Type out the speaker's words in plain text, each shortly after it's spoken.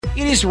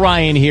It is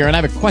Ryan here, and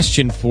I have a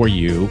question for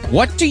you.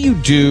 What do you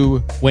do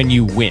when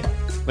you win?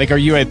 Like, are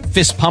you a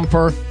fist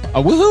pumper,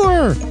 a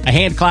woohooer, a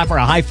hand clapper,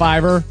 a high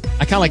fiver?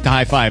 I kind of like the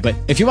high five, but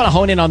if you want to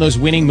hone in on those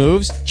winning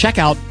moves, check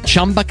out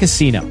Chumba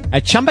Casino.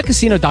 At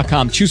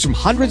ChumbaCasino.com, choose from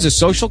hundreds of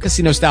social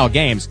casino-style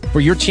games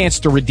for your chance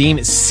to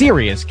redeem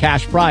serious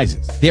cash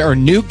prizes. There are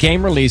new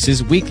game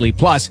releases weekly,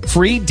 plus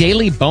free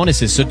daily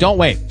bonuses. So don't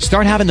wait.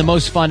 Start having the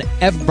most fun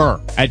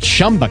ever at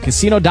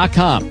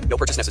ChumbaCasino.com. No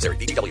purchase necessary.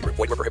 VGW. Void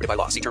where prohibited by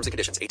law. See terms and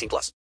conditions.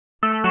 18+.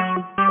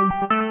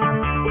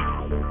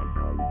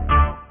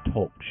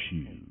 Talk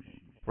shoes.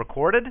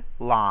 Recorded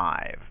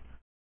live.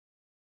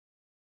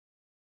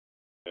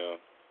 Yeah.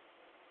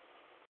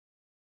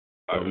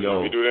 Yo.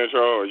 Let me do the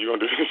intro, or you gonna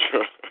do the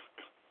intro?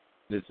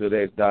 This is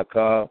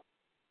Hoodx.com.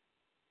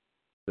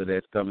 So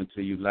that's coming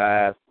to you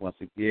live once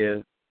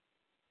again.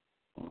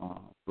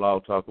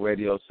 Blog Talk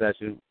Radio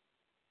session.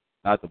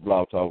 Not the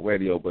Blog Talk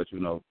Radio, but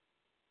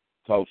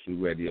Talk Shoe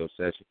Radio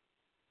session.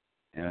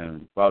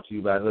 And brought to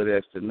you by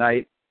Hoodx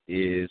tonight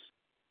is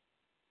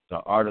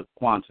The Art of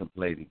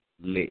Contemplating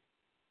Lick.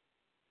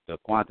 The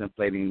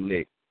Contemplating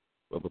Lick.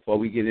 But before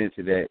we get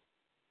into that,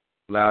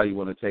 Lau, you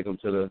want to take them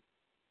to the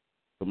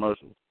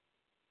commercials?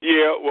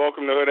 Yeah,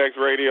 welcome to Hoodx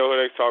Radio,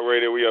 Hoodx Talk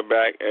Radio. We are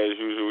back as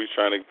usual. We're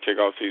trying to kick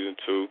off season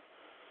 2.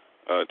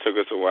 It took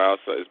us a while,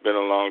 so it's been a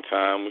long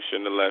time. We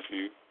shouldn't have left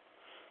you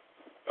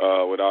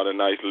without a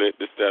nice lit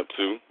to step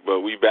 2.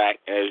 But we back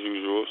as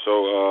usual.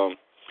 So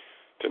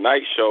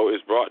tonight's show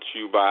is brought to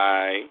you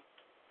by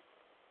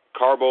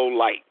Carbo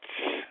Light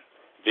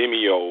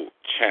Vimeo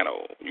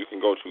channel. You can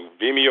go to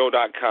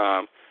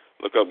Vimeo.com,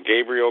 look up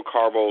Gabriel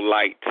Carbo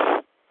Light,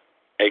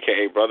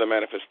 a.k.a. Brother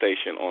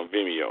Manifestation on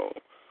Vimeo,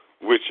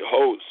 which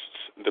hosts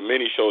the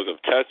mini shows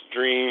of Test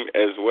Dream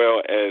as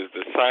well as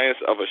the Science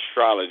of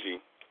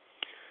Astrology.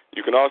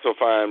 You can also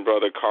find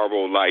Brother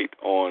Carbo Light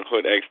on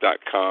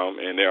Hoodx.com,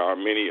 and there are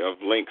many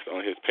of links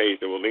on his page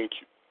that will link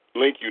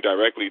you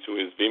directly to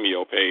his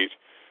Vimeo page,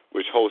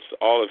 which hosts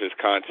all of his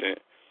content,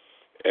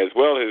 as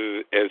well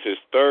as his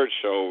third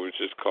show,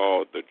 which is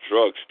called The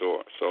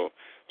Drugstore. So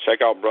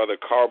check out Brother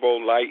Carbo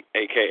Light,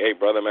 a.k.a.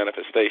 Brother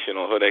Manifestation,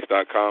 on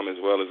Hoodx.com as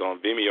well as on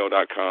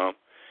Vimeo.com,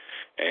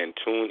 and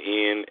tune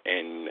in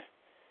and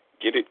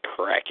get it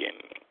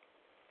cracking.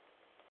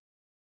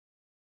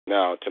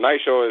 Now,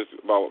 tonight's show is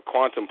about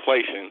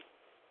contemplation,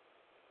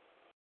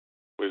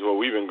 which is what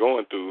we've been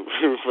going through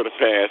for the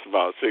past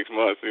about 6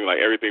 months. Seems like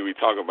everything we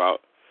talk about,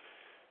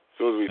 as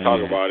soon as we talk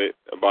about it,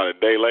 about a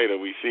day later,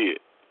 we see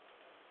it.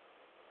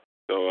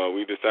 So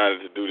we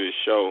decided to do this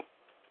show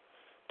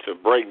to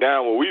break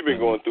down what we've been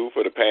going through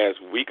for the past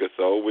week or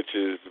so, which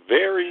is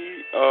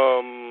very,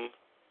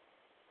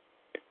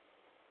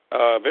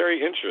 very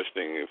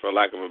interesting, for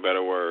lack of a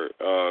better word.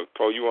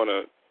 Pro, you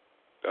want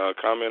to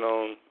comment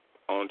on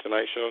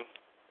tonight's show?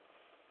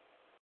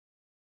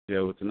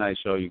 Yeah, with tonight's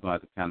show, you're going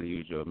to have to kind of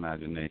use your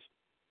imagination,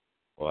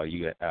 or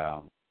you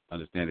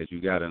understand that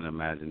you got an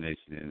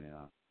imagination, and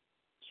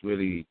it's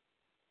really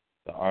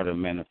the art of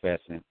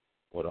manifesting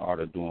or the art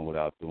of doing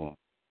without doing.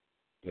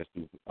 Just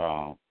through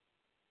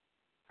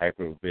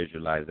hyper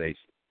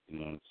visualization. You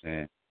know what I'm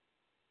saying?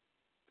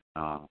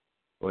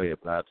 Go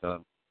ahead, Blah.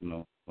 Tell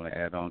them, want to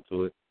add on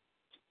to it?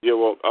 Yeah,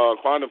 well,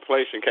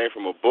 contemplation came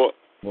from a book.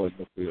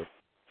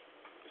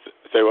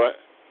 Say what?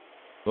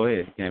 Go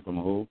ahead. It came from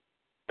a who?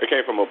 It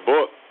came from a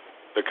book.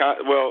 The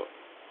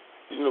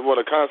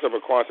concept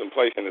of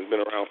contemplation has been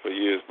around for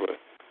years, but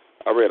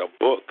I read a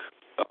book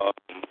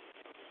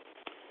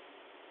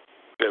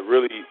that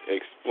really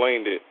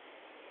explained it.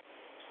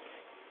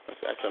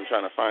 Actually, I'm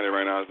trying to find it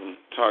right now as I'm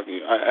talking.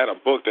 I had a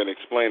book that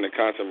explained the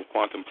concept of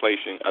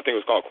contemplation. I think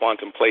it was called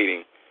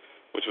Contemplating,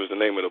 which was the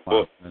name of the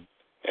book. And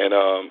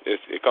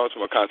it comes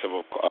from a concept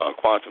of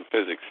quantum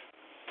physics,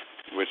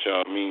 which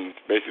means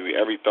basically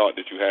every thought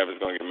that you have is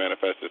going to get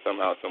manifested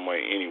somehow, some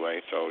way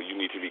anyway. So you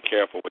need to be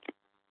careful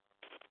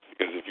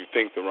because if you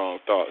think the wrong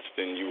thoughts,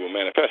 then you will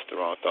manifest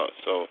the wrong thoughts.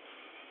 So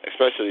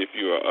especially if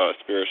you're a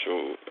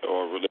spiritual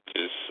or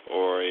religious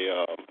or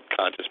a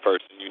conscious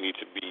person, you need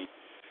to be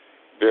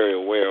very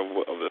aware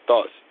of the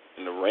thoughts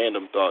and the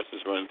random thoughts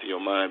that's running through your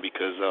mind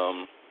because,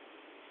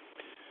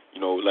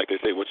 like they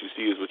say, what you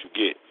see is what you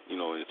get.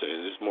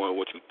 It's more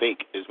what you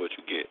think is what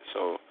you get.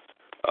 So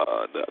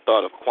the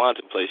thought of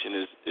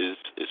contemplation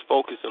is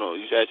focusing on,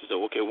 you ask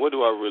yourself, okay, what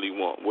do I really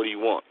want? What do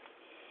you want?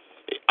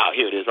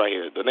 Here it is right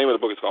here. The name of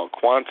the book is called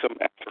Quantum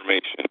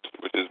Affirmations,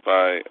 which is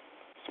by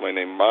somebody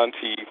named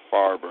Monty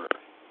Farber.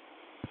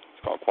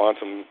 It's called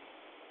Quantum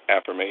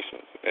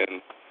Affirmations. And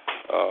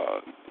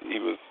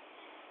he was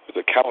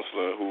a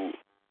counselor who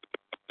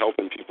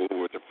helping people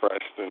who were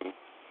depressed and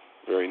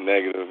very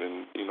negative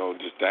and,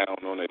 just down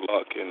on their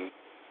luck and,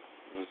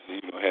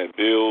 had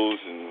bills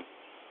and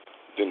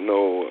didn't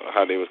know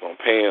how they was going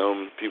to pay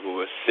them. People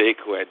who were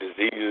sick, who had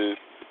diseases,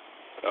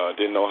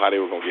 didn't know how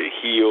they were going to get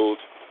healed.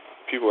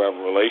 People who have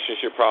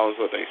relationship problems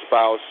with their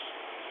spouse,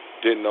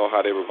 didn't know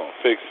how they were going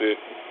to fix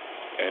it.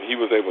 And he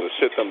was able to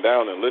sit them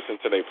down and listen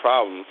to their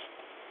problems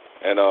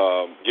and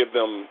give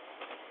them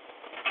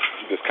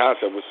this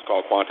concept, which is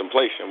called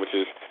contemplation, which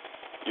is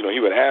he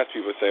would ask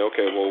people, say,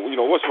 okay, well,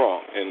 what's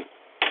wrong? And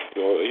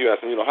he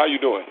asked them, how you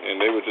doing?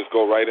 And they would just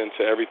go right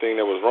into everything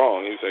that was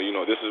wrong. He'd say,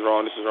 this is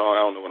wrong,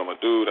 I don't know what I'm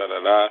gonna do, da da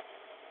da.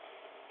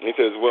 And he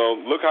says, well,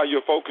 look how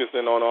you're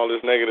focusing on all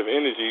this negative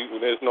energy.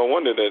 There's no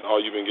wonder that all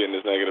you've been getting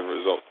is negative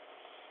results.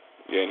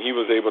 Yeah, and he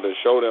was able to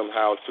show them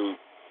how to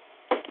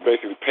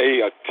basically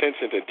pay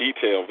attention to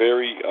detail,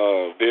 very,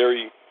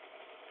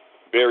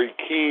 very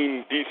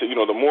keen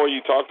detail. The more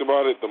you talked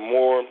about it, the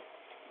more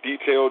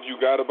detailed you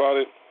got about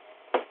it.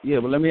 Yeah,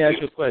 but let me ask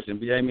you a question. I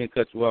didn't mean to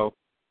cut you off.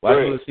 Why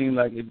do it seem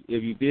like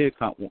if you did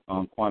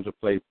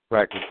contemplate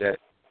practice that,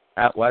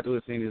 why do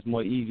it seem it's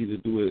more easy to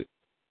do it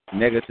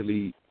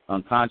negatively,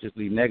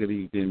 unconsciously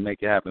negative than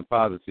make it happen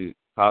positive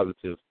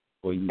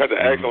for you? That's an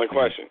excellent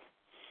question.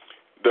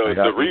 The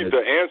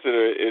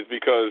answer is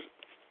because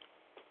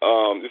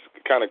this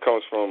kind of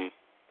comes from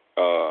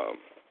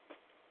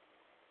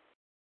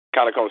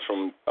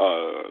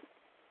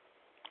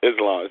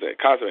Islam. It's a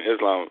concept in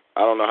Islam.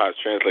 I don't know how it's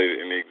translated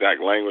in the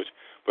exact language,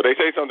 but they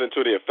say something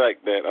to the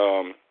effect that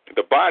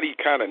the body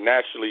kind of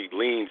naturally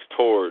leans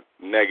toward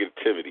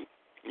negativity.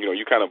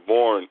 You kind of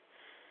born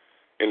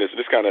in this.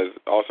 This kind of is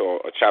also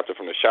a chapter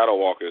from the Shadow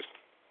Walkers.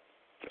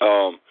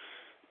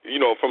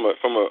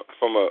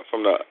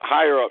 From the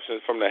higher ups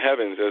and from the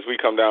heavens, as we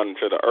come down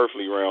into the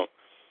earthly realm,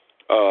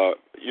 the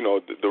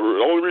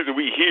only reason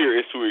we here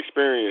is to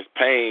experience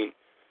pain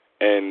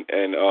and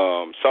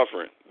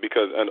suffering,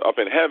 because up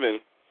in heaven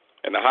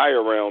and the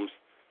higher realms,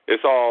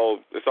 it's all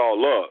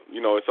love.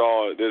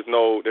 There's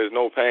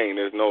no pain,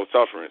 there's no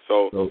suffering.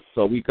 So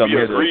we come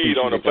here to agreed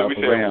on the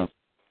upper realms.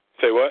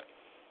 Say what?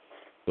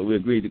 So we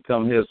agreed to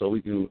come here so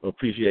we can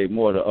appreciate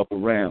more the upper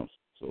realms.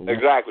 So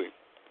exactly.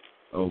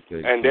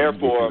 Okay. And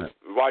therefore,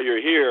 while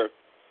you're here,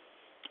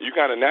 you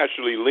kind of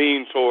naturally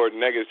lean toward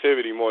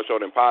negativity more so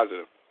than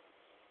positive.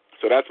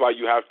 So that's why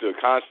you have to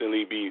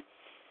constantly be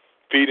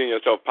feeding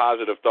yourself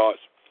positive thoughts,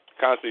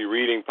 constantly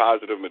reading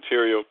positive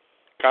material,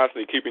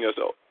 constantly keeping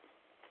yourself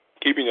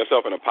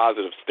in a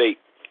positive state,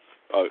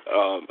 a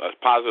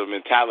positive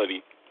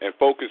mentality, and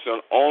focusing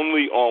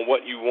only on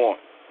what you want.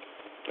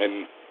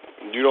 And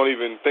you don't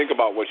even think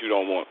about what you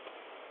don't want.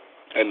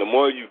 And the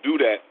more you do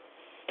that,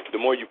 the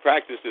more you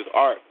practice this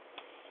art,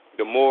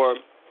 the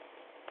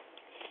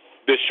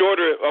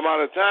shorter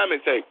amount of time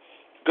it takes.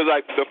 Because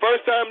the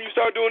first time you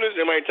start doing this,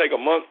 it may take a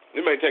month,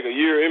 it may take a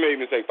year, it may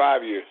even take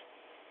 5 years.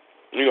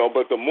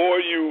 But the more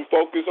you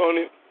focus on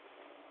it,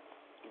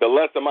 the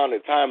less amount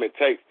of time it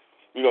takes.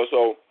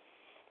 So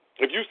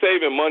if you're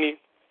saving money,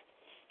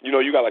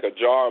 you got like a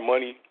jar of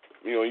money,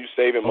 you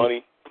saving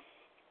money,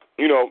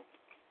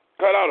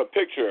 cut out a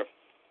picture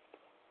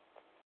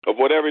of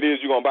whatever it is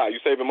you're going to buy. You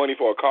saving money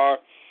for a car,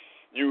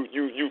 you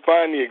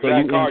find the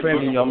exact car you're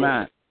looking for. Your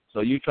mind. So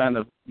you're trying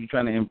to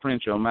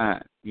imprint your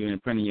mind. You're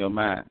imprinting your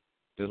mind.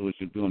 That's what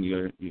you're doing.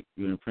 You're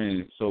imprinting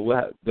it. So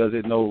does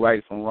it know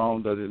right from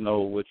wrong? Does it know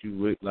what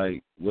you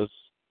like? What's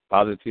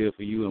positive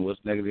for you and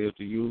what's negative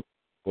to you?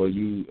 Or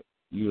you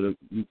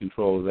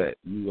control that?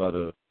 You are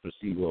the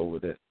receiver over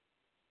that.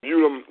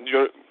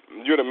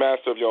 You're the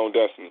master of your own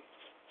destiny.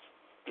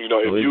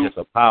 So it's just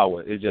a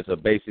power. It's just a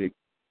basic,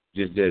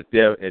 just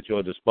there at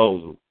your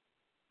disposal.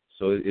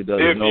 So it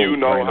doesn't know. If you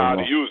know how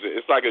to use it,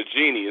 it's like a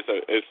genie.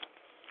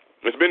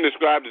 It's been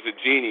described as a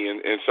genie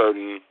in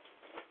certain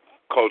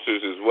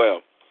cultures as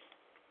well.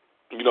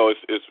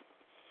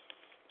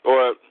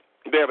 Or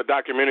they have a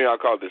documentary out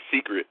called The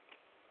Secret,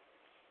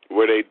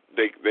 where they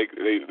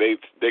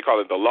call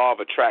it the law of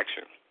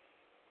attraction.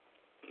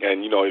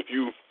 And if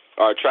you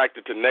are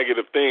attracted to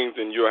negative things,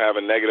 then you'll have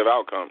a negative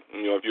outcome.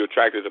 If you're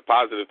attracted to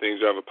positive things,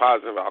 you'll have a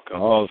positive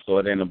outcome. Oh, so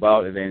it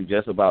ain't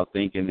just about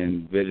thinking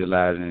and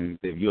visualizing.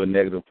 If you're a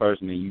negative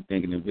person and you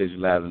thinking and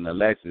visualizing the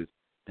Lexus,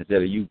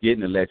 instead of you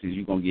getting the Lexus,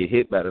 you're gonna get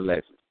hit by the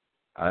Lexus.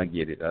 I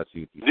get it. I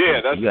see.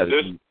 Yeah, that's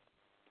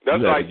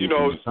like they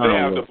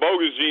have the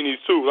bogus genies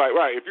too. Like,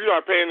 right, if you're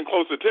not paying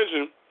close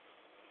attention,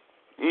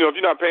 if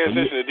you're not paying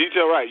attention to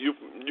detail, right, you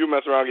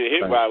mess around and get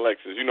hit by a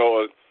Lexus,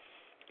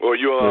 or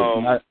you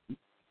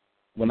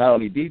Well, not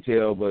only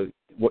detail, but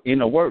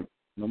inner work.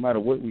 No matter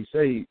what we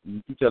say,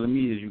 you keep telling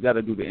me is you got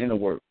to do the inner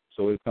work.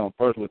 So it comes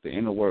first with the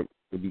inner work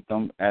to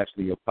become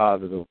actually a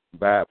positive,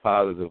 bad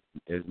positive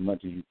as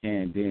much as you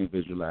can, then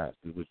visualize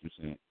is what you're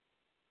saying.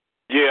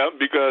 Yeah,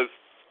 because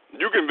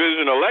you can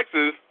vision a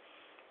Lexus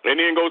and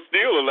then go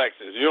steal a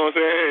Lexus, you know what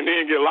I'm saying, and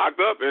then get locked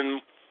up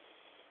and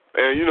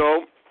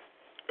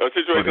a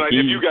situation like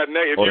if you got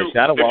negative,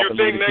 if you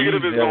think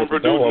negative is going to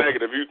produce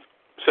negative, you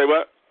say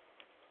what?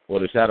 Or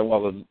the shadow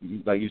walker,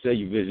 like you say,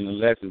 you vision the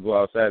Lexus, go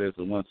outside, there's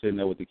the one sitting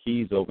there with the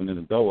keys open and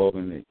the door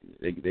open,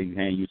 they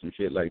hand you some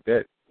shit like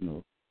that,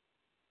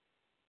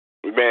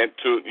 Man,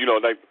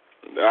 like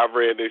I've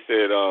read, they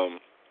said,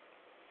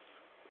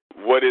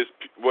 what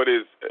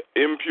is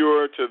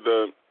impure to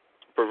the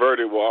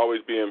perverted will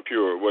always be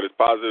impure. What is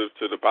positive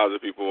to the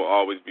positive people will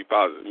always be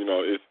positive.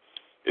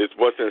 It's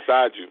what's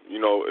inside you.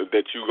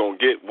 That you gonna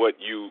get what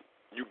you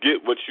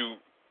get what you.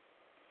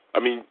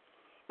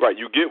 Right,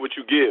 you get what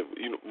you give.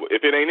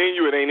 If it ain't in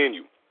you, it ain't in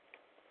you.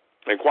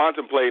 And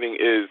contemplating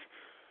is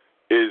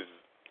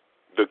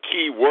the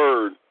key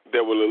word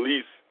that will at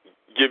least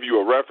give you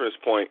a reference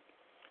point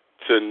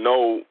to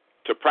know,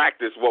 to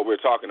practice what we're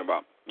talking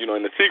about. You know,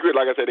 in The Secret,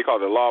 like I said, they call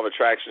it the law of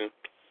attraction.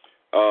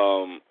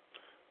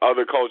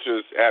 Other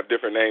cultures have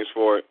different names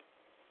for it.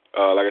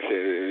 Like I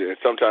said,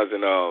 sometimes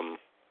in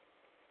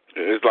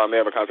Islam they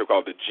have a concept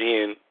called the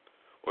jinn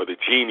or the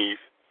genies.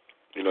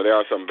 You know, there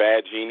are some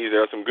bad genies,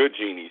 there are some good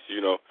genies,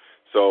 you know.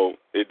 So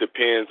it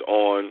depends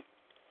on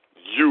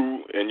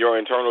you and your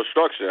internal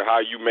structure, how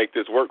you make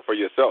this work for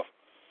yourself.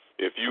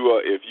 If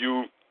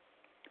you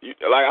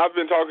like, I've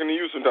been talking to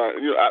you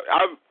sometimes. You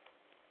know,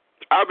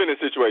 I've been in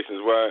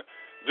situations where,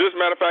 just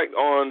matter of fact,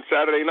 on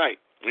Saturday night,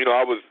 you know,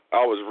 I was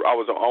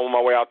on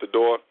my way out the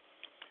door,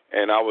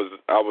 and I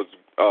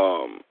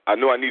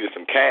knew I needed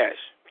some cash,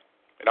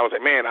 and I was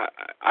like, man,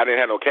 I didn't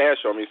have no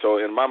cash on me, so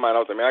in my mind I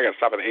was like, man, I got to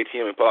stop at the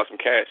ATM and pull out some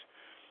cash,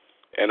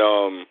 and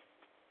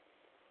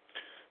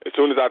as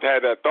soon as I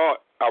had that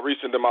thought, I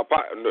reached into my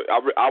pocket.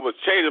 I was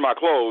changing my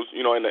clothes,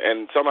 you know,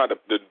 and somehow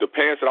the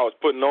pants that I was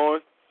putting on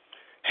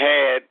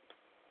had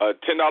a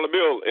 $10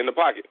 bill in the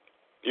pocket,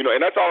 you know,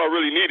 and that's all I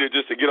really needed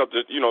just to get up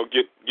to, you know,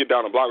 get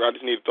down the block. I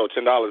just needed to throw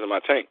 $10 in my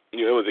tank.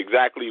 You know, it was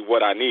exactly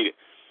what I needed,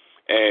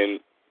 and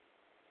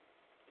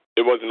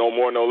it wasn't no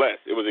more, no less.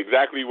 It was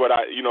exactly what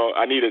I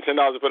needed $10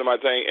 to put in my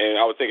tank, and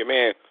I was thinking,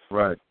 man,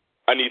 right,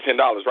 I need $10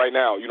 right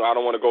now. You know, I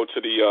don't want to go to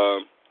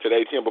the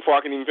ATM. Before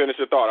I can even finish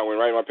the thought, I went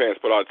right in my pants,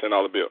 pulled out a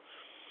 $10 bill.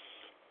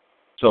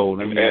 So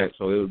let me ask.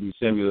 So it would be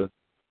similar.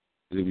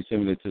 It would be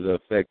similar to the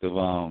effect of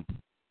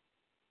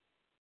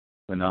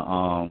when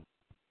I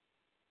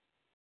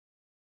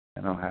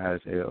know how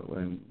as hell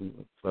when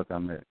the fuck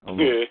I'm at. Hold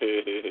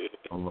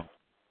on.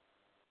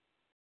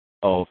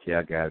 Oh, okay,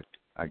 I got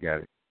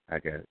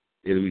it.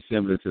 It'll be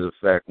similar to the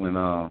fact when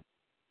I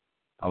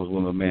was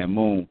with my man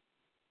Moon,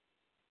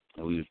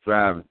 and we was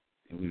driving,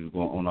 and we was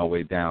going on our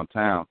way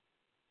downtown.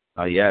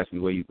 He asked me,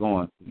 where you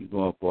going? You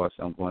going for? I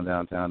said, I'm going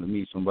downtown to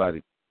meet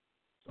somebody.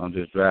 So I'm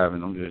just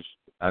driving.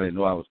 I didn't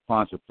know I was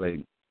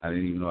contemplating. I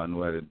didn't even know I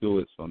knew how to do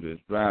it. So I'm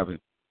just driving,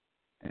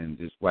 and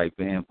this white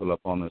van pull up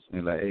on us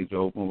and like, hey,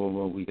 Joe,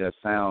 we got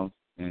sounds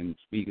and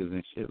speakers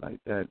and shit like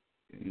that.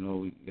 You know,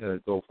 we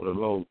gotta go for the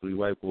load. 3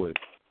 white boys.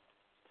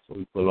 So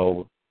we pull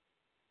over,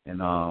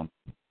 and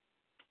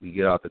we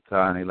get out the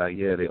car, and they like,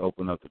 yeah, they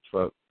open up the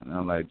truck, and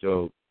I'm like,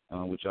 Joe,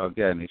 what y'all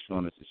got? And they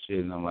showing us the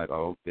shit, and I'm like,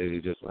 oh, okay,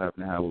 it just so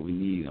happen to have what we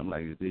need. I'm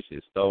like, is this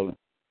shit stolen?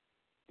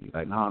 He's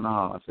like, no.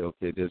 I said,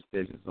 okay, there's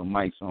some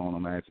mics on.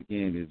 I'm asking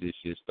again, is this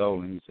shit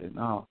stolen? He said,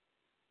 no,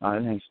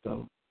 it ain't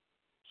stolen.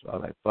 So I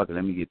was like, fuck it,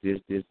 let me get this.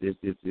 He's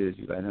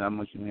like, how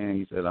much you hand?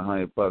 He said,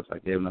 $100. I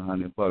gave him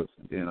 $100, and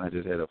then I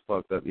just had a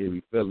fucked up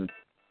eerie feeling.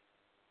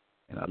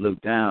 And I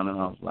looked down, and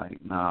I was like,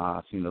 nah,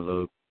 I seen a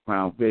little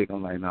Crown Vic.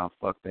 I'm like, nah,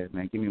 fuck that,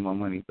 man. Give me my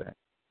money back.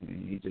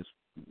 And he just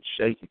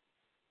shaking.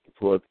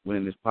 He went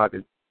in his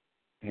pocket,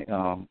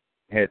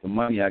 had the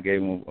money I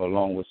gave him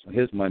along with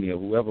his money or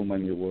whoever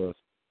money it was,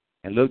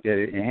 and looked at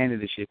it and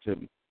handed the shit to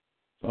me.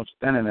 So I'm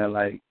standing there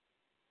like,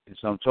 and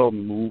some told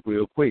me, move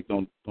real quick.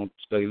 Don't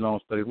study long,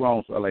 study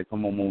wrong. So I like,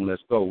 come on, Moon,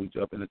 let's go. We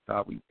jump in the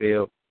car, we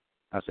bailed.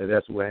 I said,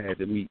 that's where I had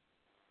to meet.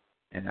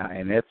 And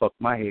that fucked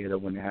my head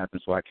up when it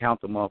happened. So I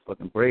count the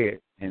motherfucking bread,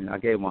 and I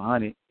gave him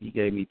 $100. He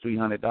gave me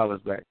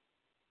 $300 back.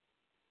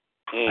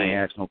 I ain't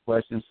asked no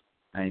questions.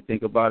 I ain't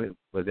think about it.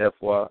 But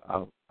therefore,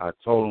 I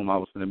told him I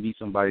was going to meet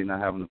somebody, not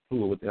having a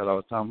clue what the hell I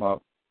was talking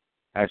about.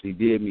 I actually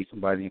did meet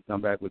somebody and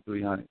come back with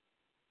 $300.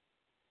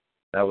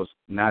 That was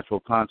natural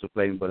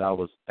contemplating, but I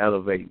was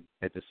elevating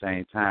at the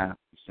same time.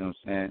 You see what I'm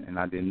saying? And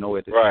I didn't know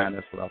at the time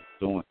that's what I was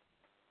doing.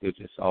 It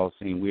just all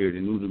seemed weird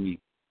and new to me.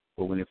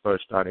 But when it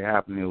first started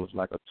happening, it was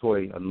like a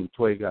new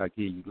toy God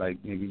give you.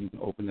 Like, nigga, you can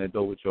open that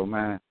door with your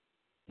mind.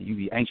 And you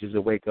be anxious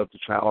to wake up to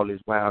try all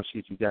this wild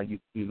shit you got. You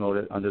know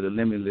that under the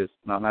limitless,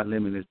 no, not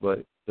limitless,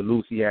 but the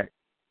Lucy Act.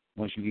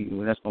 Once you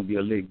get, that's gonna be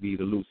a lick, be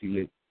the Lucy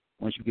lick.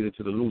 Once you get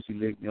into the Lucy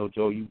lick, you know,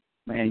 Joe, you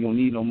don't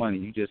need no money.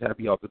 You just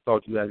happy off the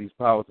thought you have these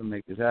powers to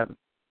make this happen.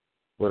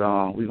 But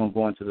we're gonna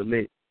go into the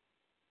lick.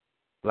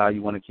 Lau,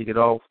 you want to kick it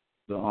off?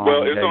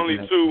 Well, it's only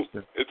two.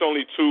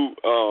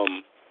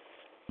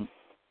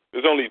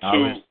 There's only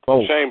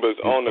two chambers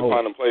on the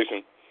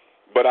contemplation,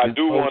 but I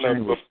do want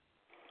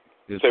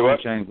to say what?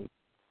 Chambers.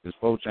 There's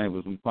 4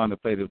 chambers. We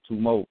contemplated 2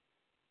 more.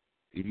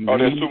 There's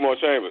 2 more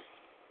chambers.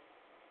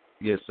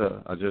 Yes,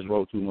 sir. I just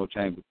wrote 2 more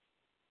chambers.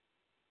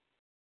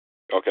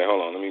 Okay,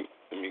 hold on. Let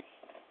me.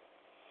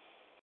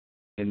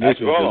 And this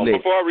Actually, hold on.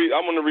 Before I read,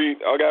 I'm going to read.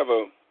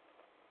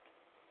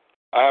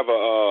 I have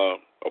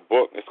a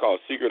book. It's called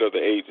Secret of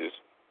the Ages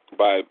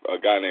by a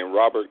guy named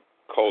Robert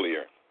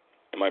Collier.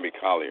 It might be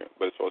Collier,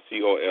 but it's called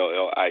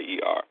Collier.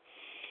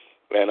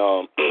 And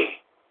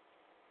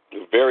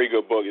a very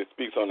good book. It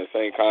speaks on the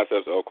same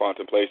concepts of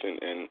contemplation,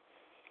 and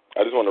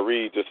I just want to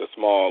read just a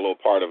small little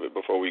part of it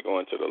before we go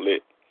into the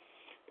lit.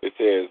 It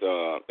says,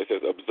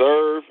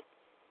 observe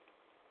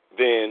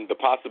then the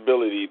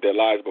possibility that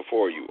lies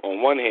before you.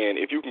 On one hand,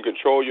 if you can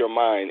control your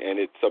mind and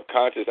its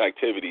subconscious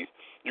activities,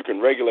 you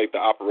can regulate the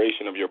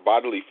operation of your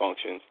bodily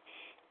functions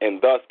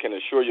and thus can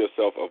assure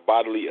yourself of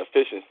bodily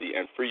efficiency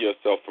and free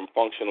yourself from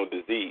functional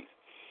disease.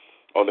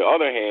 On the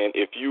other hand,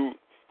 if you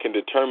can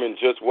determine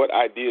just what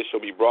ideas shall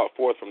be brought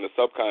forth from the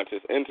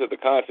subconscious into the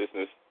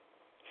consciousness,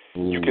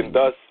 you can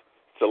thus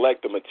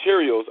select the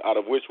materials out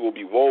of which will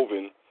be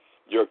woven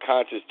your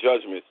conscious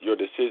judgments, your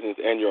decisions,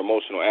 and your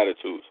emotional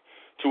attitudes.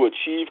 To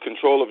achieve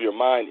control of your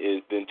mind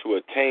is then to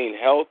attain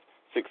health,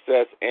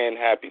 success, and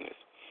happiness.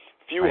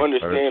 Few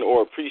understand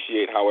or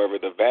appreciate, however,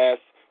 the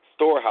vast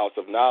storehouse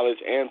of knowledge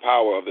and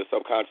power of the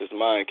subconscious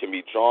mind can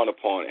be drawn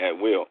upon at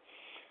will.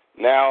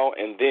 Now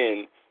and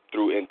then,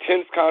 through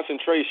intense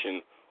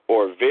concentration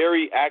or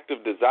very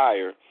active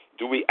desire,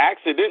 do we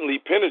accidentally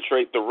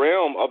penetrate the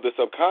realm of the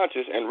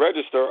subconscious and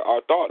register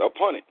our thought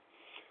upon it.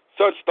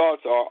 Such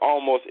thoughts are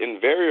almost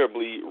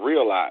invariably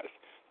realized.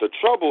 The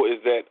trouble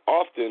is that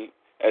often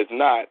as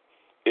not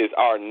is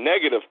our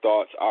negative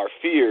thoughts, our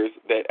fears,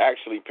 that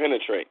actually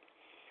penetrate.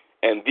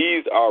 And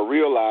these are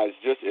realized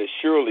just as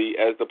surely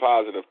as the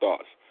positive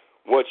thoughts.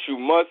 What you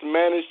must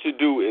manage to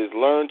do is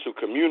learn to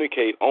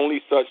communicate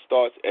only such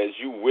thoughts as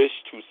you wish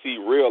to see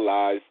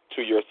realized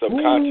to your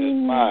subconscious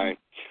mind,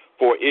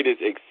 for it is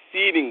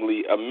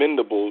exceedingly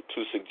amenable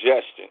to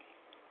suggestion.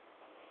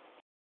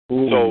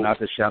 So, not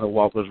the Shadow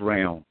Walker's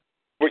realm.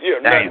 But yeah,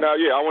 now,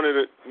 I wanted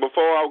to,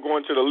 before I go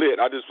into the lit,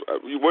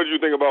 what did you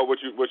think about what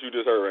you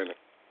just heard right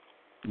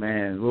now?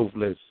 Man,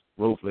 ruthless.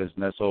 And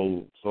that's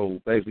so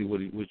basically what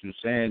you're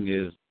saying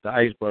is the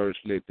iceberg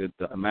slick, that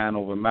the man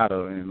over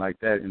matter, and like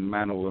that, in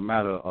man over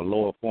matter, a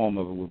lower form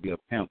of it would be a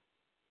pimp.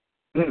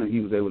 He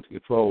was able to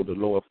control the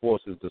lower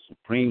forces, the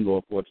supreme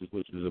lower forces,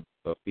 which is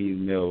a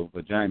female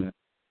vagina.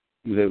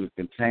 He was able to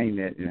contain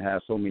that and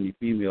have so many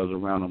females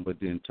around him, but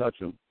didn't touch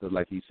them. Because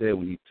like he said,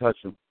 when he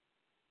touched them,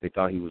 they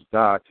thought he was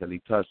God till he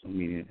touched them,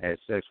 meaning had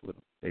sex with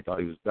them. They thought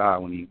he was God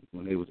when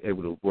they was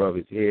able to rub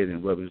his head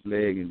and rub his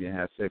leg and then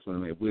have sex with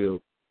him at will.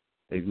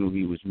 They knew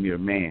he was mere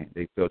man.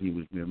 They felt he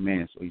was mere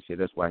man. So he said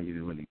that's why he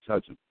didn't really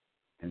touch him.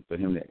 And for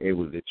him to be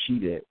able to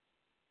cheat at,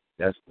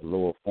 that's the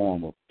lower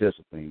form of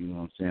discipline, you know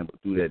what I'm saying?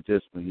 But through that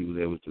discipline, he was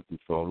able to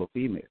control a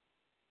female.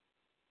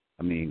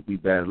 I mean, we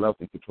bad enough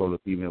to control a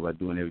female by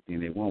doing everything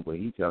they want, but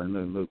he telling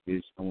them, look,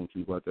 bitch, I want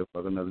you to go out there,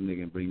 fuck another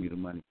nigga and bring me the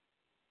money.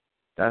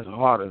 That's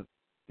harder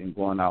than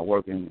going out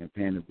working and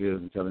paying the bills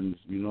and telling them,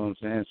 you know what I'm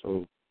saying?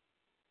 So,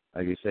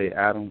 like you say,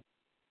 Adam,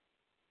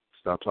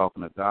 stop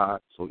talking to God,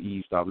 so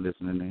Eve stopped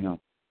listening to him.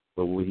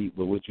 But what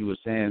you were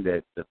saying,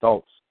 that the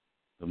thoughts,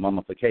 the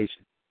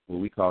mummification, what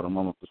we call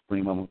the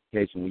supreme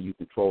mummification, when you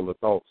control the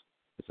thoughts,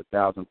 it's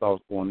 1,000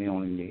 thoughts going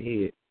on in your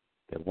head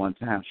at one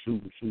time,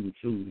 shooting,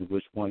 and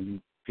which one you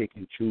pick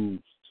and choose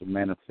to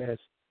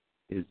manifest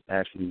is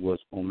actually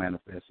what's going to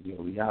manifest in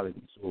your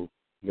reality. So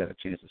you got a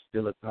chance to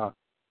steal a thought,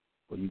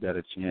 or you got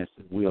a chance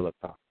to will a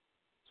thought.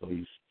 So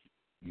you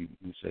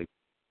say,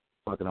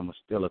 fuck it, I'm going to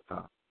steal a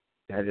thought.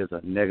 That is a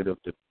negative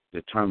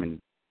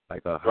determining,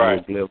 like a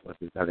hieroglyph.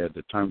 That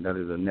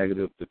is a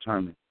negative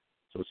determinant.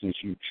 So since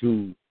you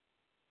choose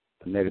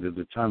a negative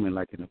determinant,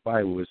 like in the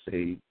Bible, it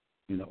say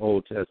in the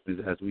Old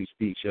Testament, as we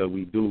speak, shall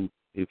we do.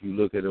 If you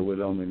look at it with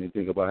them and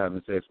think about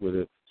having sex with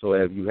it, so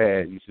have you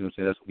had. You see what I'm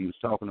saying? That's what he was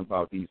talking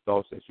about. These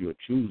thoughts that you are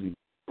choosing,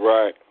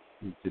 right,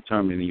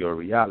 determining your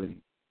reality.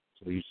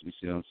 So you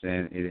see what I'm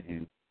saying?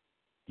 And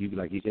you,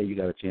 like he said, you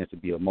got a chance to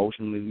be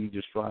emotionally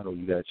distraught, or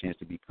you got a chance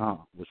to be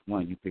calm. Which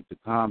one? You pick the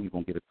calm, you're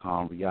going to get a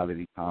calm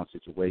reality, calm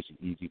situation,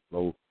 easy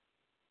flow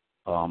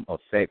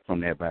effect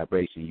from that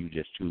vibration you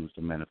just choose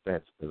to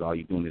manifest. Because all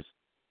you're doing is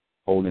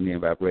holding in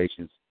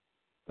vibrations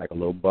like a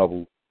little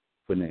bubble,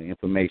 putting the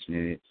information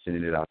in it,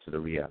 sending it out to the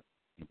reality.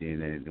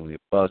 And then when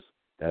it busts,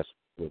 that's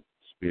what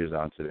spears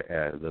out into the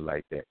air, look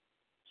like that.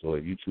 So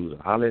if you choose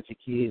to holler at your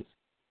kids,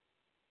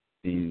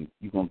 then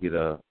you're going to get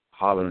a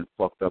hollering,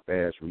 fucked up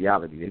ass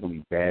reality. They're going to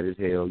be bad as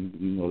hell. You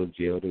know, the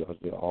jail,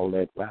 all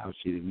that wild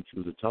shit. If you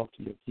choose to talk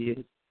to your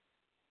kids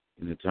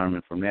and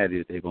determine from that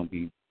is they're going to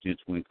be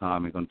gentle and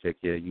calm and going to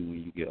take care of you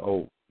when you get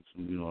old.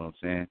 You know what I'm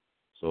saying?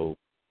 So,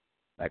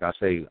 like I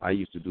say, I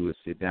used to do is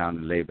sit down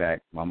and lay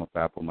back.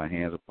 I put my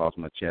hands across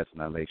my chest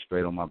and I lay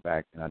straight on my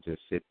back and I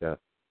just sit there.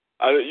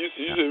 You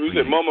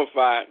said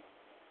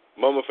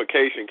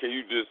mummification. Can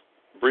you just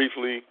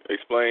briefly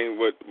explain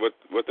what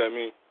that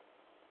means?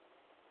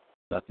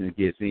 Nothing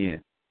gets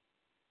in.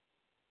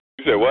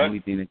 You said what?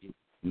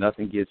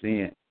 Nothing gets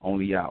in,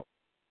 only out.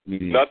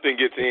 Meaning nothing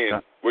gets in.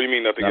 What do you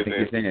mean nothing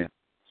gets in?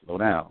 Slow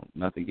down.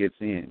 Nothing gets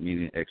in,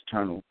 meaning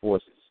external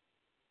forces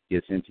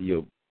gets into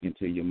your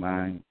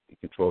mind and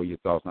control your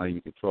thoughts. Not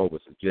even control,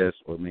 but suggest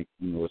or make,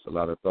 it's a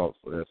lot of thoughts.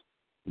 So that's,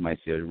 you might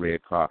see a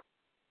red car.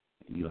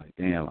 And you're like,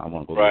 damn, I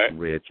want to go get some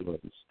red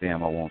Jordans.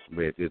 Damn, I want some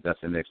red this. That's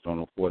an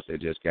external force that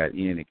just got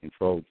in and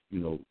controlled,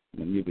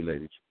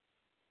 manipulated you.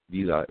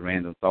 These are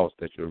random thoughts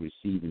that you're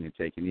receiving and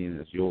taking in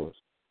as yours.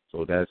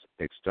 So that's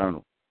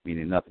external,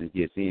 meaning nothing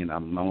gets in.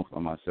 I'm known for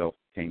myself.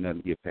 Can't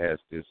nothing get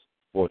past this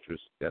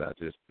fortress that I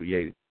just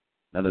created.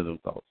 None of them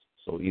thoughts.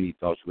 So any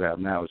thoughts you have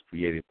now is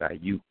created by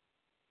you.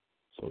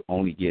 So it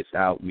only gets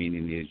out,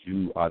 meaning is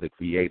you are the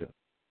creator.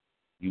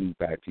 You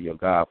back to your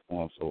God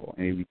form. So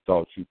any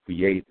thought you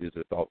create is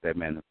a thought that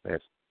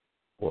manifests,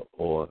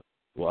 or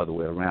other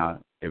way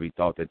around. Every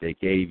thought that they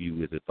gave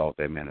you is a thought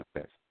that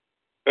manifests.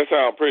 That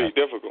sounds pretty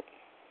difficult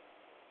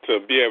to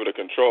be able to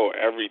control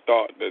every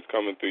thought that's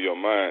coming through your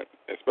mind,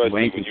 especially you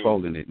ain't when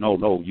controlling it.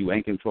 No, you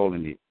ain't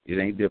controlling it. It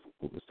ain't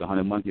difficult. It's the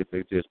 100 monkey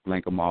effect. Just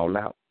blank them all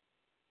out.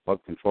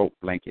 Fuck control,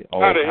 blank it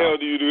all out. How the hell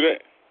do you do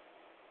that?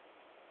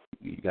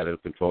 You got to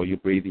control your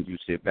breathing. You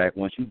sit back.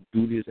 Once you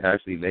do this,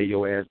 actually lay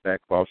your ass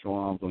back, cross your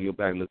arms on your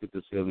back, look at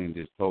the ceiling, and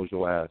just close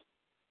your eyes.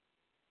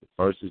 The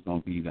first is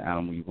going to be the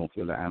animal. You're going to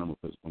feel the animal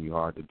because it's going to be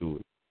hard to do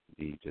it.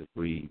 You just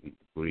breathe, and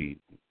breathe,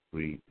 and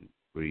breathe, and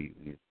breathe,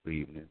 and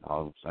breathe, and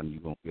all of a sudden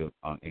you're going to feel,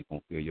 ain't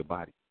going to feel your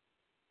body.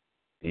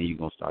 Then you're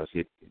going to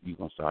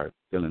start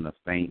feeling a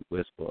faint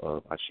whisper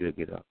of, I should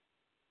get up,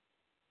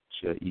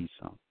 should eat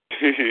something.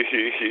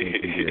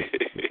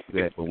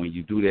 But when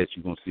you do that,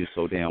 you're going to feel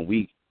so damn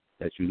weak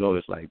that you know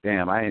it's like,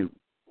 damn,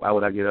 why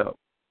would I get up?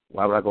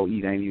 Why would I go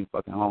eat? I ain't even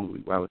fucking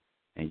hungry.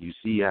 And you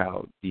see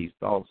how these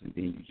thoughts, and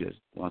then you just,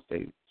 once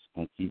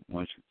you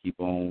keep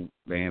on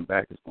laying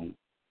back,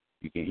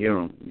 you can hear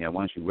them. Yeah,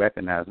 once you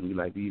recognize them, you're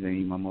like, these ain't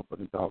even my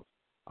motherfucking thoughts.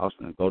 I was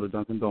going to go to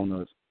Dunkin'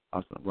 Donuts. I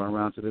was going to run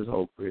around to this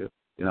whole crib.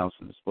 Then I was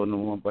going to split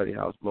them one buddy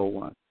house, blow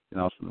one.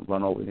 Then I was going to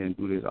run over here and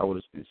do this. I would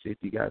have spent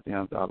 $60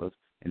 goddamn dollars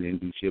and then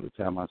do shit to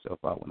tire myself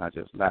out when I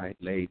just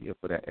laid here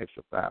for that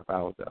extra 5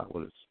 hours that I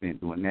would have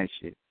spent doing that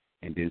shit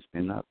and didn't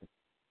spend nothing.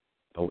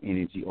 No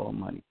energy or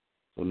money.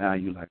 So now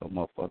you're like a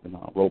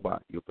motherfucking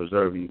robot. You're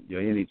preserving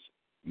your energy.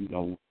 You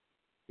know,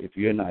 if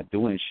you're not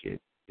doing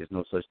shit, there's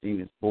no such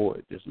thing as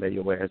bored. Just lay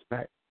your ass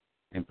back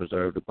and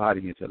preserve the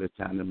body until it's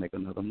time to make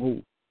another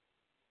move.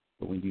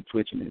 But when you're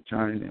twitching and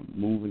turning and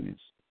moving and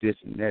this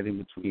and that in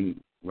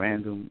between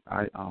random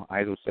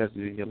idle sessions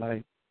in your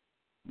life,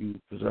 you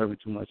preserving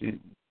too much energy.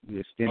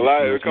 A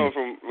lot of it comes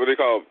from what they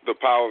call the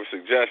power of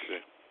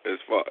suggestion. As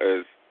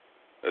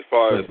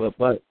far as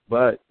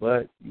but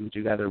what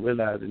you got to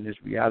realize in this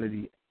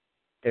reality,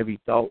 every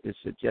thought is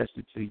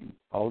suggested to you.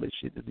 All this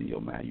shit is in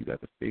your mind. You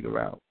got to figure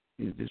out,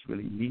 is this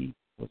really me?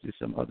 Was this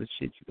some other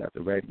shit? You got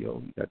the radio,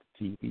 you got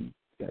the TV, you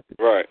got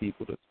the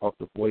people that talk,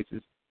 the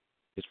voices.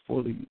 It's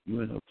fully,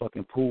 you're in a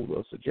fucking pool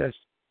of suggestions.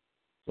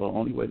 So the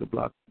only way to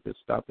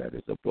stop that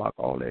is to block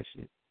all that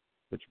shit.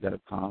 But you got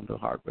to calm the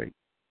heart rate.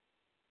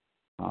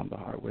 Calm the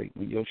heart rate.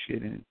 When your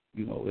shit in,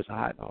 it's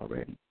hot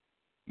already.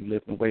 You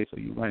lifting weights, so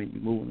you running, you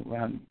moving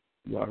around,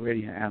 you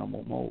already in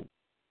animal mode.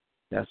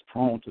 That's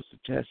prone to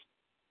suggestion.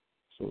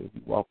 So if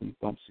you walk and you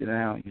bump, sit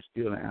down, you're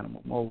still in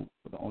animal mode.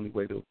 But the only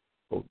way to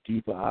go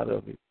deeper out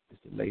of it is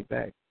to lay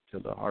back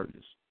till the heart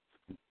is.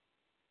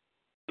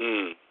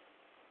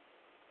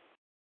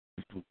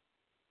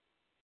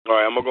 All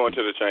right, I'm going to go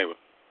into the chamber.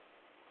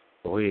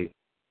 Go ahead.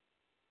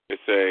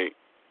 It's a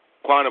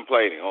quantum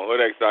plating on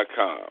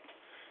hoodx.com.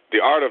 The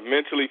art of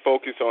mentally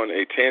focus on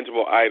a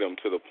tangible item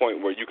to the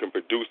point where you can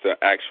produce the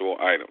actual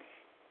item.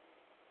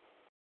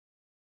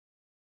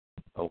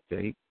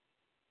 Okay.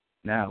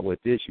 Now,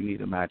 with this, you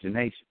need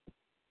imagination.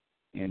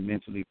 And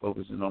mentally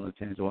focusing on a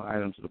tangible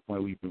item to the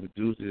point where you can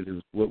produce it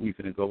is what we're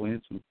going to go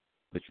into.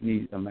 But you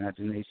need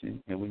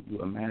imagination. And when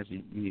you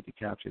imagine, you need to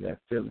capture that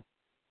feeling.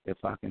 If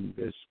I can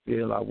just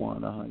feel I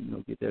want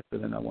get that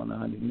feeling I want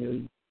 100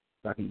 million,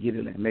 if I can get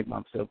it and make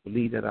myself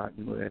believe that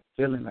that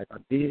feeling like I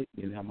did,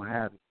 then I'm going to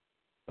have it.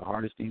 The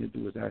hardest thing to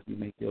do is actually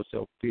make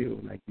yourself feel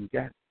like you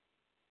got it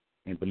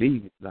and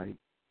believe it. Like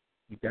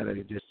you got to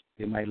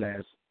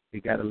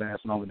it got to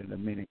last longer than a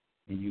minute,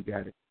 and you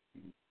got it.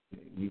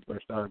 When you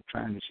first start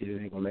trying this shit,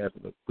 it ain't going to last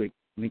for a quick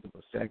blink of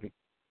a second.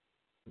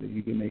 But if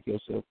you can make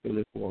yourself feel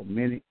it for a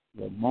minute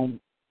or a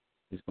moment,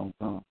 it's going to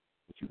come.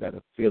 But you got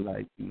to feel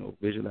like,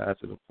 visualize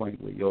to the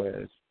point where your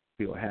ass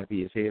feel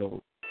happy as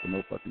hell for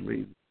no fucking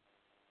reason.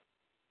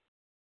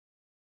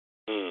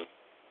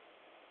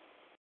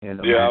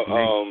 And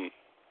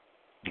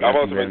I've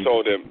also been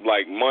told that,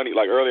 like, money,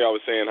 like earlier I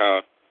was saying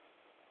how,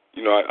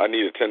 I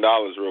needed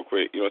 $10 real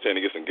quick, to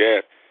get some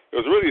gas. It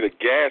was really the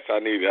gas I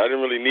needed. I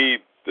didn't really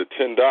need the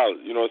 $10,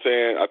 you know what I'm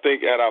saying? I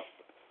think had I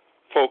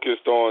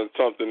focused on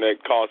something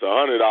that cost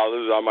 $100,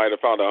 I might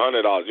have found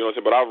 $100, you know what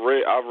I'm saying? But I've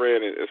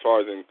read as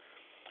far as in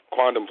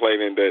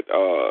contemplating that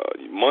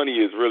money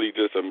is really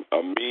just a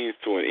means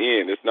to an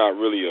end. It's not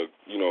really a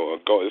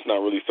goal. It's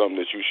not really something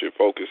that you should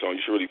focus on.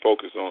 You should really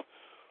focus on,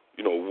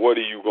 what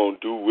are you going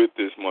to do with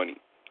this money?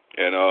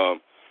 And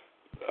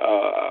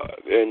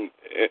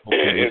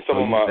some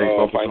of my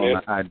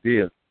finance, the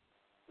idea,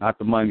 not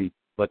the money,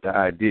 but the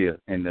idea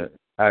and the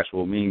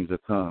actual means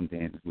of come.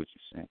 Then is what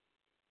you're saying,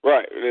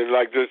 right? And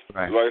like I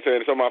said,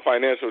 in some of my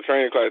financial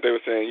training class, they were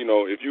saying,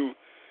 if you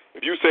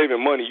saving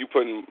money, you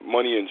putting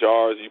money in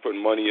jars, you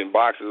putting money in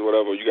boxes, or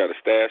whatever. You got a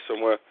stash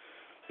somewhere.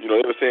 They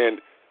were saying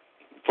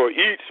for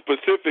each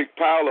specific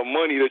pile of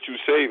money that you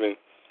saving,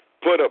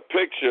 put a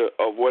picture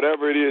of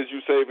whatever it is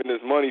you saving this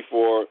money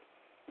for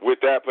with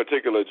that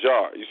particular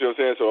jar. You see what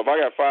I'm saying? So if I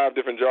got 5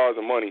 different jars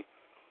of money,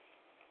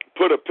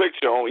 put a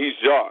picture on each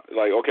jar.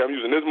 Like, okay, I'm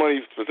using this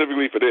money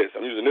specifically for this.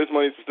 I'm using this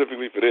money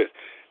specifically for this.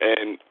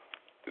 And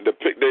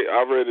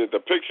I read that the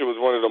picture was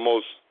one of the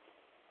most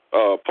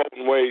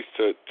potent ways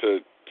to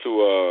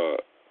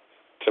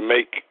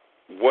make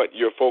what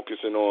you're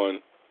focusing on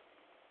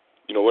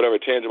whatever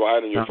tangible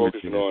item you're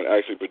focusing on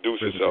actually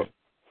produce itself.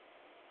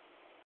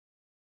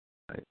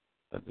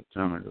 A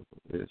determinative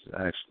is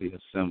actually a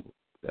symbol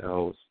that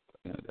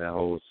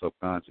holds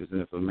subconscious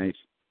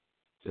information.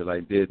 Just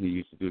like Disney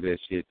used to do that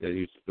shit. They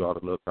used to draw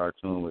the little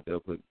cartoon where they'll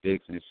put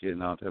dicks and shit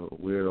and all type of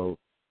weirdo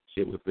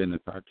shit within the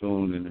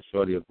cartoon, and the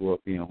shorty will grow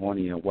up being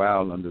horny and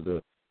wild under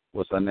the,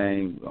 what's her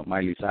name,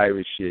 Miley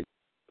Cyrus shit,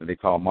 that they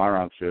call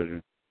Monarch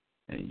children.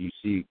 And you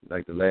see,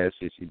 like the last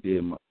shit she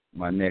did,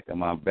 my neck and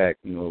my back,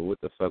 what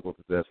the fuck would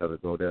possess her to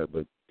go there?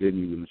 But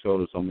didn't even show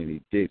her so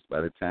many dicks.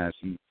 By the time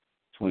she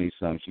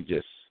 20-something, she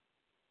just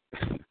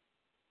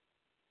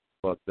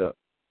fucked up.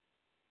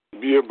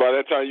 Yeah, by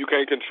that time you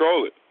can't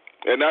control it.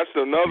 And that's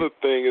another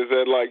thing is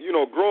that, like,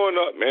 growing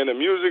up, man, the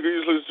music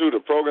you used to listen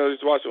to, the programs you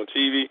used to watch on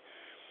TV,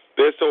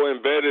 they're so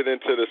embedded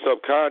into the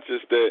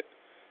subconscious that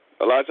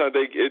a lot of times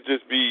it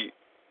just be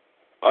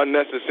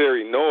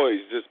unnecessary noise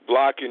just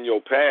blocking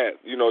your path,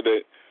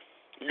 that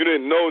you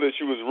didn't know that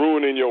you was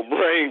ruining your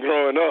brain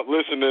growing up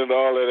listening to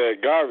all of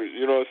that garbage.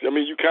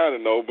 You kind of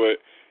know, but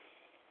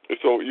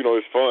it's so,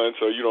 it's fun,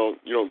 so you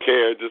don't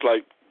care. Just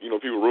like,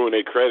 people ruin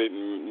their credit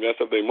and mess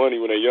up their money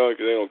when they're young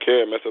because they don't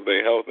care, mess up their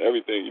health,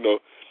 everything,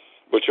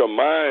 But your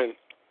mind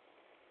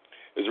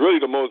is really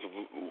the most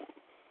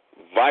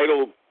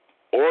vital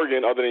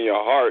organ other than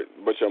your heart,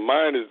 but your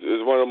mind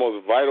is one of the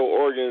most vital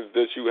organs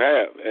that you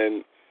have.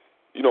 And,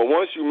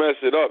 once you mess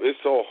it up, it's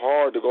so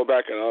hard to go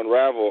back and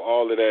unravel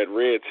all of that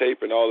red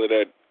tape and all of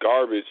that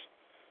garbage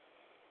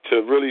to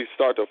really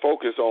start to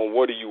focus on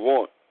what do you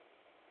want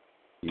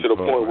to the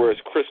point where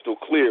it's crystal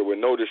clear with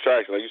no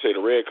distraction. Like you say,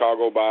 the red car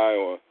go by,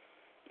 or,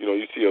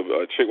 you see a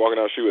chick walking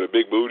down the street with a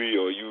big booty,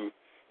 or if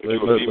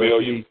you're a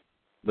female,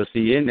 But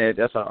see, in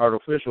that's an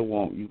artificial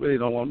want. You really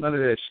don't want none of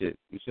that shit.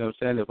 You see what I'm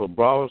saying?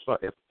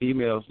 If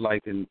females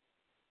like in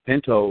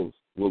Pintos,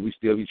 will we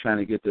still be trying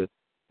to get the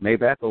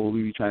Maybach, or will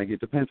we be trying to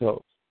get the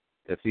Pintos?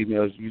 If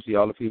females, you see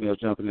all the females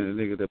jumping in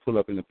the niggas that pull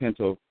up in the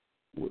Pinto.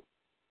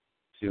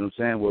 See what I'm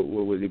saying? What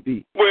would it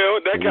be? Well,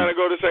 that kind of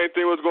go the same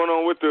thing what's going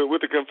on with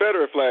the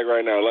Confederate flag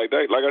right now. Like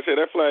I said,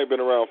 that flag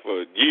been around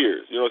for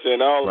years. You know what I'm saying?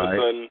 Now all of a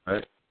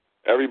sudden,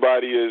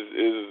 everybody is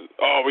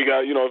we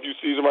got, if you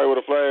see somebody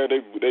with a flag,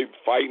 they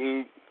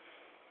fighting,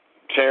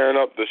 tearing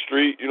up the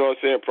street, you know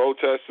what I'm saying,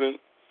 protesting.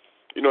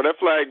 That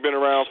flag been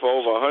around for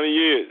over 100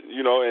 years,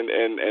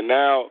 and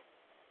now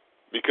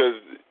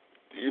because,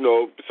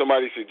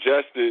 somebody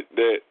suggested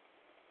that,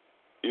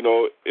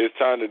 it's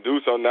time to do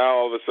so, now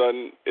all of a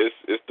sudden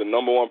it's the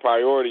number one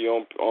priority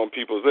on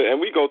people's list. And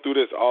we go through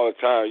this all the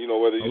time,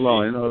 whether you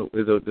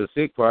the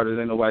sick part is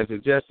ain't nobody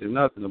suggesting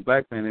nothing. The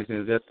black man ain't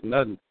suggesting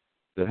nothing.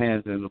 The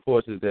hands and the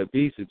forces that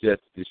be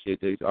suggested this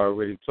shit. They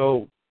already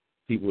told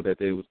people that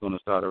they was going to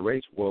start a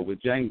race war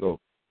with Django,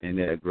 and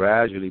they're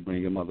gradually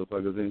bringing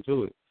motherfuckers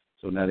into it.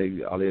 So now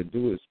all they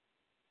do is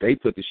they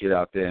put the shit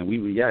out there, and we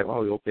react.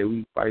 Oh, okay,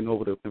 we fighting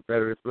over the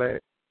Confederate flag.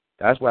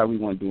 That's why we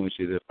weren't doing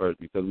shit at first,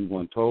 because we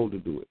weren't told to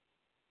do it.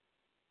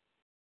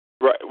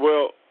 Right.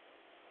 Well,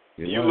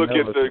 you look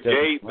at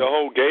the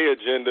whole gay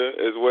agenda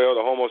as well,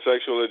 the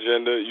homosexual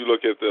agenda. You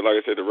look at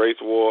like I said, the race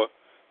war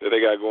that they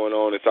got going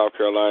on in South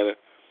Carolina.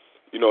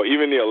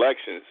 Even the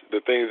elections,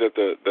 the things that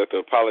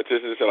the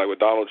politicians say, like with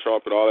Donald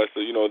Trump and all that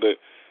stuff.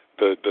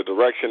 The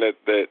direction that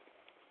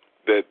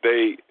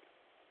they,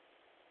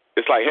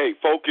 it's like, hey,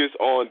 focus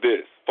on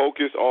this,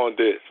 focus on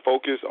this,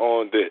 focus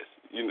on this,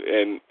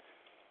 and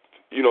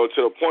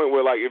to the point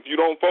where, like, if you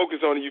don't focus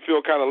on it, you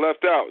feel kind of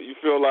left out. You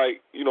feel like,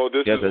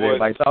 this is what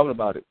everybody's talking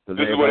about it.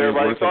 This is what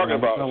everybody's talking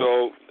about.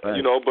 So,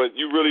 but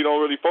you really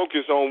don't really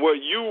focus on what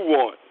you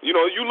want. You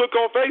look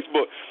on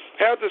Facebook,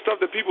 half the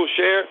stuff that people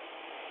share,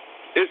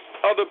 it's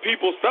other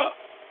people's stuff.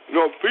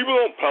 People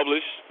don't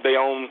publish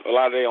a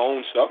lot of their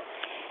own stuff.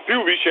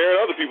 People be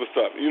sharing other people's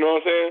stuff. You know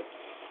what I'm saying?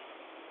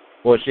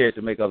 Or share it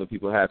to make other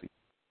people happy.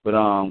 But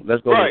let's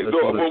go. Right.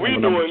 So what we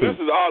doing, this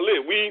is our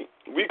lit.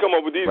 We come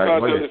up with these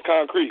concepts as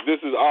concrete.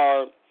 This is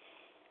our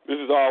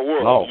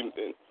world.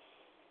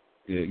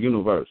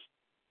 Universe.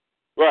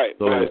 Right.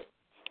 So,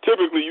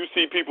 typically, you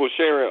see people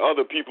sharing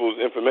other people's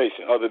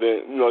information, other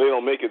than they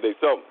don't make it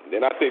themselves.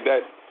 And I think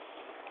that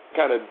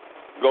kind of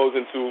goes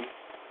into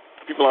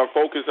people aren't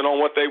focusing on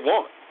what they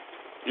want.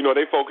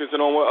 They focusing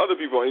on what other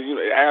people want.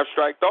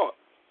 Abstract thought.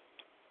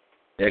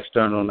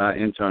 External, not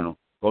internal.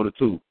 Go to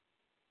 2.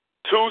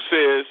 2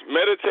 says,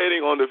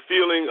 meditating on the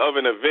feeling of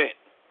an event,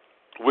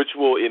 which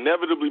will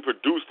inevitably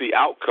produce the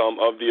outcome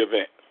of the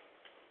event.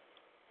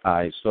 All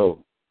right, so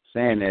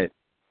saying that,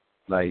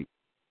 like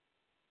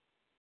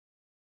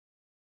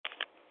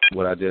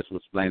what I just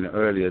was explaining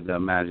earlier, the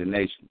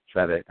imagination,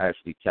 try to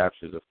actually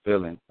capture the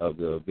feeling of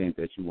the event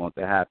that you want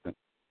to happen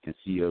and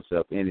see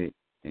yourself in it,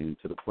 and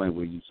to the point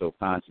where you so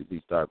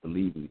consciously start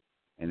believing it.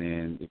 And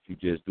then if you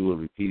just do it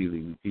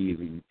repeatedly,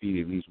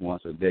 at least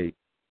once a day,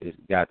 it's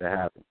got to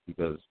happen,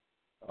 because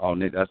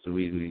that's the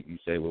reason you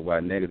say, well, why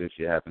negative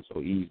shit happens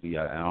so easily.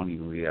 I don't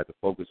even really have to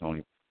focus on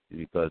it, is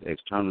because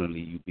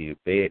externally you being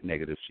fed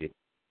negative shit.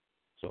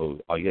 So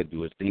all you have to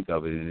do is think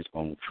of it, and it's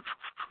going to,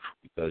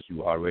 because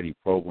you already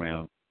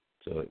programmed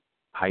to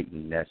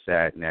heighten that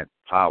side and that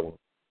power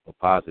a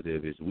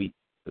positive is weak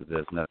because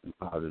there's nothing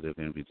positive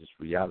in just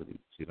reality.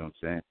 See what I'm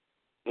saying?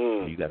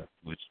 You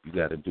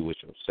gotta do it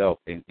yourself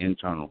and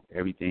internal.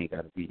 Everything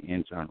got to be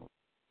internal.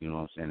 You know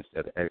what I'm saying?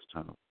 Instead of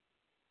external.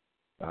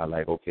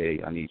 Like,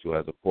 okay, I need you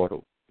as a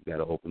portal. You got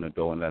to open the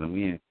door and let them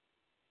in.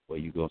 Or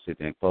you go sit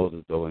there and close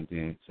the door and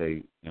then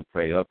say and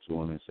pray up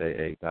to him and say,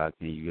 hey, God,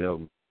 can you help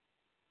me?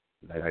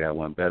 Like, I got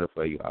one better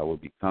for you. I will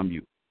become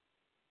you.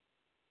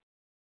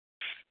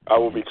 I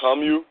will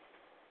become you?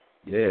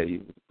 Yeah,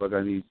 you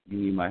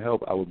need my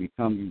help. I will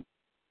become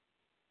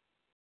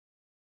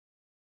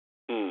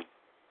you.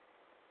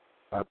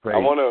 I pray to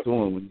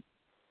him.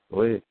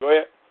 Go ahead. Go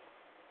ahead.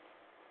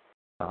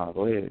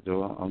 Go ahead,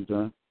 Joe. I'm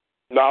done.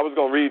 No, I was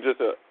going to read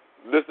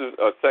this is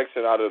a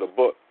section out of the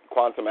book,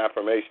 Quantum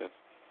Affirmations.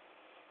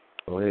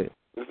 Go ahead.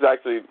 This is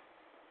actually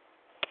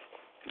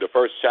the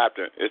first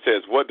chapter. It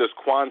says, what does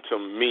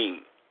quantum mean?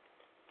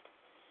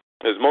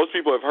 As most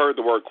people have heard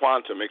the word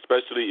quantum,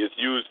 especially it's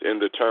used in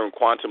the term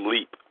quantum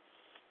leap,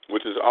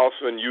 which is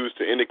often used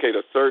to indicate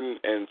a certain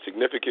and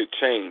significant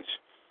change,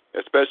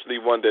 especially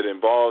one that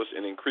involves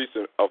an increase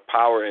of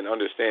power and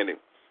understanding.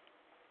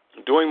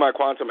 Doing my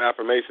quantum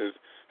affirmations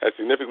has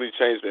significantly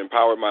changed and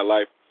empowered my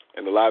life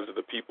and the lives of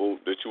the people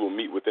that you will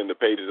meet within the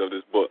pages of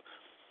this book.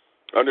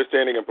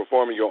 Understanding and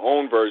performing your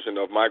own version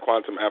of my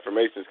quantum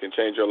affirmations can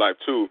change your life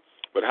too,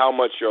 but how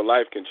much your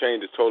life can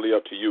change is totally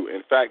up to you.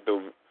 In fact,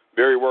 the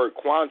very word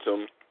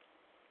quantum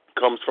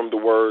comes from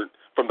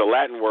the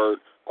Latin word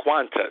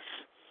quantus,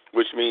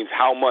 which means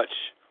how much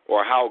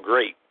or how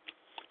great.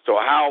 So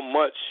how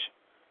much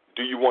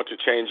do you want to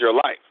change your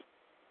life?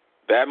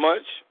 That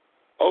much?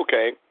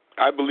 Okay.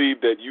 I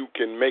believe that you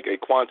can make a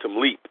quantum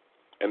leap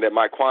and that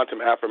my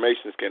quantum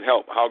affirmations can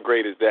help. How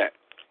great is that?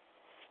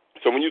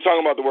 So when you're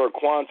talking about the word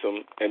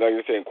quantum, and like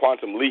you're saying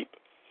quantum leap,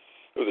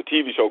 there was a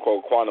TV show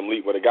called Quantum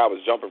Leap where the guy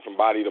was jumping from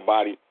body to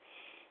body,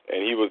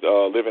 and he was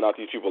living out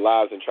these people's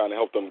lives and trying to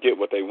help them get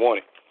what they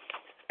wanted.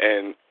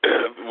 And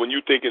when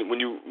you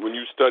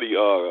study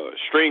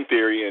string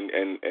theory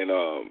and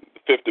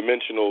fifth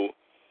dimension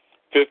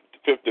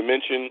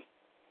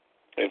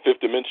and fifth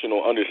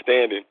dimensional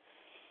understanding,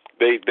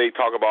 they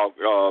talk about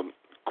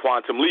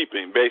quantum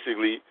leaping.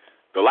 Basically,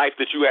 the life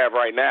that you have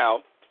right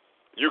now,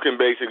 you can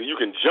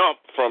jump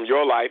from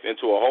your life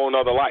into a whole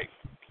other life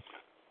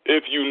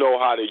if you know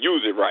how to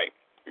use it right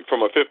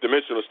from a fifth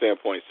dimensional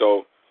standpoint.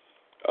 So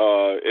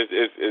you're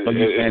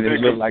saying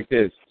it look like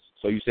this.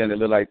 So you're saying it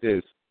look like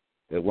this.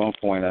 At one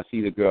point, I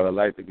see the girl, I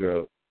like the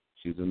girl.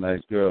 She's a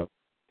nice girl.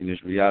 In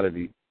this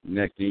reality,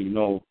 next thing you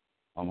know,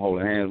 I'm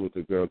holding hands with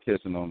the girl,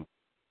 kissing on her.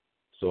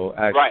 So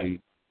actually,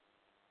 right.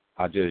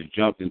 I just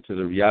jumped into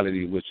the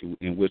reality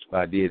in which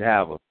I did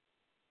have her.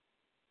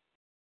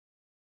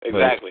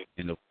 Exactly.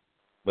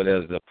 But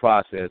there's a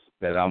process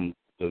that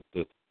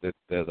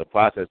there's a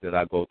process that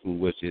I go through,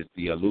 which is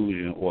the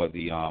illusion or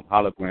the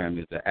hologram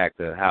is the act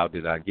of how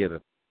did I get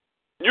her.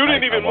 You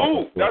didn't even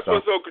move. That's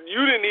what's so.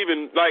 You didn't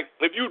even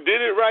if you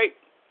did it right,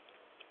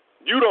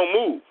 you don't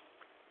move.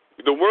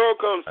 The world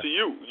comes to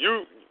you.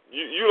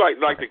 You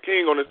like the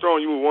king on the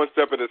throne. You move one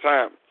step at a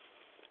time.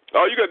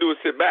 All you gotta do is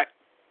sit back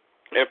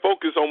and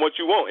focus on what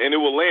you want, and it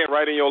will land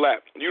right in your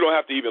lap. You don't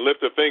have to even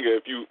lift a finger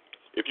if you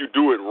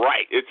do it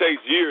right. It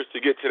takes years to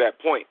get to that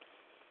point.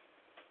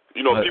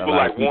 You know, people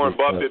like Warren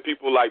Buffett,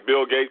 people like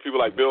Bill Gates, people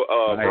like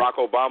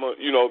Barack Obama,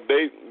 you know,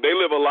 they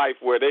live a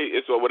life where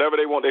it's whatever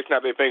they want, they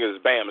snap their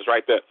fingers, bam, it's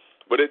right there.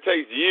 But it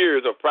takes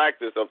years of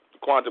practice of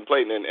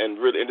contemplating and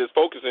just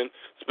focusing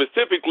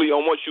specifically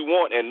on what you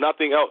want and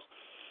nothing else.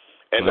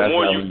 And the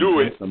more you do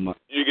it,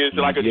 you get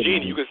like a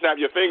genie. You can snap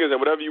your fingers and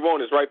whatever you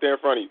want is right there in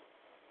front of you.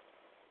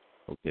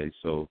 Okay,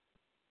 so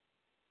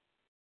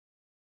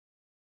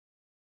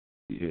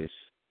yes.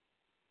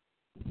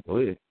 Go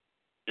ahead.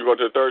 You go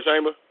to the third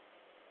chamber?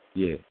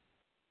 Yeah.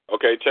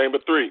 Okay, chamber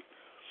 3.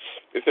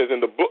 It says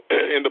in the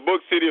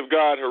book City of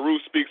God, Haru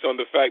speaks on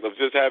the fact of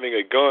just having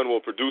a gun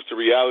will produce the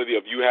reality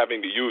of you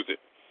having to use it.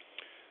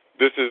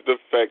 This is the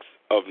effects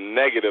of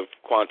negative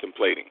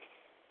contemplating.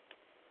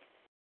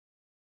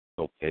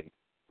 Okay.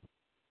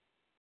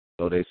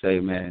 So they say,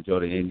 man, Joe,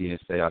 the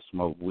Indians say I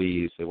smoke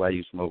weed. Say, why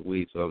you smoke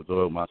weed? So I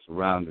absorb my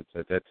surroundings.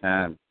 At that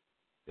time,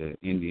 the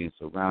Indian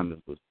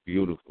surroundings was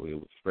beautiful. It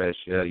was fresh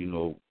air, you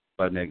know,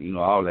 but you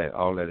know, all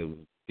that. It was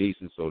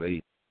decent. So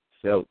they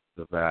felt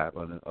the vibe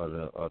of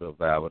the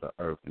vibe of the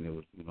earth, and it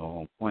was, you know,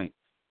 on point.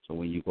 So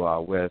when you go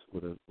out west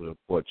with a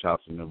pork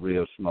chops and the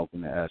real smoke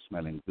in the air,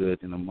 smelling good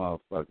in the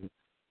motherfucker,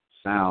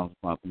 sounds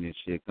bumping and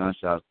shit,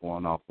 gunshots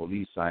going off,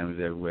 police sirens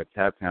everywhere,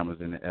 tap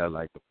cameras in the air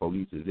like the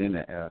police is in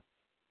the air,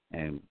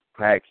 and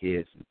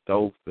crackheads and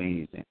dope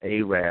fiends and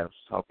Arabs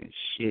talking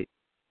shit,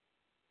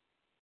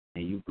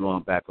 and you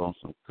blowing back on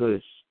some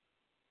kush,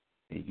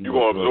 and you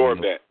gonna absorb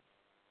that.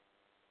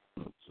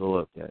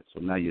 Absorb that.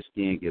 So now your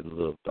skin gets a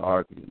little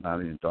darker,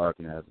 not in dark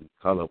as in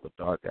color, but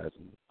dark as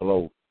in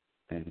glow.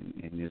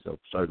 And there's a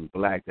certain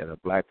black that a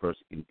black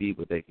person can be,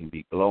 but they can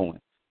be glowing.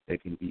 They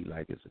can be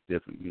like it's a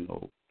different, you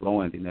know,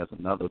 glowing. Then there's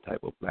another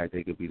type of black.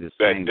 They could be the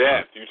same. That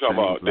death. You talking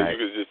about? Black, you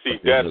can just see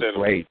death in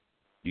them.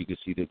 You can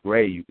see the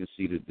gray. You can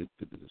see the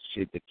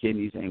shit. The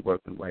kidneys ain't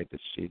working right. The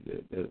shit,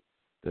 the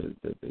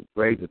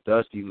gray, the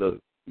dusty look.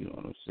 You know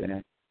what I'm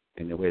saying?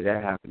 And the way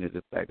that happened is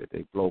the fact that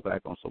they blow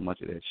back on so much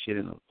of that shit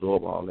and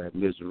absorb all that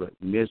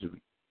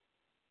misery.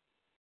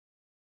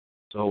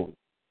 So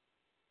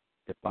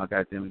if I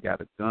got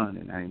a gun,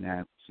 and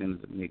 99%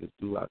 of the niggas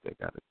do out there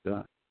got a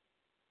gun,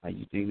 like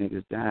you think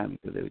niggas dying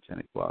because they were trying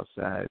to go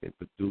outside, they're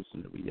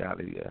producing the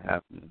reality that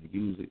happening to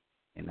use it,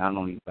 and not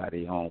only by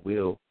their own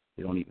will,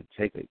 they don't even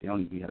take it. They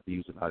don't even have to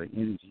use a lot of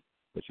energy,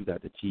 but you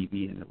got the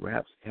TV and the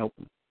raps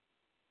helping.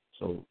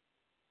 So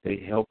they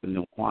helping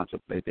them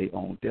contemplate their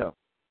own death.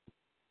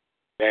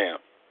 Damn.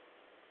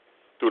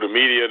 Through the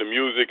media, the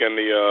music, and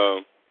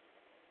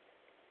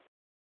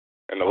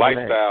the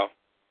lifestyle.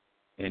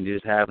 And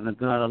just having a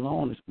gun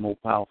alone is more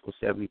powerful,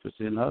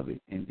 70% of it.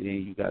 And then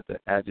you got the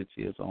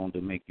adjectives on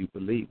to make you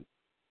believe it.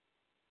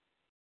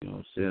 You know what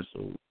I'm saying? So,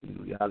 in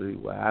reality,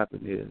 what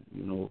happened is,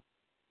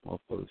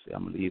 motherfuckers say,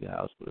 I'm going to leave the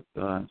house with a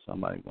gun.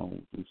 Somebody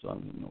going to do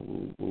something.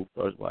 Who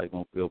first of all, he's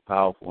going to feel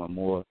powerful and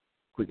more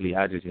quickly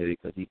agitated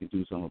because he can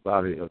do something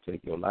about it. He'll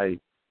take your life.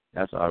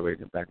 That's already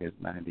in the back of his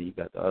mind. Then you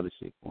got the other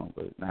shit going,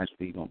 but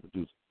naturally he's going to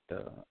produce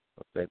the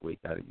effect where he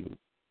got to use. You know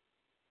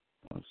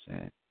what I'm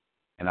saying?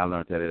 And I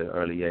learned that at an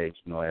early age.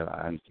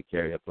 I used to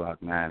carry a Glock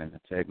 9 and a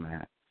Tech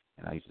 9.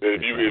 And I used to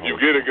if you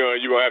get a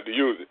gun, you're going to have to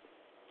use it.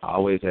 I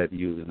always had to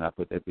use it, and I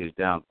put that bitch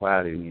down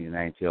quietly, and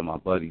I ain't tell my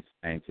buddies.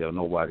 I ain't tell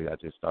nobody. I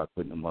just started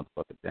putting the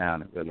motherfucker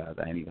down and realized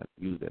I ain't even have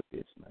to use that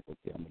bitch. I'm like,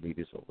 okay, I'm going to leave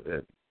this over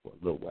there for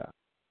a little while,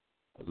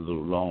 a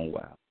little long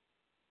while,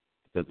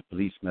 because the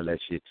police smell that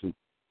shit too.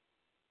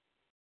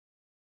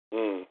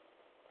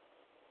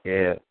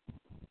 Yeah,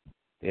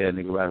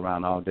 nigga ride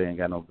around all day and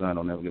got no gun,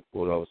 don't never get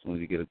pulled over. As soon as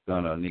you get a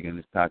gun or a nigga in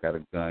his car got a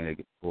gun, they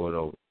get pulled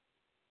over.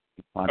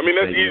 I mean,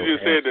 that's easier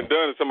said than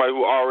done to somebody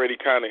who already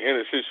kind of in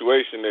a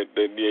situation that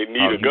they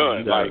need a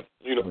gun.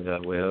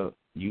 Well,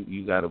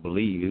 you got to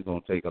believe. It's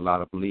going to take a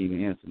lot of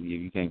believing instantly.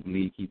 If you can't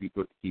believe, keep you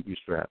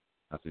strapped.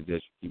 I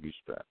suggest you keep you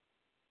strapped.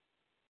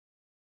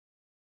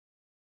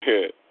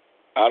 Yeah,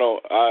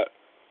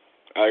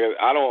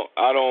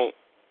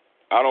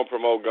 I don't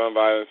promote gun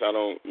violence. I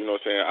don't,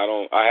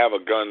 I have a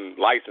gun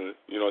license,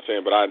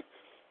 but I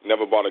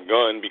never bought a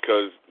gun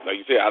because, like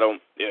you said, I know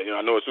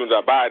as soon as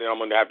I buy it, I'm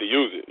going to have to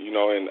use it,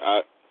 and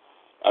I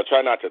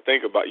try not to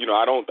think about,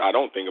 I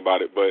don't think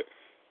about it, but,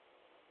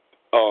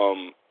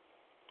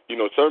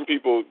 certain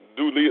people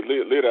do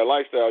live that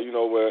lifestyle,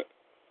 where,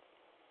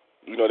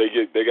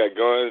 they got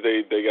guns,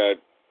 they got,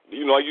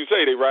 like you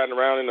say, they riding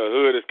around in the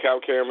hood as cow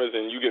cameras,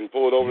 and you getting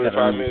pulled over in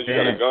 5 minutes, you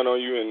got a gun on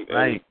you. And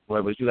right,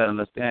 well, but you got to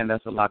understand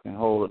that's a lock and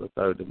hold of the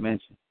third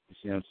dimension. You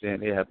see what I'm saying?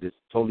 They have this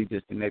totally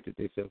disconnected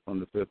themselves from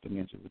the fifth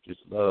dimension, which is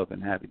love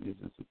and happiness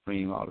and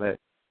supreme, all that.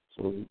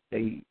 So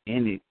they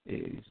in it,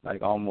 it's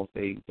like almost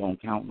they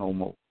don't count no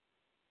more.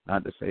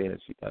 Not to say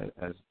as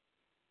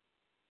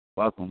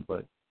welcome,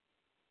 but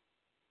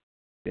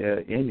they're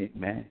in it,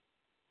 man,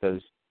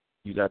 because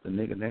you got the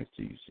nigga next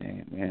to you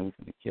saying, man, we're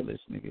going to kill this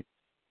nigga.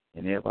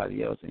 And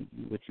everybody else, and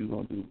what you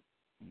gonna do?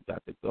 You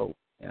got to go.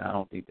 And I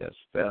don't think that's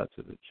fair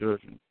to the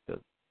children,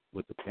 because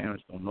what the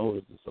parents don't know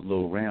is it's a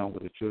little realm where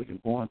the children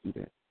going through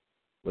that,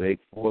 where they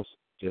force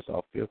just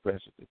off peer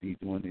pressure to be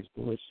doing this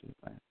bullshit,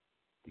 man.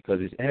 Because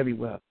it's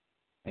everywhere.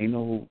 Ain't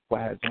no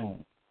quiet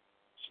zone.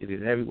 Shit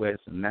is everywhere.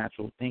 It's a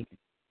natural thinking.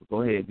 But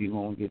go ahead, if you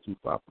won't get too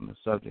far from the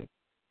subject,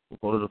 we'll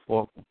go to the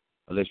fourth one.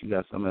 Unless you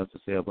got something else to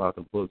say about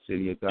the book,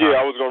 City of God. Yeah,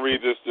 I was gonna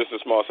read just a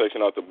small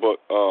section out the book.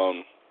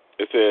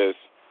 It says.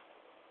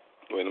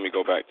 Wait, let me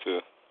go back to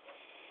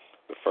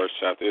the first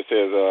chapter. It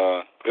says,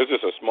 it's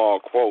just a small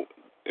quote.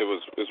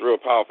 It's real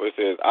powerful. It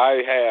says,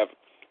 I have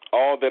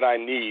all that I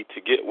need to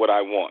get what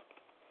I want.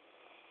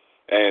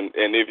 And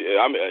if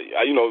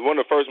one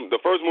of the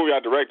first movie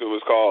I directed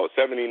was called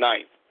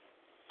 79th.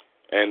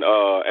 And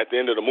at the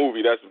end of the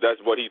movie,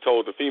 that's what he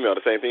told the female,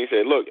 the same thing. He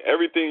said, look,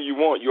 everything you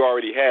want, you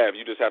already have.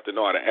 You just have to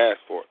know how to ask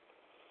for it.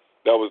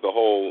 That was the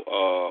whole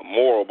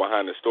moral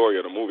behind the story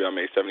of the movie I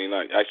made, 79.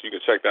 Actually, you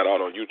can check that out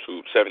on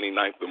YouTube,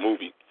 79th, the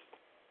movie.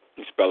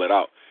 You spell it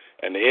out.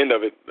 And the end of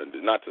it,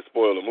 not to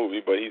spoil the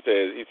movie, but he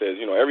says,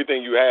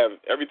 everything you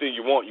have, everything you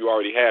want, you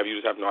already have. You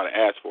just have to know how to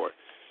ask for it.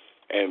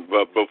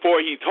 But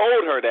before he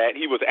told her that,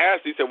 he was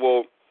asked, he said,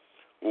 well,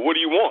 what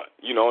do you want?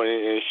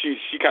 And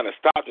she kind of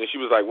stopped, and she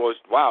was like, well,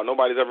 wow,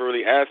 nobody's ever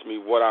really asked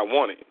me what I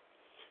wanted.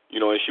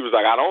 And she was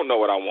like, I don't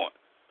know what I want.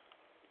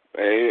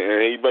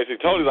 And he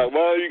basically told her, like,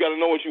 well, you got to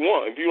know what you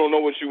want. If you don't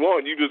know what you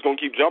want, you're just going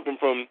to keep jumping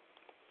from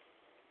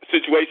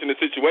situation to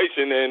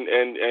situation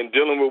and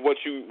dealing with what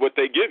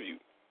they give you.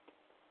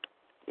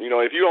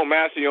 If you don't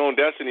master your own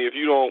destiny, if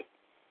you don't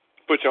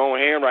put your own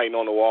handwriting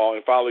on the wall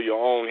and follow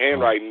your own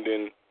handwriting,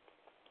 then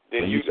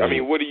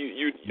what do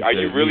you are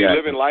you really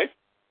living life?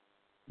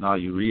 No,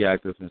 you're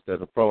reactive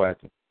instead of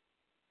proactive.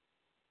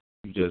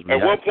 You just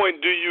reactive. At what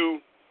point do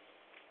you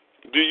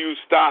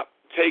stop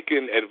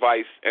taking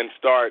advice and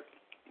start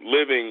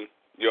living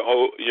your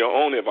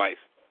own advice?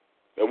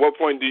 At what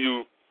point do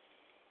you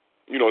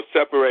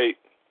separate,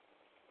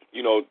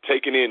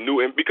 taking in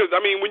new? Because,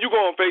 when you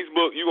go on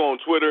Facebook, you go on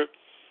Twitter,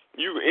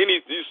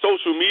 these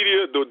social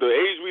media, the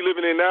age we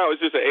living in now, is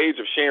just an age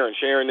of sharing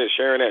this,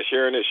 sharing that,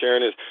 sharing this,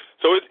 sharing this.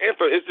 So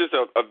it's just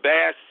a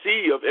vast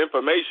sea of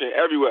information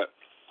everywhere.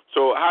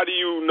 So how do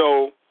you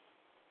know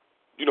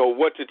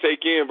what to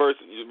take in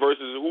versus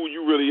who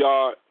you really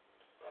are,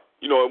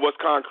 and what's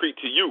concrete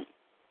to you?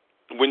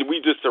 When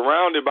we just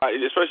surrounded by,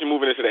 especially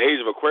moving into the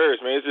age of Aquarius,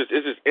 man, it's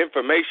just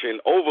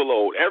information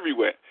overload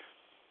everywhere.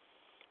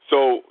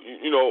 So,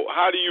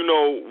 how do you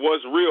know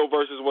what's real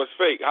versus what's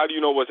fake? How do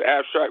you know what's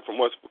abstract from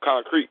what's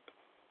concrete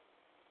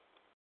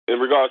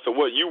in regards to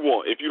what you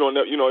want? If you don't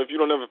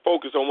ever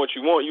focus on what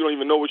you want, you don't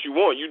even know what you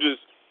want. You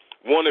just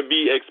want to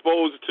be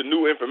exposed to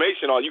new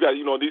information. Or you got,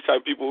 these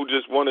type of people who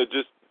just want to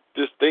just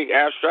think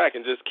abstract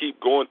and just keep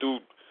going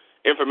through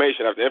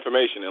information after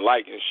information and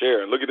like and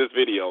share and look at this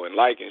video and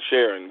like and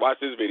share and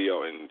watch this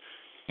video and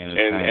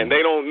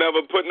they don't never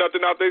put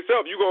nothing out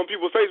themselves. You go on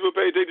people's Facebook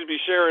page, they just be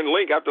sharing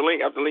link after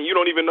link after link. You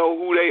don't even know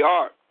who they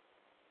are.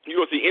 You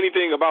don't see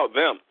anything about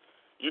them.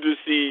 You just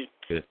see,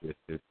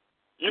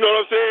 you know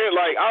what I'm saying?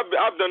 Like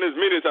I've done this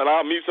many times.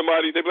 I'll meet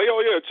somebody, they be like,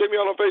 oh yeah, check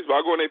me out on Facebook. I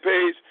go on their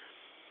page.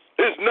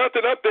 There's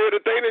nothing up there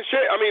that they didn't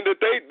share. I mean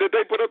that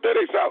they put up there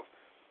themselves.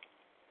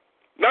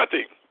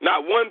 Nothing.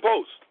 Not one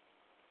post.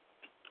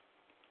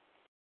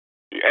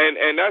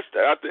 And that's,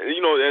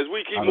 as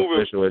we keep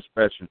moving. Artificial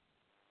expression.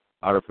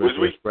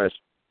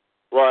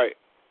 Right.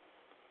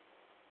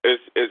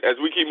 As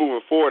we keep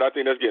moving forward, I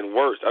think that's getting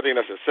worse. I think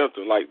that's a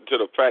symptom, like, to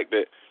the fact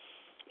that,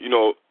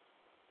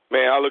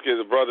 man, I look at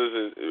the brothers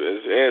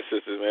and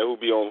sisters, man, who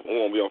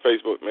won't be on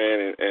Facebook,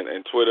 man,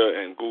 and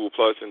Twitter and Google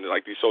Plus and,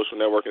 like, these social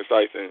networking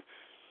sites, and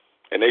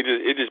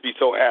it just be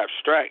so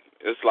abstract.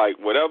 It's like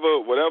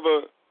whatever.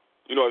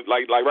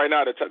 Like right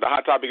now, the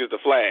hot topic is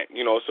the flag,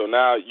 so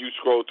now you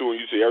scroll through and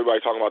you see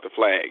everybody talking about the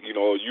flag.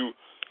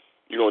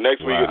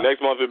 Next week,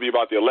 next month it'll be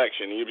about the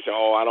election. And you'll be saying,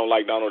 oh, I don't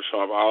like Donald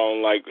Trump. I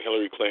don't like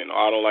Hillary Clinton. Or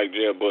I don't like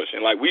Jeb Bush.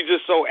 And, like, we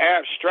just so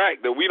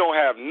abstract that we don't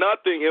have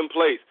nothing in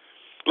place.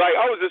 Like,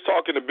 I was just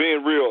talking to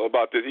Ben Real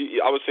about this.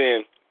 I was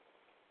saying,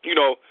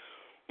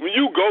 when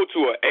you go to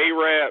an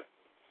Arab,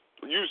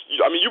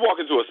 you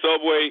walk into a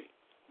Subway,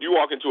 you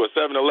walk into a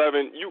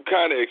 7-Eleven, you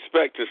kind of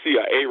expect to see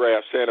an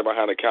Arab standing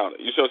behind the counter.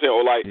 You see what I'm saying?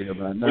 Or like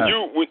when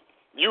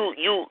you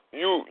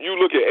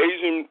look at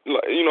Asian,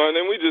 and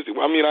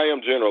then I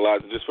am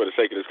generalizing just for the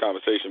sake of this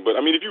conversation, but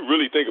I mean, if you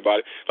really think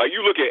about it, like you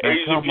look at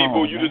Asian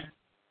people, you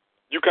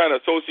kind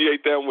of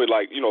associate them with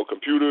like,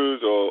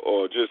 computers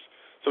or just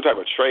some type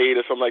of trade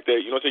or something like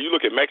that. You know what I'm saying? You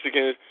look at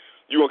Mexicans,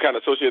 you gonna kind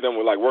of associate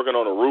them with like working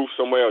on a roof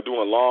somewhere or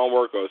doing lawn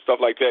work or stuff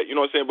like that. You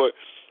know what I'm saying? But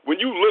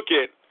when you look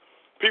at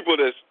people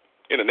that's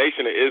in the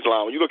Nation of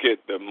Islam, when you look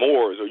at the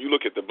Moors or you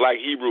look at the Black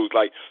Hebrews,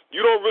 like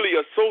you don't really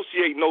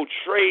associate no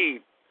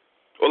trade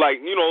or like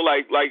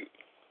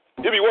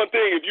it'd be one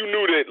thing if you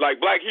knew that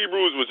like Black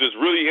Hebrews was just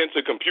really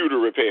into computer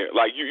repair.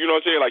 Like you know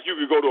what I'm saying? Like you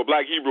could go to a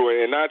Black Hebrew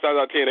and 9 times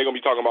out of 10 they're gonna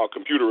be talking about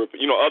computer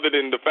repair. Other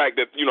than the fact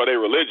that their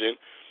religion,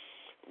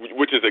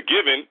 which is a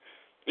given.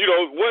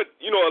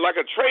 Like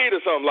a trade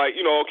or something, like,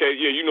 okay,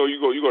 yeah, you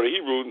go to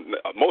Hebrew,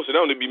 most of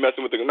them, they be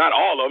messing with not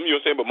all of them, you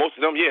know what I'm saying, but most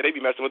of them, yeah, they be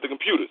messing with the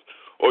computers.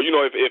 Or,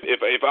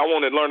 if I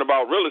want to learn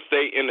about real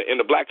estate in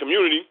the black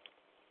community,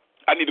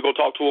 I need to go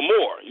talk to a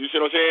Moor. You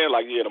see what I'm saying?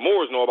 Like, yeah, the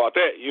Moors know about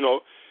that,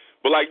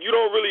 But, like, you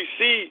don't really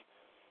see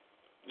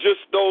just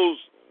those,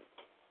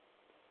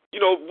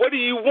 what do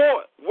you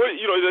want?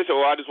 They say,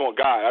 well, I just want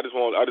God. I just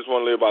want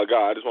to live by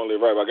God. I just want to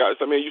live right by God.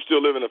 So, I mean, you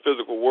still live in a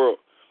physical world.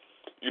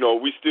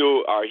 We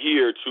still are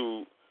here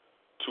to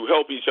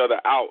help each other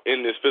out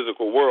in this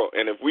physical world.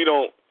 And if we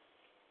don't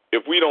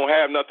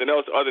have nothing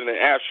else other than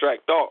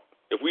abstract thought,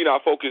 if we're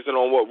not focusing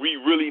on what we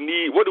really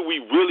need, what do we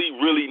really,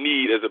 really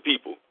need as a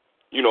people?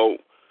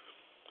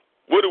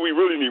 What do we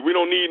really need? We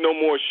don't need no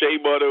more shea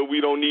butter.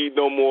 We don't need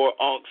no more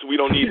unks. We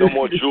don't need no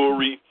more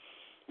jewelry.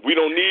 We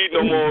don't need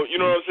no more, you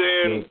know what I'm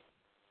saying,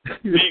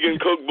 vegan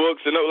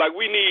cookbooks. And like,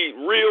 we need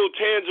real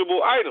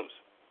tangible items.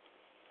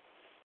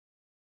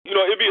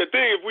 It'd be a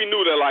thing if we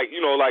knew that, like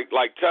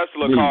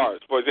Tesla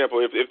cars, for example,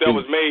 if that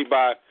was made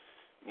by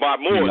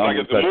Moors, like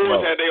if the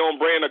Moors had their own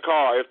brand of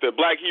car, if the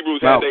Black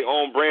Hebrews had their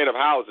own brand of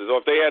houses, or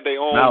if they had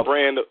their own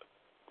brand of,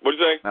 what'd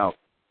you say?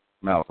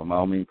 Malcolm, I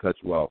don't mean to cut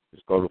you off.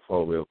 Just go to the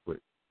floor real quick.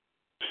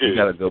 You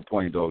got a good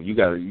point, though.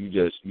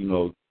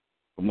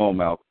 Come on,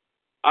 Malcolm.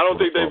 I don't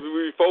think they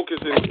be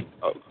focusing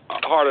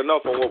hard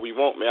enough on what we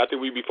want, man. I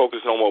think we be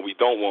focusing on what we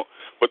don't want.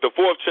 But the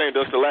fourth chain,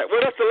 that's the last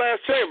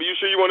chain. But you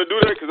sure you want to do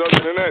that? Because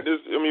other than that,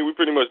 we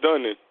pretty much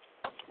done then.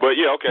 But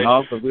yeah, okay.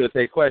 No, but we'll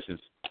take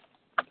questions.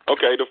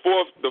 Okay, the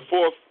fourth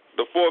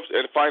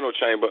and final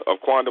chamber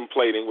of quantum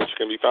plating, which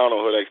can be found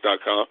on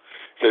hoodx.com,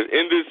 says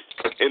in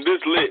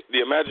this lit, the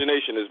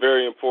imagination is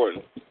very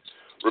important.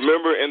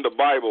 Remember, in the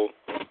Bible,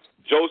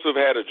 Joseph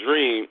had a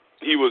dream.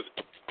 He was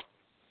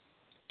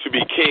to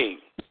be king.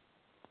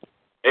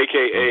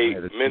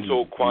 A.K.a.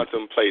 mental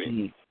quantum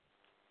plating.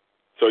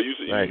 So you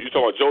talking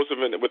about Joseph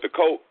with the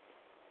coat?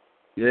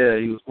 Yeah,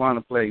 he was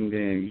quantum plating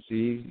then. You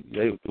see,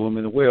 they threw him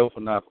in the well for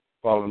not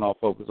falling off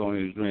focus on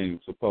his dream,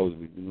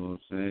 supposedly. You know what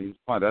I'm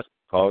saying?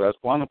 That's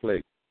quantum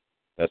plating.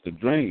 That's the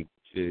dream.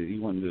 shit, he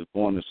wasn't just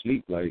going to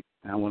sleep. Like,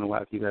 I wonder why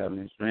I keep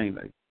having this dream.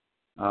 Like,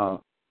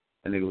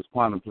 that nigga was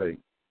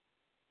contemplating.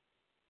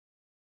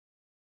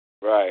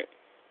 Right.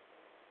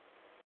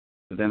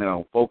 But then they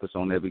don't focus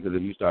on that, because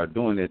if you start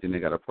doing that, then they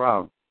got a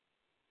problem.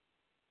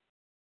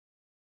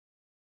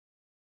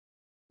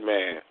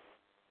 Man.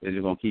 They're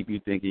just going to keep you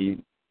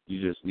thinking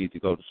you just need to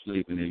go to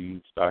sleep, and then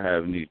you start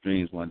having these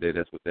dreams one day.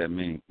 That's what that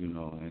means, you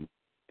know, and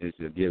it's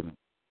a given.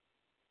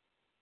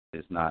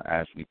 It's not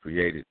actually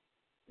created.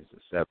 It's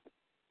accepted.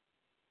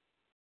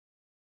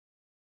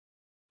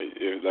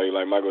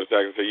 Like Michael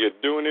Jackson said, you're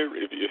doing it.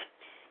 If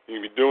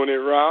you be doing it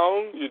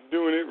wrong, you're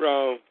doing it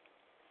wrong.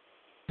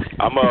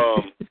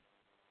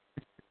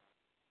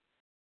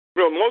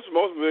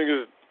 Most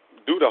niggas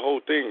do the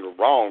whole thing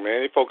wrong,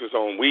 man. They focus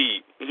on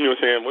weed. You know what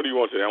I'm saying? What do you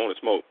want today? I want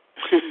to smoke.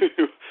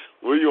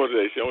 What do you want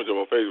today? Shit, I want to jump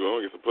on Facebook. I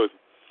want to get some pussy.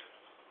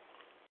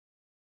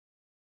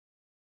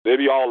 They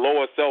be all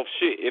lower self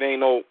shit. It ain't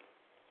no,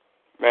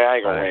 man, I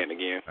ain't gonna rant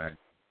again.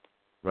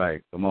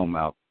 Right. Come on,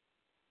 Mal.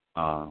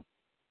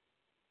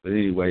 But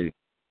anyway,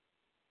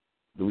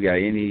 do we got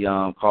any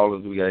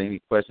callers? Do we got any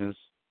questions?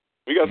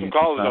 We got some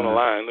callers on the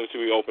line. Let's see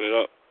if we open it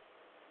up.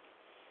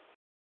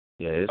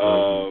 Yeah, it's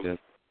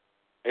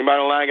anybody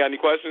on the line got any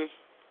questions?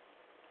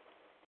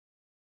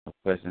 No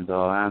questions,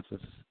 all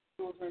answers.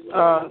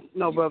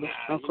 No, brother.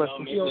 No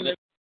questions.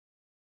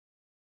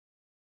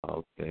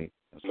 Okay.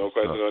 No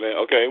questions on that.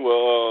 Okay,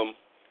 well,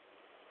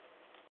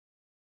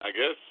 I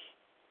guess.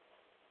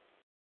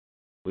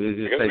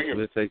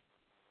 We'll take.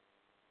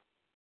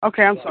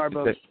 Okay, I'm sorry,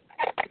 brother.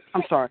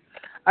 I'm sorry.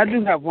 I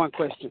do have one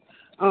question.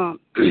 Are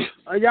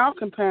y'all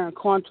comparing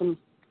quantum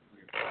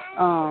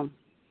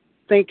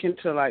thinking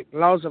to, like,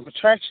 laws of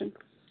attraction?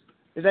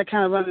 Is that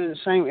kind of running in the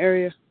same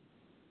area?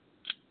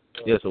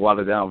 Yes, a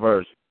watered-down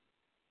version.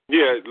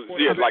 Yeah,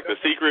 like The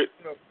Secret.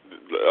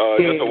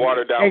 Just a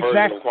watered-down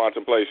version of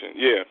contemplation.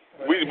 Yeah.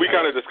 We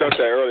kind of discussed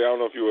that earlier. I don't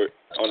know if you were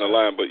on the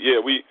line, but, yeah,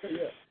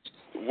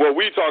 what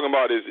we talking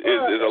about is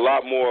a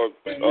lot more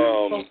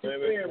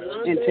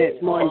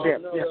intense, more in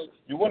depth. Yes.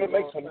 You want to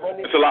make some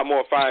money? It's a lot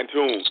more fine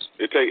tuned.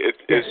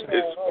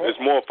 It's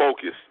more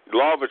focused.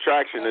 Law of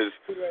attraction is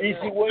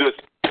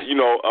just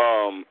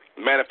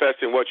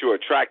manifesting what you're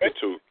attracted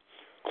to.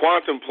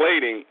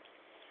 Contemplating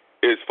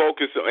is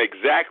focused on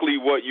exactly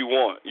what you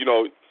want. You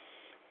know,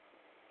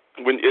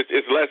 when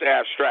it's less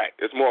abstract,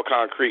 it's more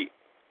concrete.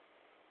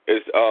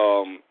 It's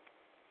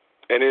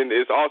and then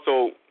it's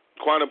also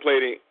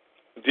contemplating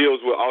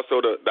deals with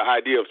also the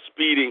idea of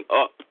speeding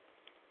up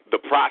the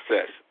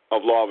process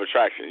of law of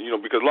attraction. You know,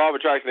 because law of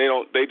attraction,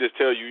 they just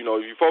tell you,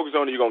 if you focus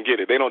on it, you're gonna get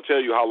it. They don't tell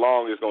you how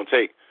long it's gonna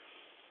take.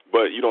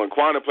 But in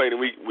contemplating,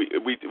 we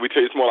tell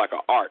you it's more like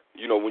an art.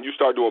 When you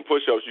start doing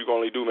push-ups, you can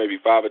only do maybe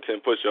 5 or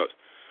 10 push-ups.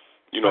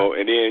 And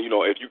then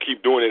if you keep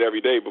doing it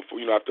every day, before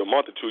after a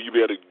month or two, you'll be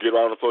able to get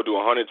around the floor, do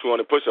 100,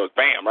 200 push-ups.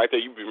 Bam, right there.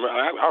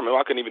 I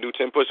remember I couldn't even do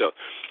 10 push-ups.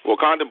 Well,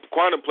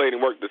 contemplating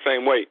worked the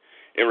same way.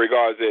 In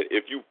regards that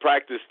if you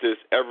practice this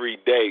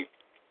every day,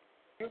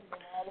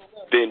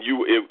 then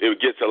it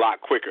gets a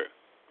lot quicker.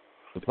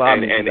 The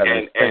problem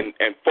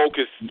and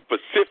focus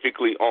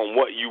specifically on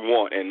what you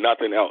want and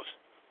nothing else.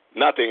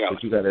 Nothing else.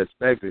 But you gotta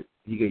expect it.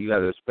 You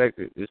gotta expect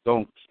it.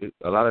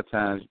 A lot of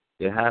times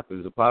it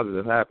happens. The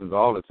positive happens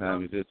all the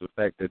time. It's just the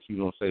fact that you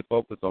don't stay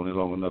focused on it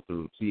long enough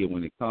to see it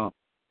when it comes,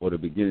 or the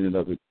beginning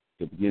of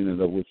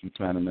what you're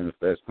trying to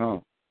manifest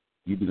comes.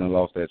 You done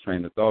lost that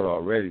train of thought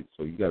already,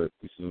 so you gotta,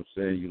 you see what I'm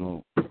saying?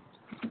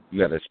 You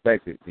gotta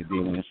expect it, and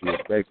then once you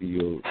expect it,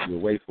 you'll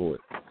wait for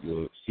it.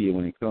 You'll see it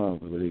when it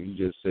comes. But if you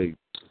just say,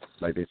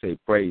 like they say,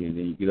 pray, and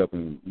then you get up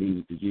and leave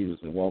it to Jesus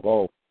and walk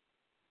off,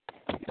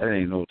 that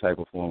ain't no type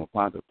of form of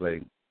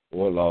contemplating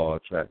or law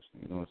of attraction.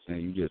 You know what I'm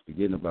saying? You just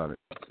forgetting about it.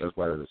 That's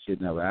why the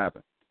shit never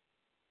happened.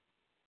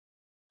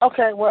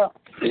 Okay, well,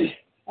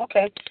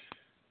 okay.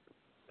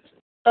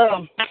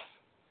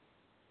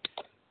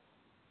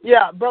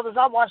 Yeah, brothers,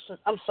 I watched it.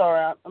 I'm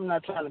sorry, I'm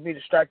not trying to be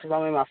distracted.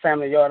 I'm in my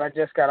family yard. I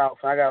just got off,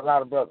 and I got a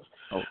lot of brothers.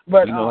 Oh,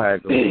 but you know how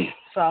it goes.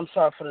 So I'm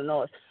sorry for the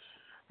noise.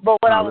 But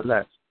what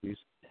relax, please.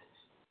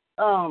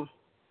 I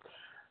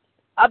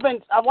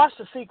watched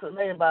The Secret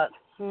maybe about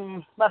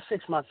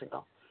 6 months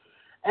ago,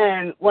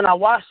 and when I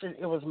watched it,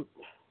 it was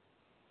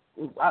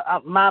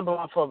mind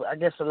blowing for, I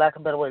guess, the lack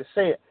of a better way to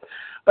say it.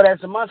 But as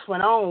the months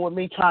went on, with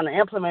me trying to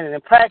implement it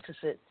and practice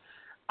it,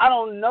 I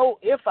don't know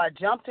if I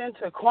jumped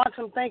into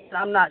quantum thinking.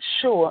 I'm not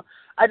sure.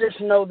 I just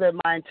know that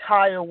my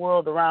entire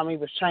world around me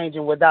was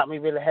changing without me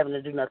really having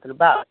to do nothing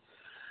about it.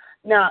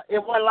 Now, it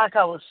wasn't like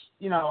I was,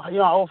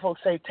 old folks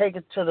say, take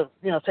your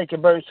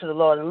burdens to the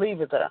Lord and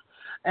leave it there.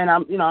 And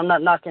I'm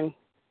not knocking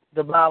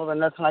the Bible or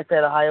nothing like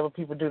that, or however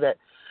people do that.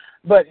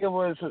 But it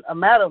was a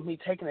matter of me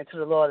taking it to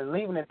the Lord and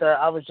leaving it there.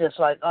 I was just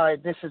like, all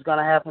right, this is going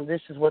to happen.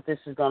 This is what this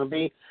is going to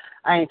be.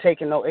 I ain't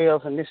taking no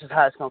L's, and this is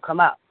how it's going to come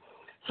out.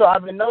 So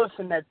I've been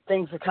noticing that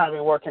things are kind of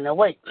been working their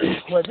way.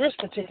 Well, this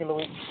particular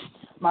week,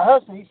 my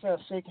husband, he fell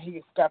sick and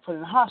he got put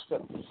in the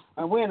hospital.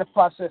 And we're in the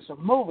process of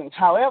moving.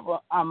 However,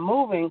 I'm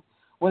moving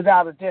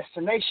without a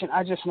destination.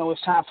 I just know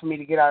it's time for me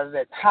to get out of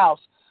that house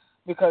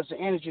because the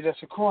energy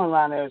that's occurring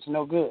around there is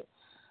no good.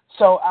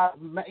 So I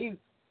made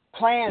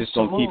plans It's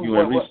going to keep you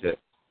in reset.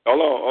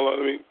 Hold on.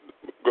 Let me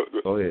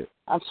Go ahead.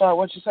 I'm sorry,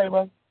 what you say,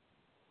 brother?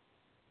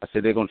 I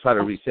said they're going to try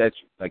to reset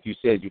you. Like you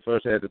said, you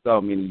first had the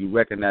thought, meaning you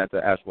recognize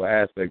the actual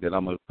aspect that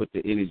I'm going to put the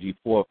energy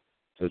forth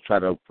to try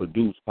to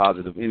produce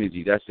positive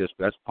energy. That's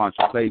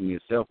contemplating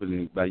yourself,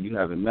 and by you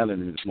having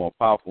melanin, it's more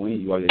powerful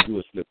in you. All you do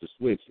is flip the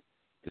switch.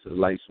 It's a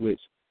light switch,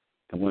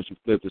 and once you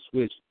flip the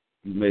switch,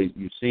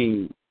 you've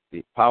seen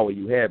the power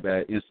you had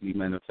by instantly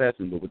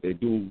manifesting. But what they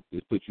do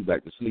is put you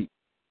back to sleep.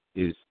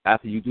 Is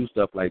after you do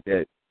stuff like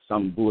that,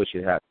 some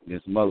bullshit happens.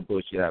 Then some other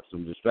bullshit happens.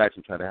 Some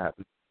distraction try to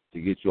happen to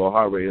get your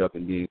heart rate up,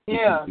 and then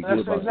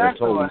that's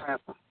exactly what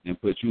happened.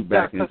 And put you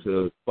back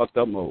into fucked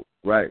up mode.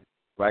 Right.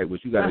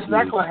 What you got to do. That's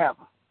exactly what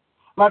happened.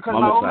 Because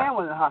my old man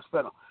was in the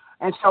hospital,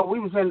 and so we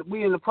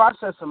in the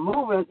process of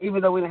moving,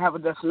 even though we didn't have a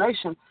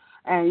destination.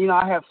 And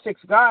I have 6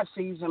 God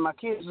seeds, and my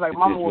kids are like,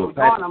 Mama, where we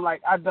going? I'm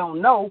like, I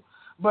don't know,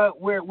 but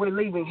we're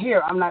leaving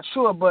here. I'm not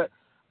sure, but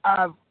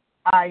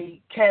I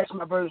cast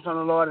my burdens on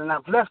the Lord, and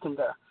I've left them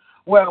there.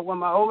 Well, when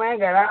my old man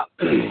got out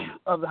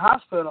of the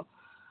hospital,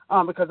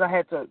 because I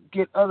had to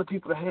get other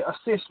people to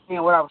assist me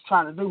in what I was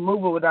trying to do,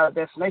 moving without a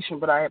destination,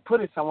 but I had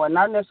put it somewhere.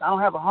 Not necessarily, I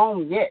don't have a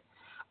home yet,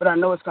 but I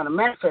know it's going to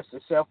manifest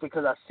itself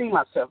because I see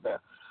myself there.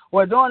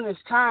 Well, during this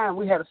time,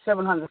 we had a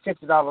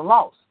 $750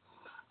 loss.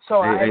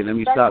 So hey, let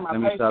me stop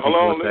you for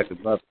a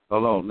second, brother.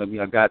 Hold on,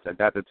 I got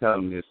to tell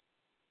him this.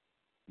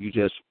 You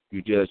just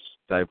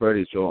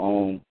diverted your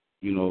own,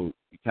 you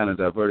kind of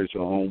diverted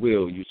your own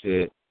will. You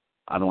said,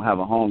 I don't have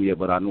a home yet,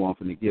 but I know I'm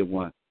going to get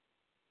one.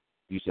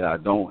 You said, I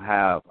don't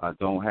have a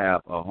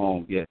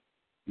home yet.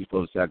 You're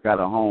supposed to say, I got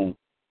a home,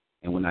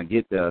 and when I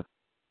get there,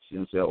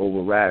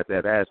 override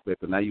that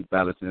aspect, but now you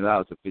balancing it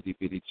out. It's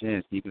a 50-50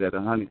 chance. Keep it at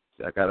 100.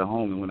 Say, I got a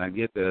home, and when I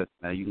get there,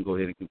 now you can go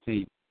ahead and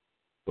continue.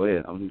 Go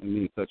ahead. I don't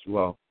mean to cut you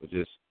off, but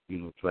just,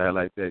 try it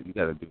like that. You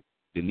got to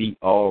delete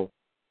all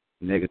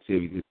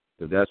negativity,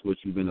 because that's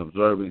what you've been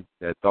observing,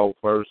 that thought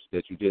first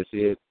that you just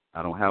said,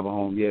 I don't have a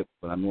home yet,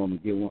 but I know I'm going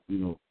to get one.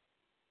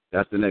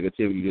 That's the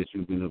negativity that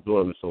you've been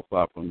absorbing so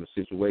far from the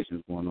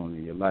situations going on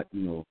in your life,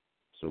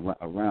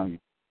 around you.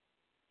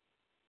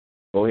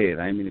 Go ahead.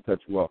 I didn't mean to cut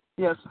you off.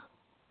 Yes.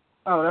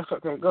 Oh, that's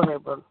okay. Go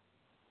ahead, brother.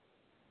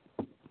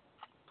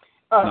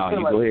 No,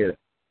 you go ahead.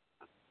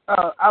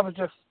 I was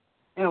just,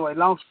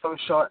 long story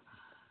short,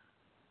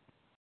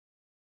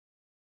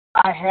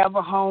 I have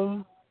a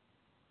home.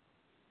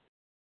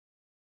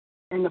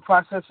 In the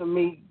process of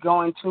me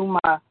going to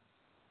my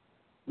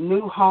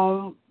new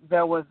home,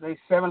 there was a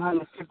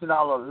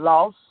 $750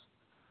 loss,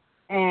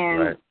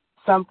 and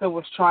something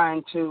was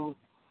trying to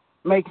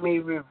make me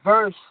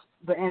reverse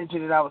the energy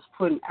that I was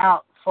putting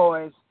out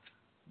for as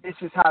this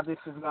is how this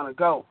is going to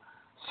go.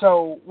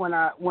 So when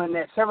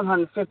that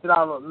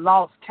 $750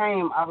 loss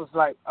came, I was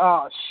like,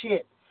 oh,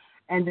 shit.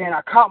 And then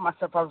I caught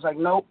myself. I was like,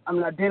 nope, I'm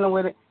not dealing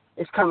with it.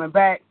 It's coming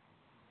back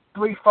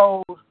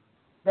threefold.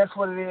 That's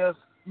what it is,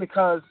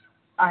 because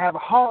I have a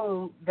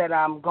home that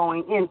I'm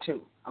going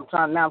into. I'm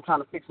trying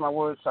to fix my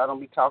words so I don't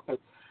be talking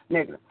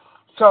negative.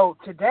 So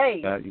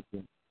today,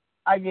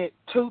 I get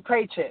 2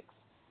 paychecks.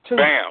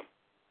 Bam.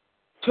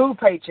 2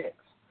 paychecks.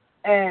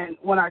 And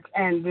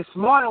this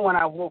morning when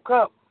I woke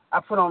up, I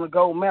put on a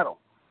gold medal,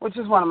 which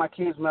is one of my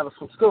kids' medals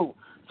from school.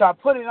 So I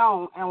put it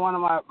on, and one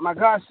of my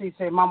God seeds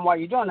said, Mom, why are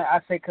you doing that? I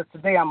say, because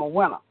today I'm a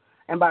winner.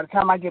 And by the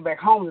time I get back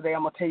home today,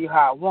 I'm going to tell you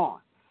how I won.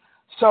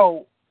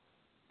 So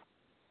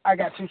I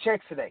got 2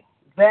 checks today.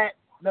 That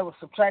was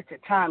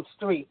subtracted times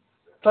 3,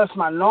 plus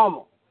my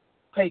normal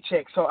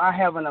paycheck. So I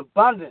have an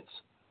abundance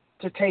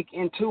to take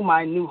into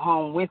my new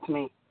home with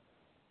me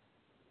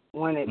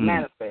when it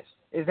manifests.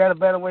 Is that a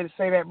better way to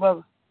say that,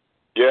 brother?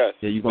 Yes.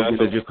 Yeah, you going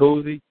to get a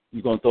jacuzzi?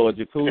 You going to throw a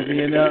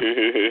jacuzzi in there?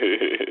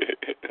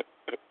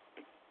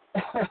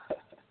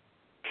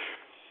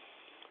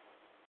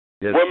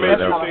 Yes,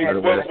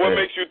 what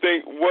makes you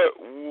think?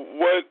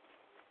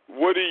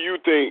 What do you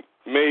think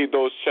made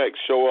those checks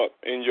show up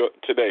in your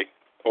today?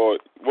 Or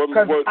what?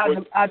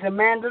 I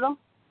demanded them.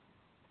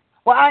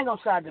 Well, I ain't gonna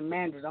say I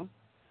demanded them.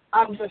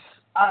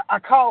 I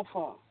called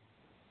for them.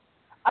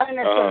 I didn't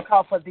necessarily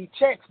call for the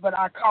checks, but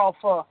I called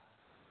for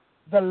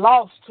the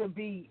loss to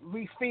be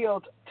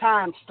refilled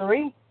times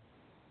 3,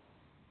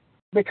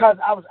 because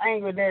I was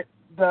angry that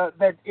the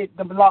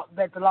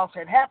loss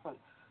had happened.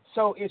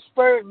 So it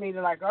spurred me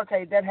to like,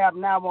 okay, that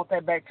happened. Now I want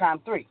that back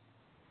times 3.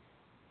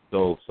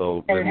 So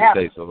let me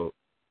say so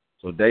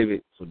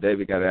David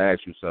got to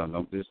ask you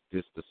something. This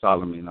the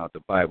Solomon out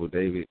the Bible.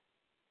 David,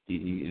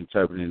 he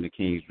interpreting the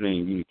king's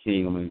dream. You the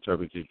king, I'm gonna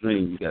interpret your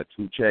dream. You got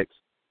 2 checks,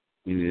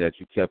 meaning that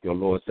you kept your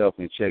lower self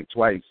in check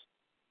twice.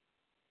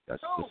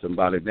 That's the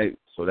symbolic date.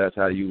 So that's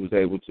how you was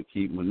able to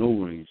keep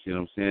maneuvering. You see what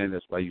I'm saying?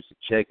 That's why you should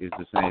check is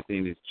the same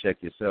thing as check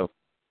yourself.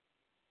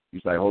 You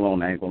like, hold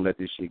on, I ain't gonna let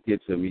this shit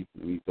get to me.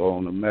 Let me throw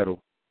on the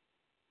metal.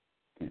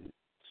 And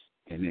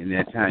in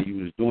that time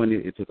you was doing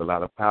it, it took a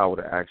lot of power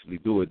to actually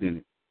do it, didn't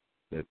it?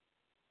 That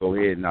go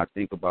ahead and not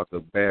think about the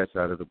bad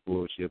side of the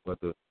bullshit, but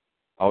the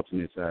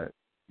alternate side.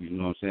 You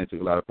know what I'm saying? It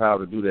took a lot of power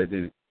to do that,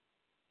 didn't it?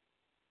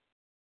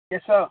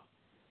 Yes, sir.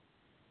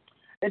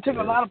 It took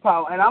a lot of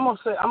power, and I'm gonna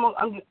say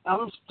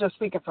I'm just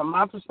speaking from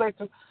my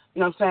perspective.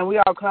 You know what I'm saying? We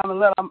all climb a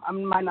ladder. I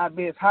might not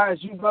be as high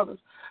as you brothers,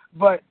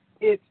 but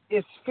it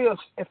feels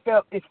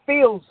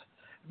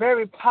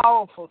very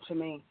powerful to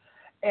me,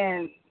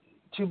 and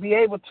to be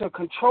able to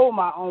control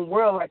my own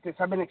world like this.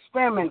 I've been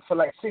experimenting for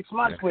like 6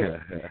 months with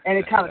it, and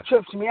it kind of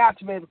trips me out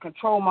to be able to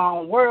control my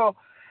own world,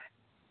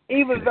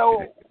 even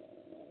though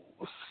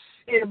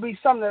it'll be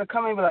something that'll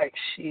come in and be like,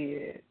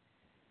 shit.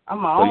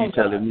 I'm my own you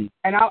telling me,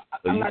 and I'm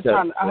not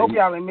trying to, I hope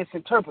y'all ain't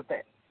misinterpret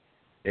that.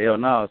 Hell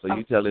no. So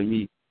you telling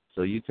me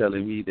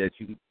that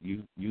you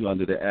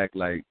under the act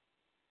like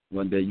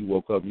one day you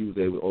woke up, you was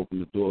able to open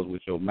the doors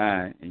with your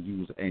mind, and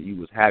you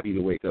was happy to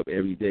wake up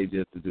every day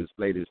just to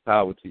display this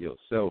power to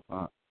yourself,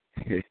 huh?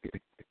 The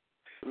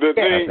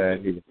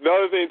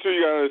other thing too,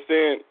 you gotta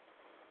understand,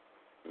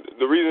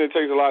 the reason it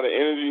takes a lot of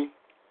energy,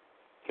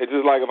 it's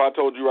just like if I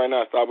told you right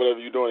now, stop whatever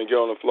you're doing and get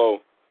on the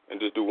floor and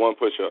just do one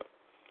push-up.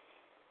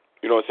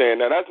 You know what I'm saying?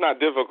 Now, that's not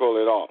difficult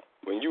at all.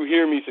 When you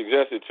hear me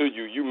suggest it to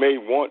you, you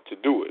may want to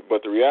do it.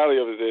 But the reality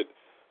of it is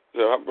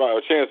that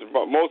a chance,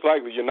 most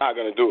likely you're not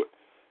going to do it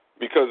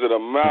because of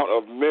the amount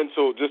of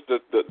mental, just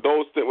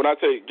those things. When I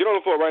tell you, get on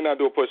the floor right now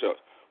and do a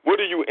push-up, what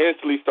do you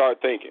instantly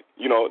start thinking?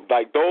 You know,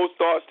 like those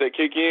thoughts that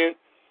kick in,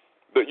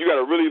 you got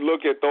to really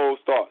look at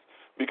those thoughts.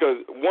 Because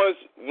I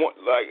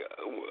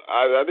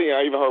think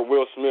I even heard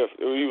Will Smith,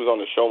 he was on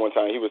the show one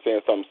time, he was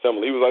saying something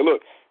similar. He was like,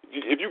 look,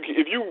 if you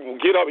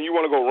get up and you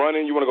want to go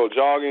running, you want to go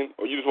jogging,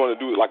 or you just want to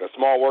do like a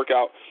small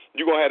workout,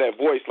 you're going to have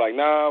that voice like,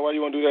 nah, why you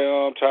want to do that?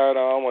 Oh, I'm tired.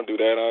 I don't want to do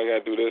that. I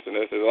got to do this and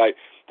this. It's like,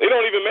 they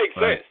don't even make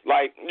sense.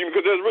 Like,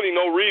 because there's really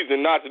no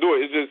reason not to do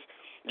it. It's just,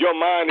 your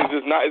mind is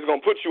just not, it's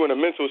going to put you in a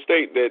mental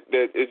state that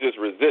is just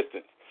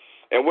resistance.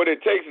 And what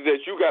it takes is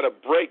that you got to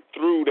break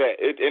through that.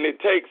 And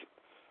it takes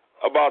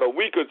about a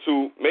week or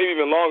two, maybe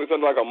even longer,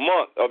 something like a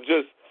month of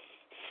just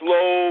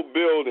slow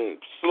building,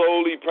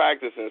 slowly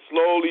practicing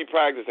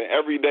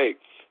every day.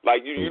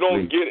 Like, you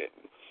don't get it.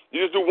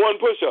 You just do one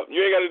push-up.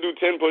 You ain't got to do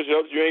 10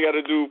 push-ups. You ain't got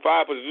to do 5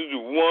 push-ups. You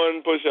do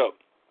one push-up,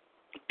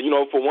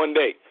 for one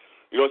day.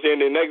 You know what I'm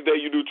saying? The next day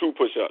you do 2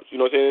 push-ups. You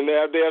know what I'm saying? And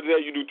the day after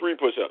that you do 3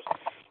 push-ups.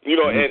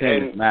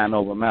 And mind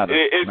over matter.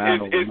 It's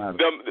going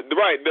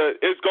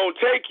to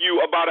take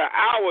you about an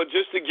hour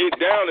just to get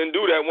down and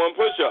do that one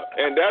push-up.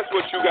 And that's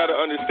what you got to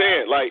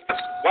understand. Like,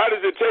 why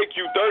does it take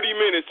you 30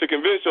 minutes to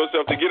convince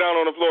yourself to get out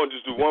on the floor and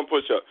just do one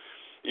push-up?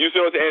 You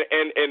see what I'm saying?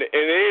 And it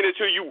ain't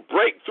until you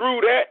break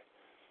through that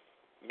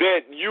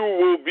you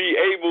will be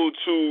able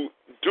to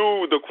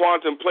do the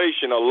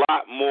contemplation a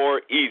lot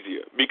more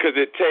easier because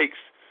it takes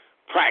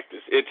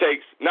practice. It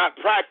takes, not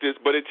practice,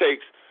 but it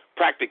takes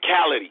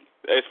practicality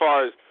as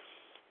far as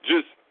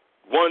just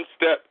one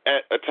step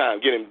at a time,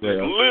 getting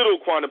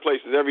little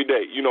contemplations every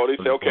day. You know, they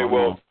say, okay,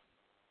 well,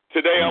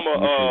 today I'm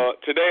gonna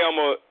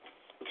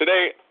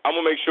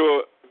make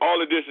sure all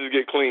the dishes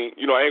get clean.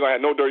 You know, I ain't gonna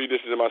have no dirty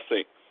dishes in my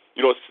sink.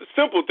 You know,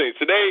 simple things.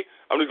 Today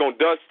I'm just gonna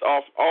dust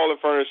off all the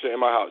furniture in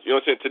my house. You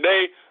know what I'm saying?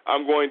 Today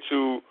I'm going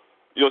to,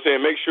 you know what I'm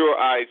saying, make sure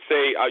I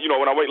say,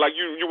 when I wake, like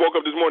you woke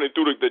up this morning and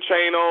threw the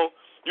chain on.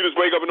 You just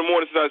wake up in the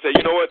morning and say,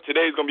 you know what,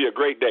 today's gonna be a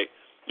great day.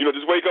 You know,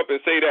 just wake up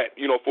and say that,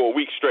 for a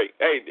week straight.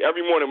 Hey,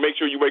 every morning make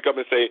sure you wake up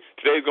and say,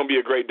 today's going to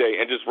be a great day,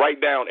 and just write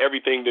down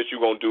everything that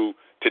you're going to do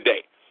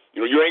today.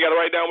 You know, you ain't got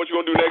to write down what you're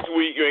going to do next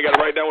week. You ain't got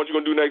to write down what you're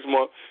going to do next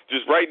month.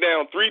 Just write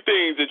down 3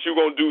 things that you're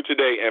going to do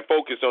today and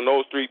focus on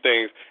those 3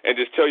 things and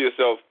just tell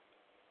yourself,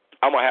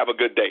 I'm going to have a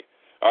good day.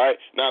 All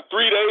right? Now,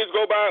 3 days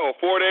go by or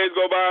 4 days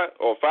go by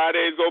or 5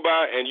 days go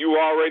by and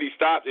you already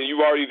stopped and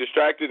you already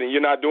distracted and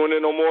you're not doing it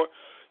no more,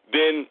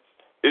 then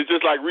it's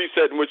just like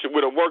resetting with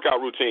a workout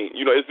routine.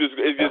 You know, it just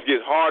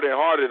gets harder and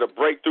harder to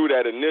break through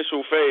that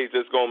initial phase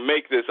that's going to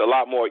make this a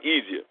lot more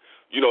easier.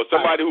 You know,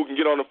 somebody who can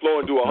get on the floor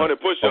and do 100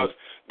 push-ups,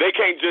 they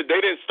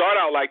didn't start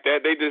out like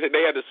that. They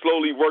had to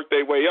slowly work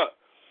their way up.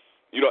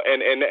 You know,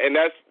 and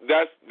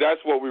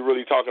that's what we're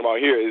really talking about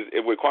here is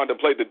if we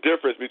contemplate the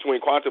difference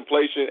between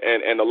contemplation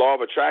and the law of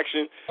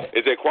attraction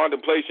is that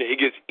contemplation, it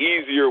gets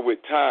easier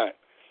with time.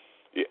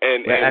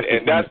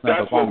 And that's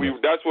what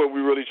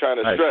we're really trying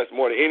to stress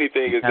more than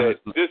anything is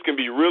that this can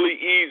be really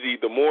easy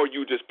the more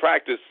you just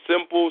practice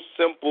simple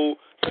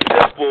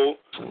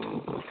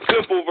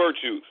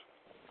virtues.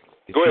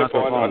 Go ahead,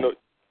 Paul.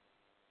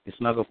 It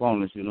snuck up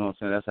on us, you know what I'm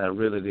saying? That's how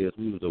real it is.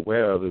 We was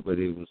aware of it, but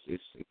it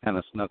kind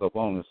of snuck up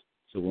on us.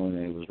 So when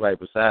it was right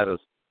beside us,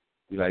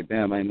 we like,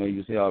 damn, I didn't know you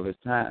was here all this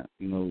time.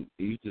 You know,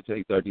 it used to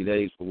take 30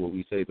 days for what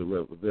we say to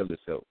reveal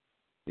itself.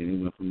 And it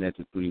went from that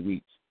to 3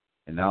 weeks.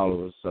 And all of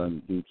a sudden,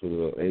 due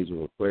to the age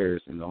of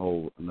Aquarius and the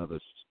whole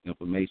another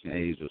information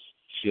age or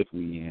shift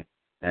we in,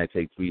 that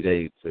take 3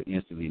 days to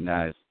instantly.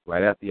 Now, it's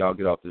right after y'all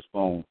get off this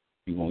phone,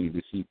 you're going to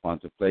either see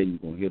contemplating, you're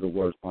going to hear the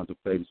words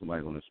contemplating,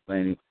 somebody's going to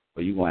explain it,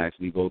 or you're going to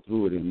actually go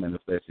through it and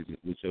manifest it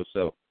with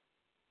yourself.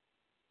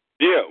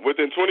 Yeah,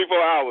 within 24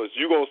 hours,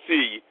 you're going to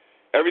see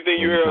everything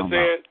you hear us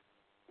saying.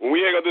 When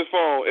we hang up this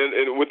phone,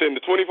 and within the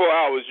 24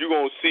 hours, you're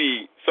going to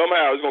see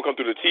somehow it's going to come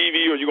through the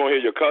TV, or you're going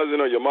to hear your cousin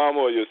or your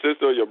mama or your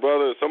sister or your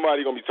brother or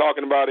somebody going to be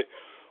talking about it,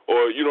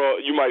 or, you know,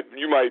 you might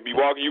be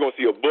walking, you're going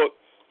to see a book,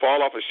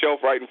 fall off a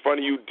shelf right in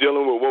front of you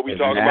dealing with what we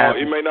talk about.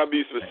 It may not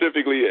be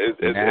specifically as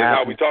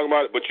how we talk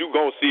about it, but you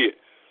going to see it.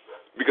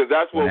 Because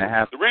that's what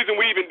the reason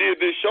we even did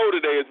this show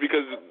today is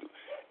because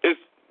it's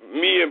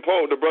me and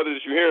Poe, the brother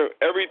that you hear,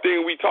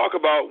 everything we talk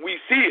about, we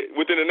see it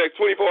within the next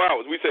 24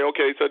 hours. We say,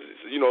 okay, so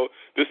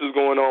this is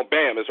going on.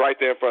 Bam, it's right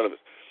there in front of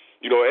us.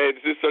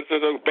 It's just such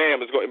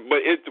bam, it's going.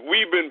 But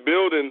we've been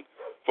building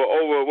for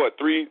over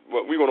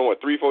we going on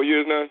 3-4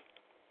 years now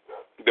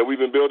that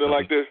we've been building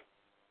like this.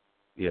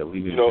 Yeah,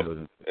 we've been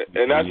building.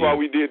 And that's why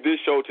we did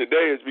this show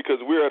today is because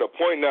we're at a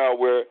point now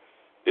where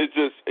it's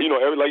just,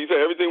 like you said,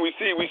 everything we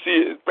see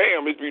it,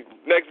 bam, it's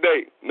next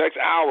day, next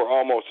hour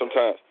almost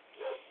sometimes.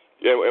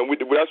 Yeah, and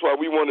that's why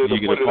we wanted to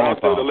put it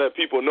out there to let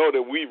people know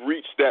that we've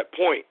reached that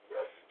point.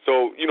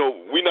 So,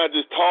 we're not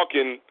just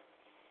talking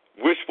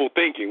wishful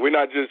thinking. We're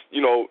not just,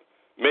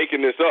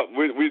 making this up.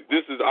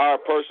 This is our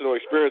personal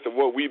experience of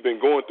what we've been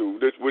going through,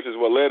 which is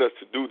what led us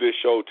to do this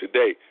show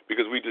today,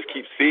 because we just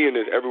keep seeing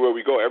this everywhere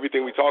we go.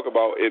 Everything we talk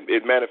about,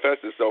 it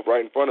manifests itself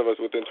right in front of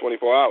us within 24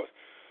 hours.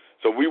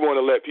 So we want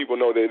to let people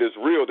know that it's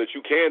real, that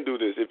you can do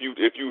this. For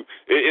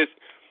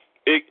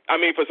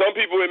some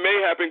people it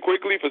may happen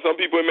quickly. For some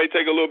people it may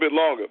take a little bit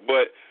longer.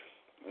 But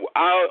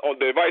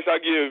the advice I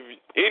give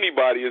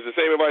anybody is the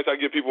same advice I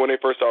give people when they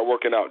first start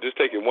working out. Just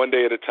take it one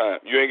day at a time.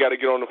 You ain't got to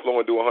get on the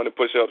floor and do 100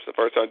 push-ups the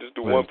first time. Just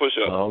do one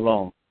push-up.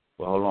 Hold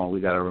on.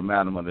 We got to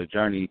remind them of the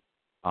journey.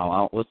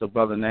 What's the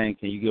brother's name?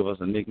 Can you give us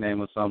a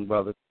nickname or something,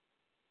 brother,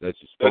 that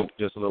you spoke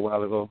just a little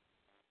while ago?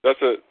 That's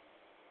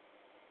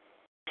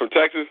from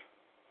Texas.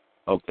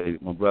 Okay,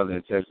 my brother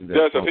in Texas.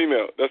 That's a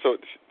female. That's what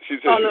she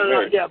said.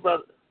 No, yeah,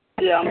 brother.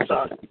 Yeah, I'm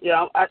sorry.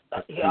 Yeah,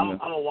 I'm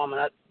a woman.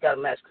 I got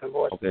a masculine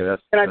voice. Okay,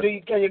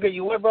 Can you get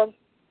you what, brother?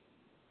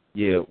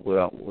 Yeah,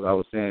 well, what I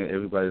was saying,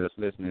 everybody that's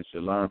listening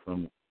should learn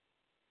from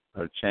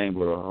her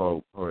chamber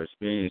or her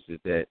experiences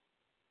that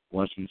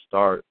once you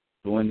start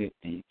doing it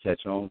and you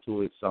catch on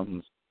to it,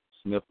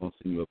 Smith gonna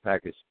send you a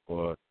package,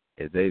 or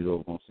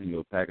Azazel gonna send you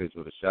a package,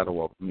 or the shadow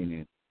walk,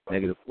 meaning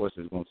negative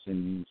forces gonna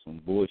send you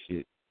some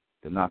bullshit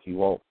to knock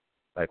you off.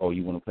 Like, oh,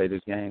 you want to play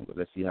this game? But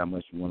let's see how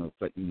much you want to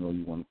play.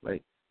 You want to play.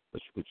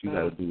 But what you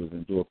got to do is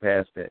endure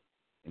past that.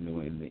 And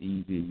the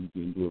easier you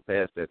can endure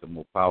past that, the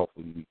more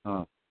powerful you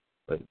become.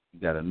 But you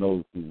got to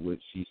know through what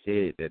she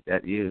said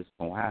that is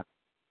going to happen.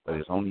 But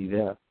it's only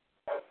there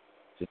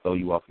to throw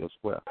you off your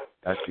square.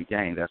 That's your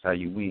game. That's how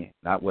you win.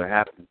 Not what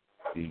happens.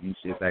 If you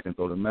sit back and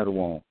throw the medal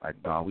on, like,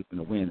 no, we're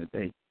going to win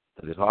today.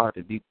 Because it's hard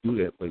to do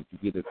that. But if you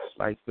get a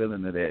slight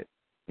feeling of that,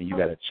 and you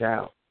got a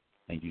child,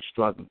 and you're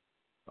struggling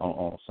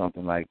on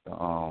something like,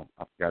 I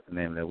forgot the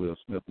name of that Will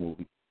Smith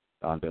movie,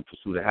 The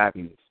Pursuit of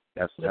Happiness.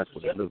 That's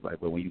what it looks like.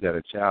 But when you got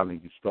a child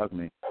and you're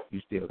struggling, you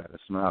still got a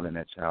smile in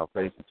that child's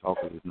face and talk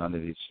as if none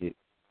of this shit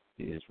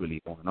is really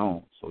going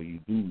on. So you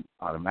do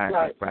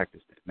automatically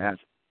practice that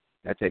naturally.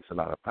 That takes a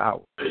lot of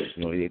power.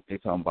 They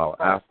talking about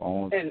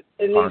iPhones. And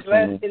in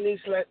these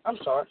last, I'm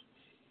sorry.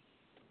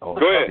 Oh,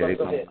 go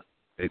ahead.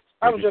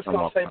 I was just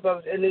gonna say,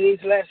 brother, and in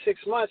these last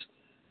 6 months,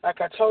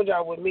 like I told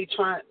y'all, with me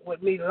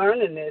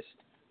learning this,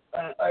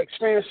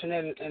 experiencing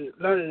it and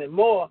learning it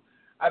more,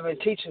 I've been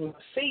teaching my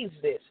seeds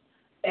this,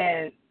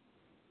 and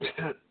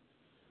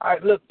I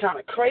look kind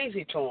of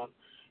crazy to them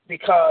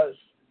because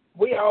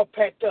we all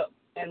packed up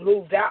and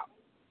moved out,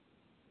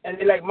 and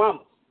they're like,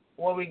 "Mama,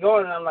 where we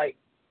going?" And I'm like,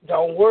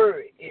 "Don't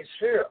worry, it's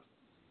here,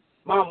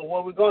 Mama.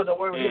 Where we going? Don't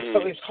worry." Mm-hmm.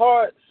 So it's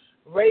hard.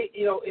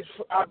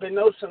 I've been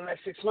noticing the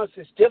last 6 months.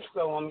 It's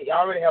difficult on me. I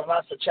already have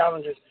lots of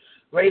challenges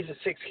raising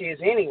 6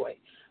 kids anyway.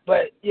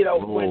 But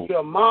when you're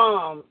a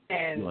mom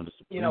and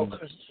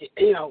because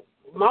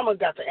Mama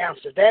got the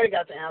answer, Daddy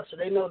got the answer.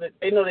 They know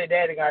their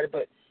daddy got it.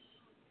 But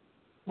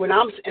when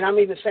I'm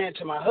even saying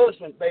to my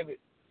husband, baby,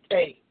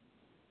 hey,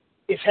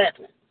 it's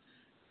happening.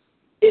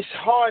 It's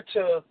hard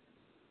to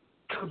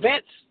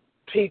convince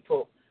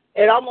people.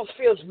 It almost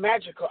feels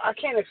magical. I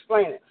can't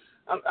explain it.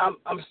 I'm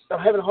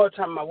having a hard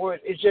time with my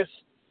words. It's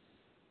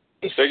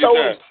so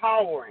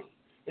empowering.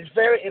 It's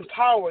very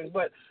empowering.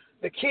 But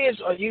the kids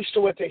are used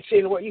to what they see,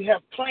 and what you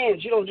have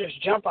plans. You don't just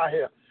jump out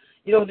here.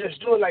 You don't just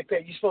do it like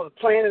that. You're supposed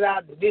to plan it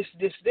out. This.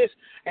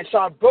 And so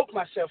I broke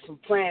myself from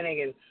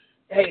planning and,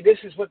 hey, this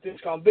is what this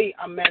is going to be.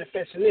 I'm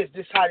manifesting this.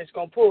 This is how this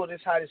going to pull. This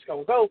is how this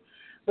going to go.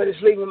 But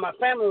it's leaving my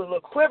family a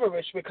little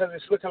quiverish because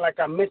it's looking like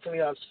I'm mentally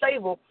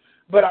unstable,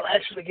 but I'm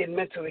actually getting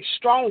mentally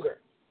stronger.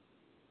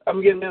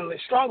 I'm getting mentally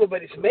stronger,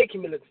 but it's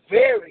making me look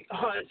very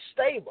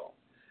unstable.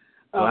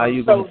 How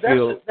you gonna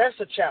feel? That's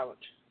a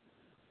challenge.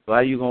 So how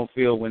you going to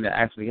feel when it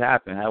actually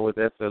happened? How would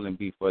that feeling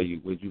be for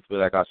you? Would you feel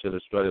like I should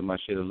have strutted my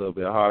shit a little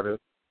bit harder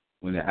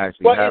when it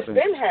actually happened?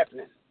 Well,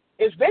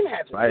 it's been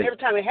happening. Right. Every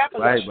time it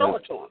happens, I show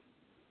it to them.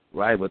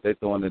 Right, but they're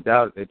throwing the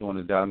doubt. They're throwing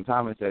the doubt and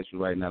comments at you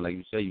right now. Like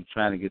you say, you're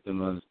trying to get them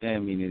to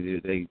understand, meaning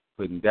that they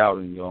putting doubt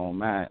in your own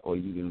mind, or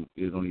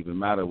it don't even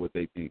matter what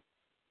they think.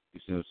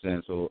 You see what I'm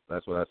saying? So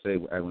that's what I say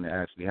when it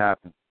actually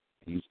happened.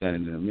 And you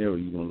standing in the mirror,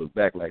 you're going to look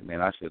back like,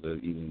 man, I should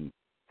have even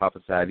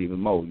prophesied even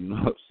more. You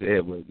know what I'm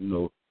saying? But,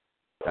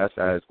 that's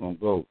how it's going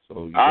to go.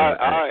 So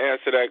I'll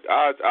answer that.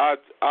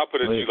 I'll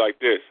put it to you like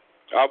this.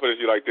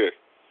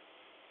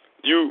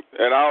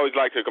 and I always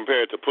like to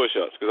compare it to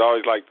push-ups because I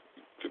always like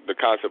the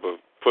concept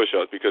of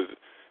push-ups because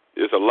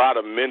there's a lot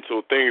of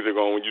mental things that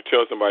go on when you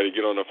tell somebody to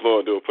get on the floor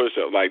and do a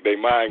push-up. Like their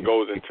mind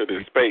goes into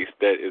this space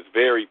that is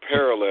very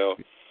parallel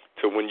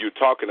to when you're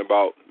talking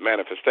about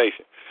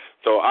manifestation.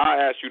 So I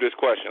ask you this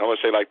question. I'm going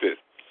to say like this.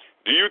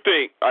 Do you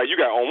think, you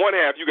got on one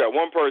half, you got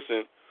one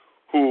person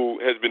who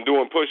has been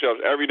doing push-ups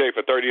every day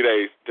for 30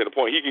 days to the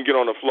point he can get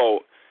on the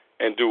floor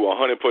and do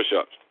 100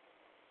 push-ups.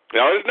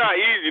 Now, it's not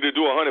easy to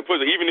do 100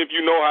 push-ups. Even if you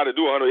know how to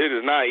do 100, it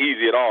is not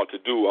easy at all to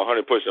do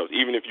 100 push-ups,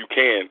 even if you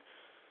can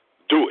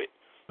do it,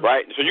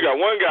 right? So you got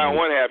one guy on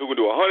one half who can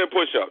do 100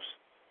 push-ups,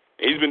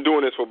 and he's been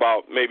doing this for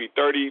about maybe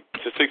 30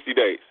 to 60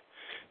 days.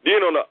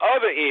 Then on the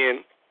other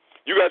end,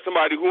 you got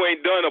somebody who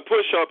ain't done a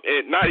push-up,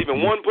 not even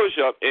one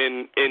push-up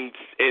in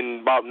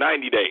about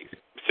 90 days,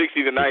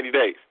 60 to 90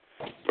 days,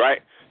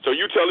 right? So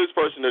you tell this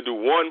person to do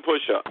one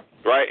push-up,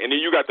 right? And then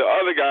you got the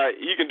other guy,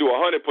 he can do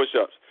 100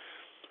 push-ups.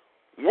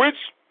 Which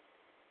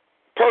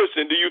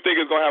person do you think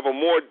is going to have a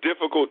more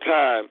difficult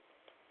time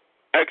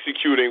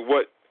executing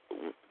their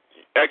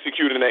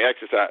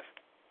exercise?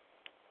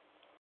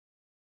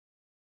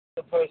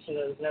 The person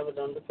that has never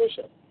done the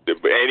push-up.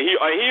 And he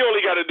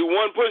only got to do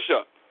one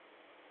push-up.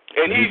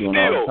 And he's still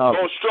going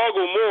to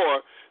struggle more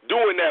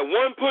doing that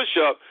one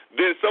push-up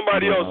than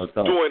somebody else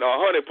doing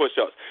 100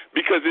 push-ups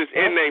because it's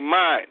in their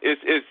mind. It's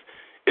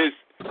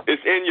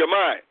in your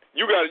mind.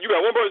 You got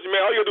one person,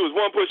 man, all you got to do is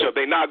one push-up.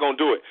 They're not going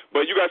to do it.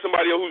 But you got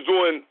somebody else who's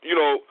doing,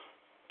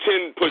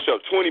 10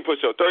 push-ups, 20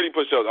 push-ups, 30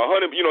 push-ups,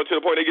 100, to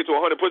the point they get to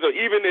 100 push-ups.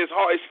 Even it's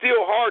hard. It's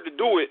still hard to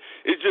do it.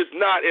 It's just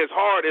not as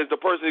hard as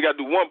the person that got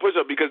to do one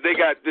push-up because they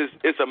got this.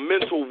 It's a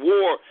mental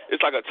war.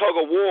 It's like a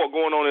tug of war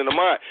going on in the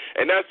mind,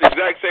 and that's the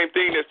exact same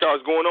thing that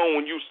starts going on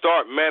when you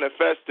start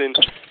manifesting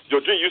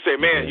your dream. You say,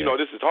 man,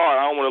 this is hard.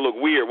 I don't want to look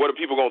weird. What are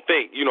people gonna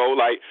think?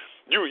 Like.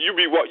 You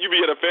be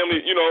at a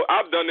family,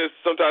 I've done this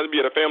sometimes. Be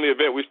at a family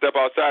event, we step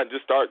outside and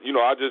just start,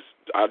 I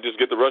just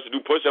get the rush to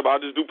do push-up. I'll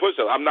just do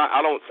push-up. I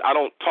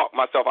don't talk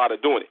myself out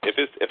of doing it.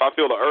 If I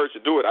feel the urge to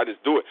do it, I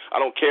just do it. I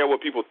don't care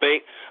what people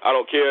think. I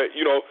don't care,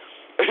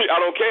 I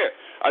don't care.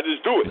 I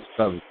just do it.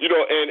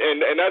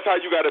 And that's how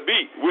you got to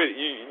be.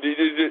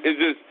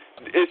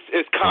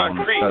 It's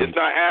concrete. It's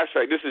not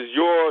abstract. This is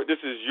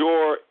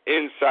your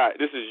insight.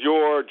 This is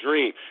your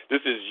dream.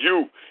 This is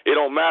you. It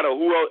don't matter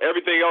who else.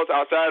 Everything else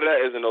outside of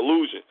that is an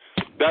illusion.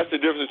 That's the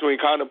difference between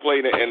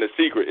contemplating and the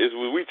secret. Is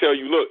when we tell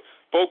you, look,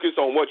 focus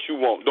on what you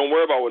want. Don't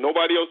worry about what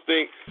nobody else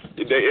thinks.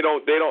 It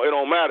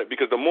don't matter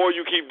because the more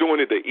you keep doing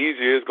it, the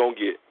easier it's gonna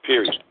get.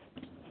 Period.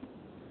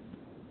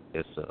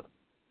 Yes, sir.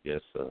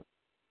 Yes, sir.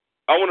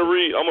 I'm gonna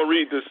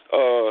read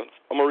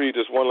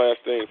this one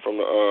last thing from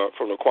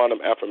the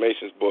Quantum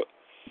Affirmations book.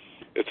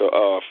 It's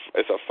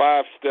a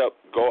 5-step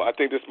goal. I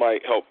think this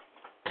might help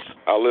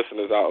our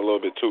listeners out a little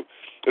bit too.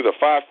 It's a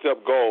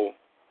 5-step goal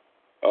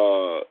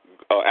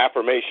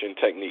affirmation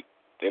technique,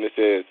 and it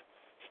says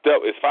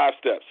it's 5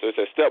 steps. So it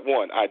says step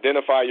 1: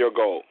 identify your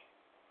goal.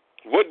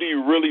 What do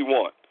you really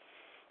want?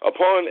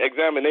 Upon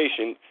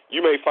examination,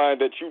 you may find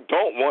that you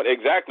don't want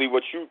exactly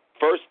what you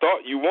first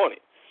thought you wanted.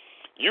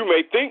 You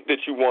may think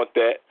that you want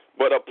that,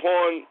 but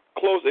upon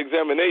close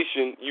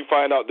examination, you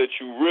find out that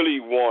you really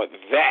want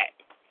that.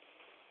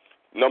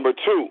 Number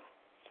 2,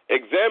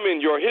 examine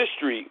your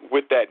history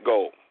with that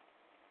goal.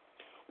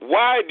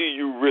 Why do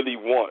you really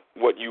want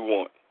what you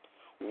want?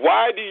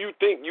 Why do you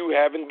think you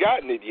haven't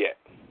gotten it yet?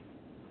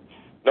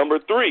 Number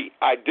 3,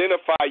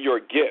 identify your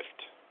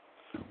gift.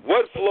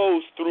 What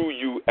flows through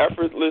you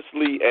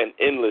effortlessly and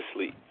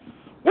endlessly?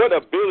 What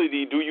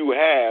ability do you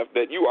have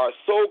that you are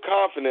so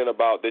confident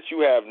about that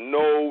you have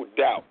no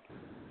doubt?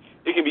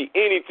 It can be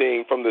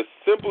anything from the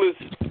simplest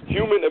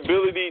human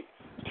ability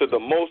to the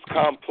most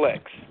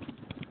complex.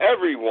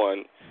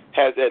 Everyone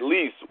has at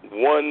least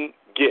one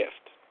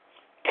gift.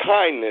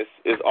 Kindness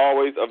is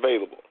always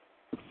available.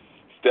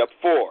 Step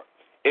 4,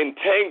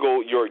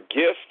 entangle your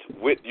gift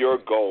with your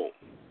goal.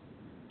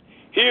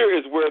 Here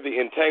is where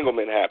the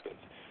entanglement happens.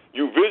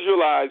 You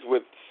visualize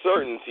with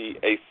certainty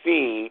a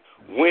scene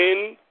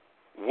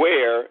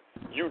where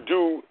you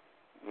do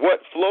what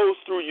flows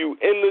through you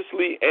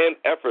endlessly and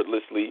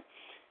effortlessly.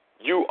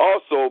 You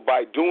also,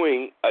 by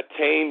doing,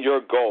 attain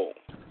your goal.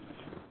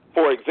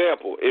 For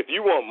example, if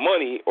you want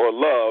money or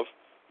love,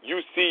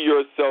 you see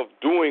yourself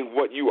doing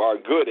what you are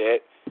good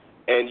at,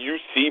 and you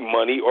see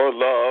money or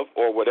love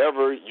or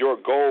whatever your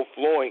goal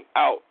flowing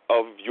out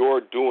of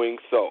your doing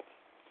so.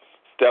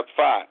 Step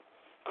 5,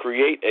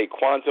 create a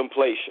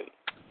contemplation.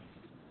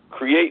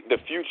 Create the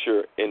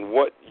future in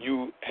what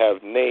you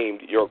have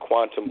named your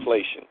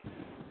contemplation.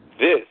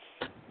 This,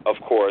 of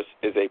course,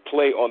 is a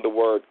play on the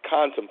word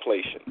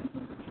contemplation,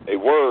 a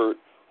word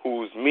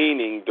whose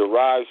meaning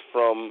derives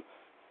from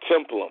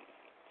templum,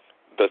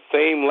 the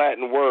same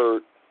Latin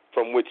word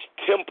from which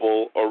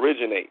temple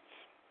originates.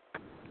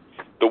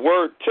 The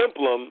word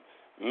templum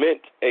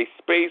meant a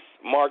space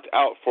marked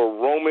out for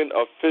Roman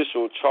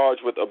official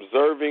charged with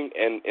observing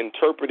and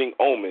interpreting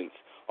omens,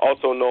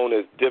 also known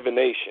as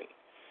divination,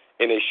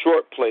 in a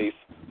short place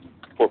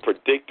for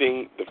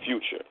predicting the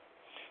future.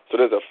 So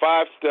there's a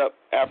 5-step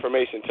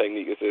affirmation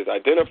technique. It says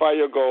identify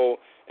your goal,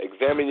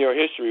 examine your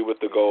history with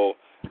the goal,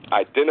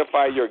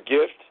 identify your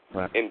gift,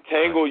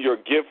 entangle your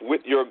gift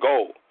with your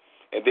goal,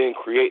 and then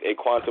create a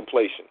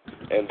contemplation.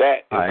 And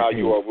that is how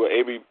you are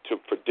able to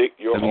predict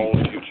your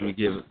own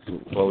future.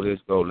 Before this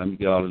go, let me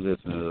give all the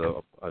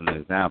listeners an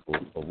example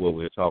of what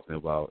we're talking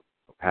about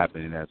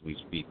happening as we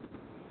speak.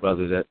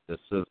 Brother, the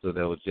sister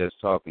that was just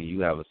talking,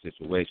 you have a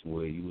situation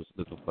where you was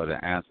looking for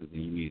the answers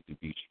and you needed to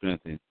be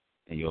strengthened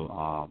in your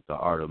the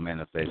art of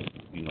manifesting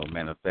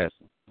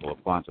or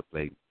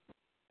contemplating.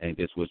 And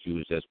that's what you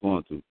was just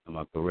going through. Am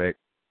I correct?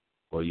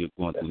 Or you're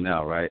going through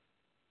now, right?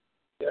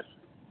 Yes.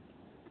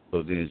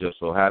 So then it just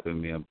so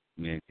happened me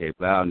and Kay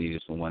Blau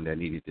needed someone that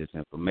needed this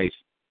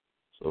information.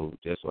 So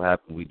just so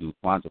happened we do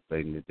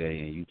contemplating today,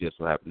 and you just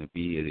so happen to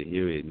be here to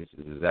hear it, and this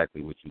is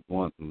exactly what you're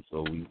going through.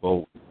 So we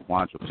both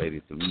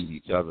contemplated to meet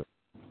each other.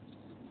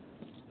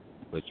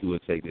 But you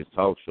would take this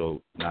talk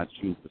show, not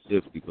you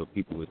specifically, but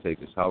people would take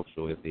this talk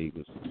show if they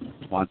was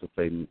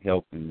contemplating,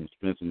 helping, and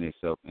strengthening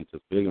themselves into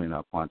figuring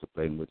out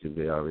contemplating, which is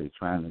they're already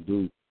trying to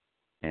do,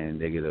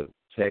 and they get a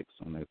text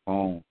on their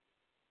phone,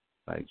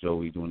 like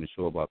Joey doing the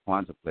show about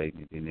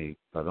contemplating, and then they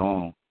cut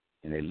on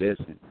and they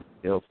listen.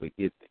 They'll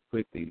forget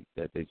quickly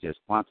that they just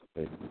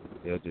contemplated.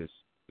 They'll just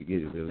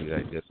forget it. They'll be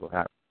like, this will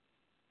happen.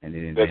 And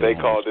then they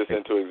call this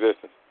into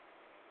existence.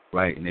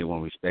 Right, and they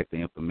won't respect the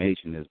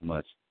information as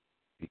much,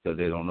 because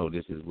they don't know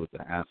this is what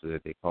the answer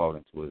that they call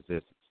into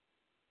existence.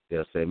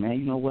 They'll say, man,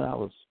 you know what, I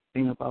was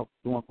thinking about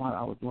doing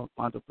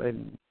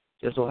contemplating.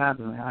 Just so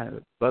happened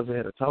Buzzer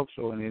had a talk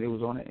show and it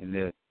was on it,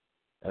 and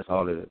that's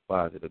all it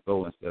requires it to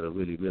go, instead of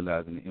really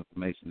realizing the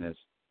information that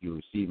you're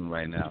receiving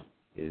right now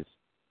is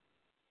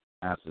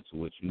answer to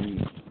what you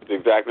need. It's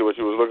exactly what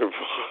you was looking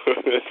for.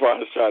 That's why I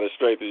was trying to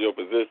strengthen your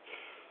position.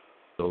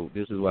 So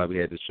this is why we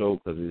had the show,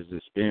 because it's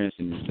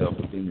experiencing itself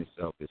within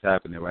itself. It's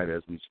happening right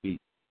as we speak.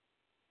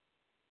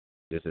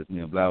 Just as me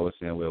and Blau was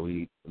saying, well,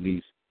 we at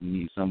least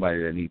need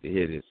somebody that needs to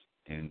hear this,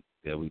 and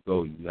there we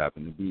go. You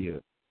happen to be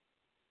here.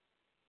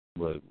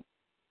 But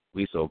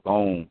we so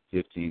gone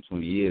 15,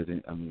 20 years,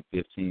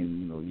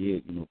 15,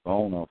 years,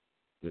 gone off.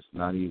 It's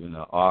not even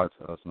an art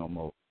to us no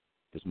more.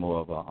 It's more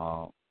of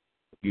a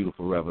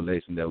beautiful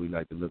revelation that we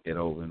like to look at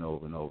over and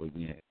over and over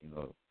again,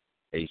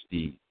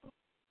 HD.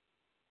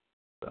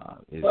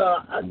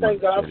 Well, I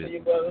thank God for you,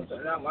 brothers,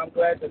 and I'm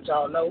glad that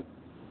y'all know.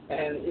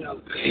 And,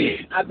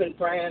 I've been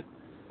praying,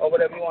 or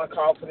whatever you want to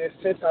call for this,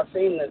 since I've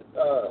seen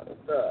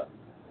the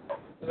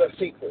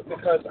secret,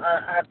 because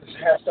I have to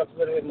have stuff a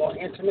little bit more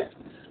intimate.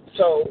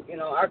 So,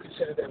 I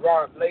consider that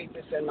Rob laid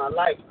this in my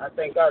life. I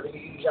thank God that he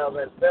used y'all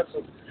as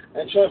vessels.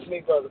 And trust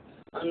me, brother,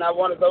 I'm not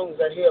one of those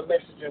that hear a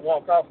message and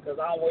walk off, because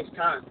I don't waste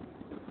time.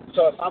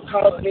 So if I'm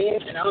calling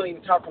in and I don't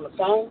even talk on the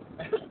phone,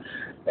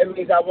 it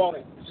means I want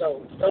it.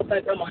 So don't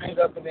think I'm going to hang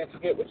up and then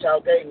forget what y'all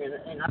gave me.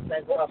 And I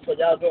thank God for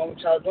y'all doing what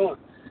y'all doing.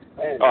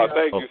 And,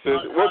 thank you, sis.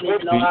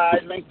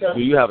 Do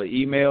you have an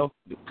email?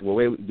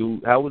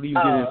 How will you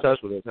get in touch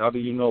with us? How do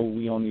you know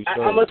we on these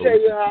shows? I'm going to tell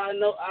you how I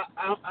know.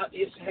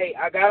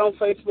 I got on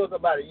Facebook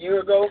about a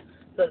year ago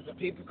because the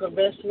people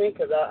convinced me,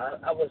 because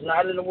I was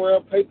not in the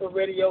world, paper,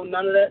 radio,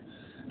 none of that.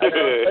 I got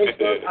on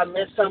Facebook. I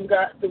met some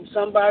guy through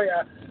somebody.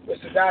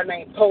 It's a guy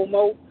named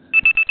Pomo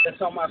that's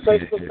on my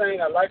Facebook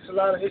thing. I likes a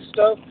lot of his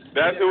stuff.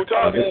 That's who's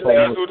talking.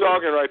 That's who's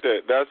talking right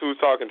there. That's who's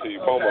talking to you,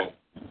 Pomo.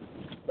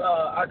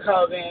 I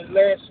called in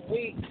last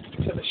week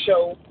to the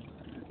show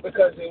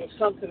because it was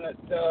something that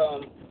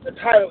the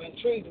title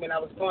intrigued me, and I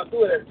was going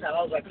through it at the time.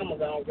 I was like, I'm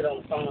going to get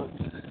on the phone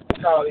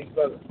and call these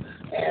brothers.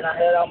 And I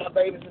had all my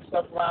babies and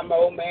stuff around my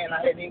old man.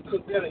 I hadn't even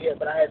cooked dinner yet,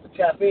 but I had to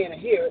tap in and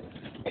hear it.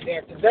 And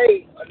then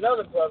today,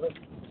 another brother,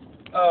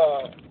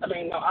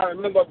 I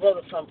remember a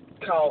brother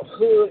called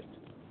Hood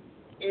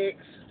X,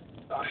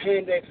 or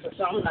Hand X or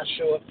something, I'm not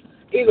sure.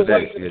 Either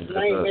way, his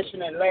name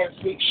mentioned in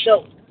last week's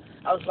show.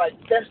 I was like,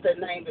 that's the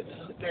name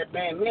that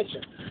man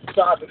mentioned.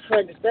 So I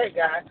befriended that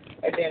guy,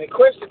 and then the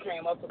question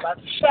came up about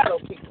the shadow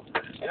people.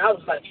 And I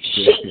was like,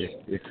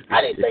 shit, I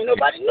didn't think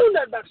nobody knew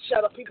nothing about the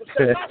shadow people.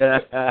 So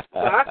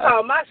I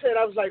called myself,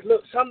 I was like,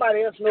 look,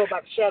 somebody else know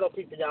about the shadow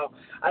people, y'all.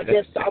 I'm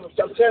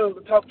telling them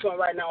to talk to them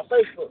right now on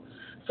Facebook.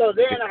 So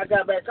then I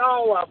got back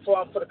on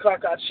for the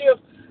clock out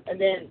shift,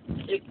 and then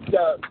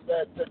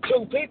the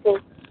two people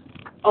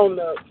on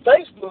the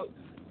Facebook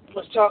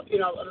was talking,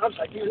 and I was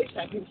like, these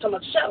same people talking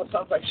about the shadow. So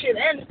I was like, shit,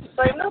 and it's the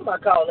same number I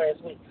called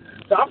last week.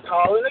 So I'm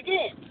calling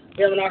again.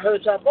 Then when I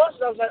heard y'all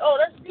voices, I was like, oh,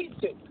 that's these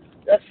two.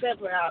 That's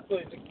simply how I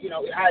put it,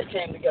 how it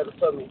came together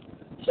for me.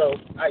 So,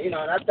 and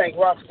I thank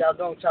Ross for y'all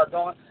doing what y'all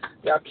doing.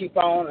 Y'all keep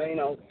on,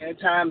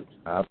 anytime,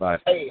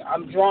 hey,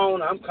 I'm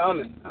drawn, I'm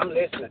coming. I'm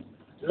listening,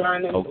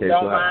 learning, okay,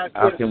 don't so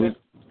mind.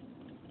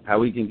 How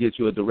we can get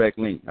you a direct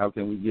link? How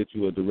can we get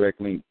you a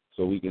direct link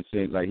so we can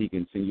send, like he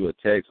can send you a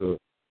text or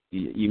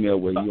the email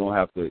where you don't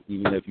have to,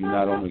 even if you're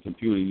not on the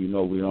computer,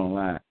 we're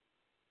online.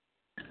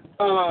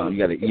 You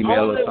got an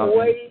email or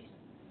something?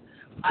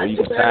 Or you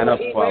can sign up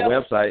for our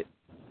website.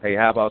 Hey,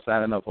 how about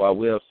signing up for our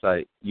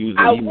website? Use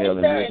the email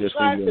and we'll just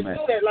send you a message.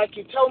 I tried to do that like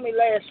you told me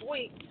last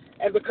week,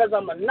 And because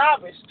I'm a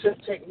novice to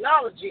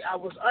technology, I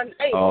was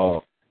unable.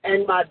 Oh.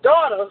 And my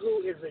daughter,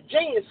 who is a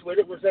genius with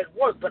it, was at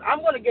work. But I'm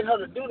going to get her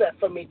to do that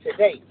for me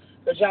today.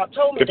 Because y'all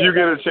told me if you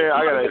get a chance,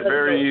 I got a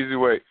very easy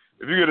way.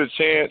 If you get a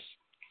chance,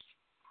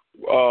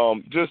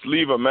 just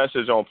leave a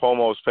message on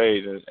Pomo's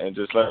page and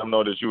just let him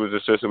know that you was the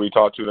sister we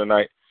talked to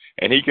tonight.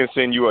 And he can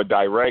send you a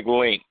direct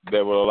link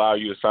that will allow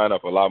you to sign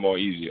up a lot more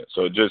easier.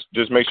 So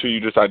just make sure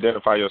you just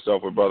identify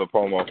yourself with Brother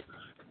Pomo.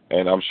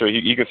 And I'm sure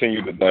he can send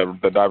you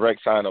the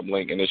direct sign-up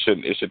link, and it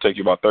should take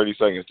you about 30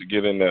 seconds to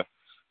get in there.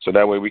 So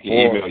that way we can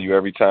email you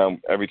every time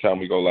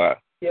we go live.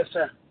 Yes,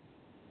 sir.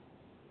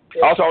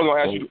 Yes, also, I was going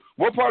to ask you,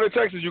 what part of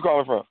Texas you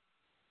calling from?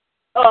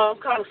 I'm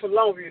calling from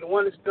Longview, the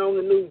one that's been on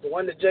the news, the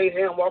one that Jay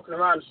Ham walking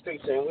around the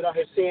streets in. We don't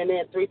have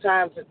CNN 3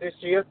 times this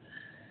year.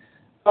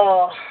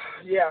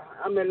 Yeah,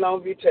 I'm in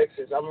Longview,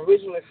 Texas. I'm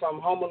originally from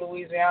Homer,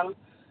 Louisiana,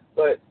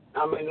 but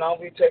I'm in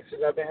Longview, Texas.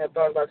 I've been here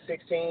about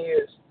 16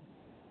 years.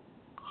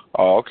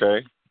 Oh,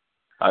 okay.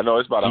 I know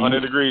it's about 100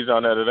 degrees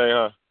down there today,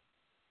 huh?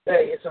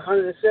 Hey, it's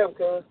 107,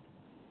 cuz.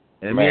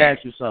 Let me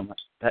ask you something.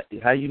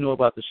 How you know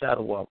about the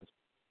Shadow Walkers?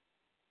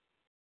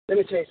 Let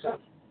me tell you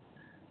something.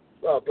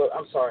 But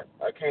I'm sorry.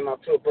 I came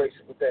out too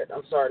abrasive with that.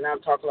 I'm sorry. Now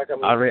I'm talking like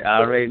I'm... I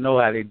already know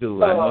how they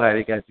do. I know how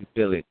they got you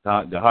feeling.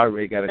 The heart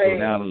rate got to go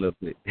down a little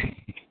bit.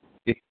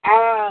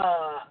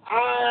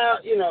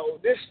 You know,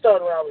 this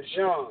started when I was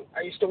young.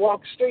 I used to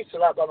walk the streets a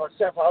lot by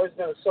myself. I always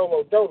been a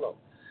solo dolo.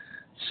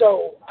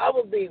 So I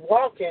would be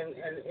walking,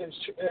 and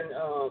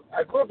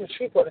I grew up in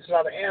Shreveport. There's a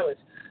lot of alleys.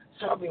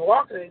 So I'd be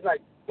walking, and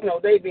like, you know,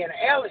 they'd be in an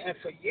alley, and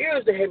for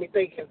years they had me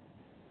thinking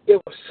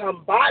it was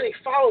somebody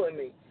following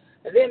me.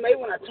 And then maybe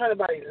when I turned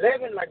about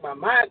 11, like my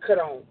mind cut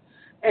on,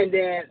 and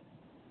then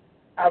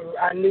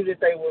I knew that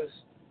they was,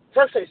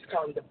 first they used to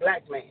call him the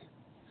black man.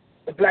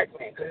 The black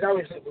man, because he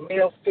always looked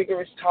male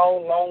figure,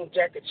 tall, long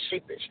jacket,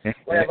 sheepish,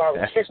 whenever I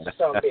was kissing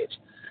some bitch.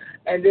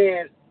 And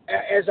then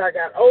as I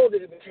got older,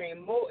 it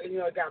became more, you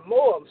know, it got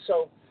more of them.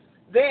 So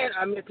then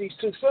I met these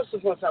two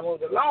sisters once I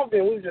moved to Longview,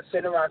 and we were just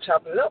sitting around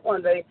chopping it up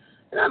one day,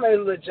 and I made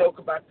a little joke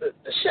about the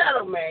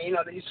shadow man, you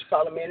know, they used to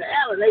follow me in the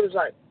alley, and they was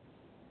like,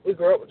 we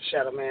grew up with the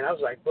shadow man. I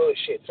was like,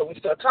 bullshit. So we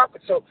started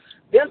talking. So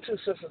them two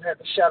sisters had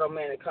the shadow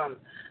man in common.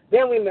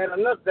 Then we met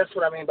another, that's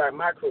what I mean by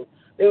my crew.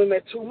 Then we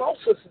met two more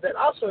sisters that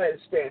also had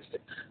experienced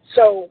it.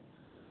 So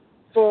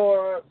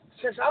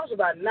since I was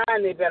about 9,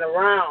 they've been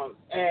around.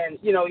 And,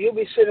 you know, we would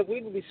be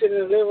sitting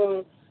in the living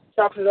room,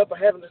 chopping it up or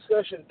having a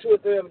discussion. 2 or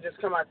 3 of them just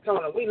come out the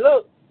corner. We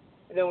look,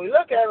 and then we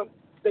look at them,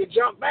 they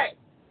jump back.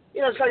 You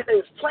know, it's like they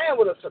was playing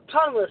with us, a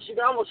ton of us. You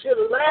can almost hear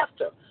the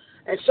laughter.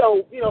 And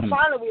so, you know,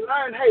 finally we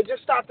learned, hey,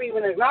 just stop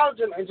even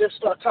acknowledging them and just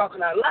start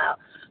talking out loud.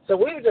 So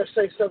we would just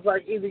say stuff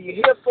like, either you're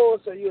here for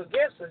us or you're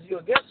against us. You're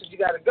against us, you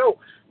got to go.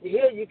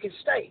 You're here, you can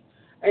stay.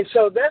 And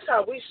so that's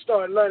how we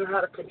started learning how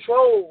to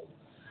control,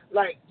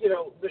 like, you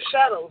know, the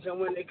shadows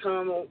and when they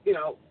come, you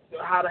know,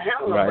 how to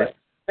handle them. Right.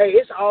 But, hey,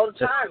 it's all the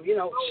time. You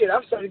know, shit,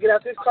 I'm starting to get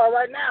out this car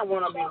right now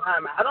when I'm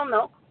behind me. I don't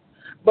know.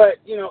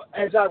 But, you know,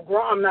 as I've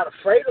grown, I'm not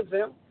afraid of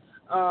them.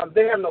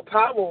 They have no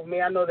power over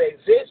me. I know they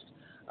exist.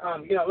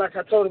 You know, like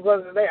I told the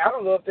brother today, I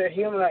don't know if they're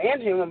human or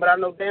inhuman, but I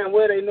know damn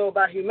well they know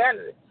about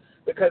humanity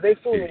because they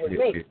fooling with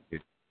me.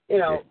 You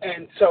know,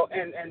 and so,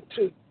 and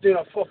to, you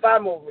know, 4 or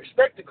 5 more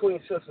respected queen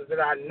sisters that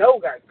I know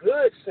got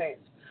good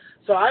sense.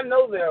 So I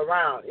know they're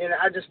around, and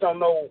I just don't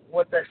know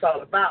what that's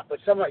all about. But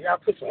some of y'all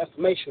put some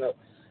information up.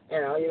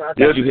 You know,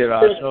 Did you hear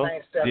our show?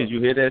 Did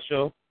you hear that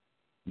show?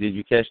 Did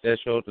you catch that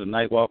show, the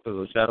Night Walkers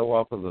or Shadow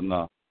Walkers, or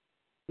no?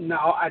 No,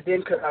 I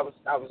didn't, because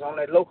I was on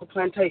that local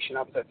plantation.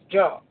 I was at the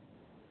job.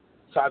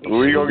 So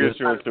we gonna get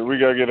you into. We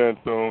gotta get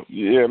into.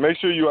 Yeah, make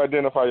sure you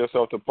identify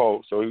yourself to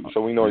Poe, so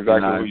we know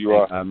exactly who you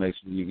are. I'll make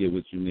sure you get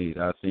what you need.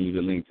 I'll send you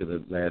the link to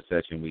the last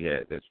session we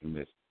had that you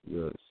missed.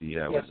 We'll see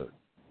how it looks.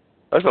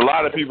 There's a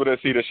lot of people that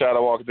see the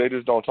shadow walk. They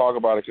just don't talk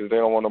about it because they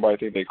don't want nobody to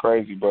think they're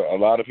crazy. But a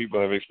lot of people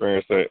have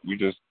experienced that. We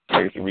just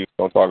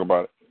don't talk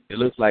about it. It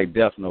looks like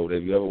Death Note.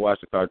 If you ever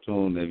watch a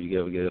cartoon, if you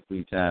ever get a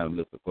free time,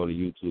 go to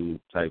YouTube,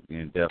 type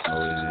in Death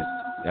Note, and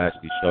it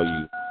actually show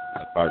you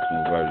a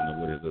cartoon version of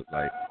what it looks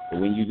like. But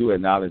when you do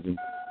acknowledge them,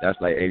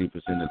 that's like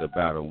 80% of the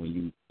battle. When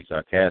you be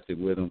sarcastic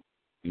with them,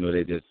 you know,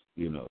 they just,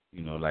 you know,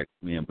 like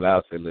me and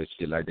Blau say little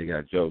shit like they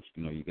got jokes.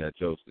 You know, you got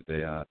jokes that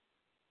they are,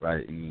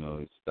 right? You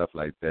know, stuff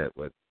like that.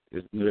 But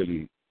it's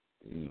really,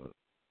 you know,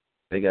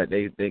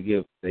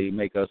 they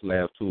make us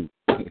laugh too.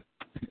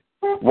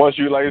 Once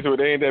you like it,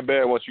 they ain't that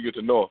bad once you get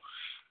to know them.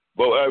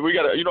 But we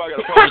gotta, you know, I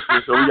gotta promise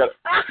this, so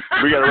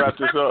we gotta wrap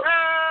this up.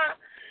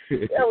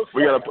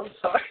 I'm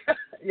sorry.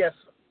 Yes.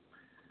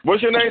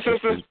 What's your name,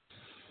 sister?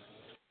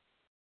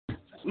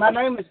 My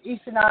name is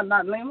Isinad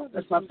Not Lima.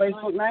 That's my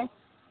Facebook name.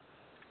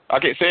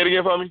 Okay, say it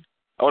again for me.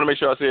 I want to make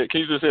sure I say it.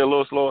 Can you just say it a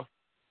little slower?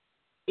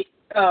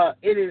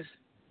 It is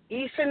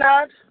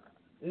Isinad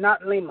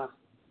Not Lima.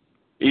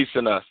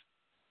 Isinad.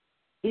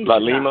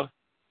 Not Lima?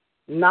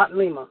 Not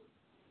Lima.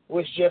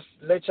 Which just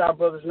let y'all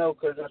brothers know,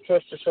 because I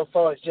trust you so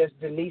far, it's just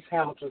Denise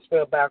Hamilton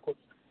spelled backwards.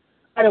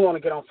 I didn't want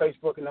to get on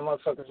Facebook and the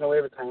motherfuckers know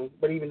everything.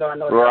 But even though I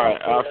know right,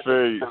 I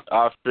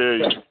feel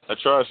you.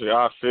 Trust me,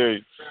 I feel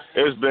you.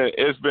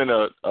 It's been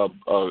a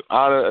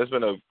honor. It's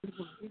been a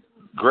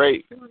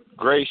great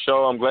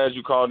show. I'm glad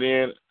you called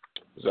in.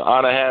 It's an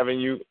honor having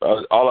you.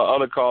 All the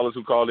other callers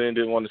who called in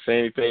didn't want to say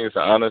anything. It's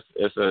an honor.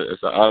 It's an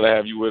honor to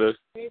have you with us.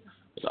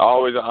 It's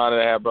always an honor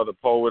to have Brother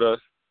Poe with us.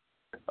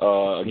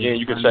 Again,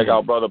 you can check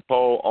out Brother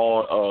Poe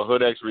on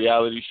Hood X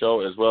reality show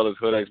as well as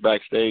Hood X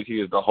Backstage.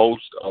 He is the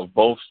host of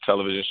both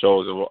television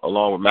shows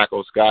along with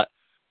Mako Scott.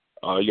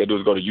 You got to do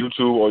is go to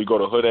YouTube or you go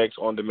to Hood X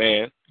on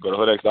demand. Go to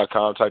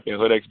hoodx.com, type in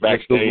Hood X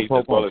Backstage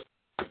as well as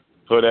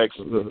Hood X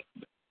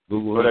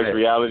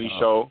reality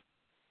show.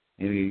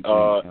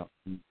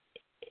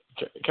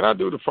 Can I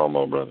do the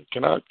promo, brother?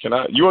 Can I?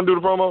 You want to do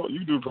the promo?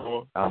 You do the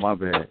promo. Oh, my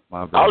bad.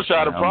 I'm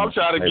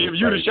trying to give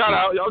you the shout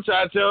out. Y'all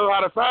trying to tell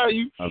how to find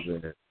you. My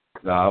bad.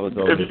 No, I was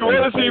over if you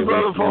want to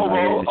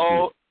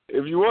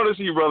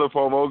see Brother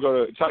Pomo,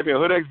 go to type in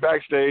Hood X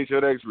Backstage,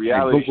 Hood X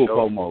reality Google show.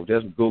 Pomo.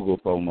 Just Google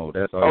Pomo.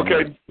 That's all.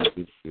 Okay.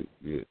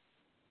 Yeah.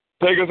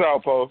 Take us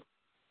out, Po.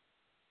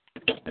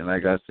 And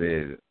like I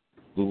said,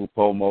 Google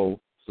Pomo.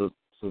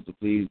 So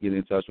please get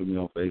in touch with me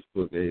on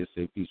Facebook,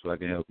 ASAP, so I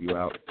can help you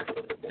out.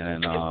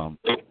 And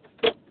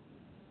it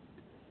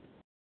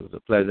was a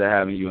pleasure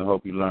having you, and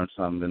hope you learned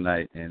something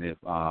tonight. And if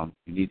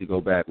you need to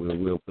go back,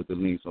 we'll put the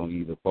links on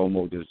either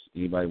Pomo. Just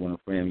anybody want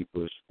to friend me,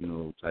 push,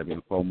 type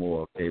in Pomo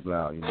or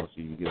K-Blau, so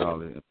you can get all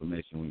the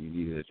information when you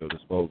need it at your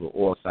disposal,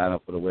 or sign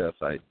up for the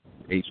website,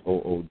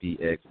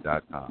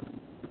 HOODX.com.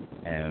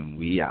 And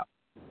we out.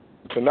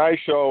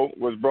 Tonight's show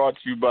was brought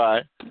to you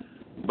by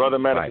Brother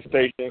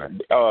Manifestation,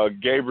 right.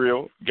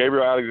 Gabriel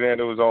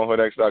Alexander, who's on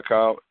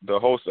hoodx.com, the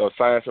host of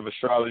Science of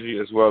Astrology,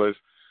 as well as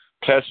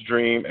Test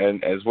Dream,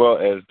 and as well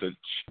as the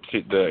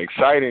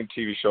exciting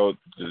TV show,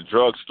 The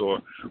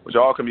Drugstore, which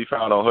all can be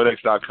found on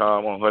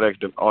hoodx.com, on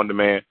hoodx on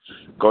demand.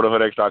 Go to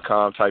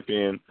hoodx.com, type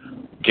in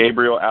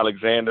Gabriel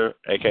Alexander,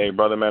 a.k.a.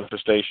 Brother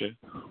Manifestation,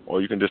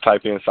 or you can just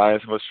type in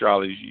Science of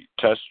Astrology,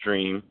 Test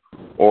Dream,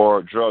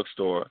 or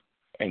Drugstore,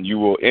 and you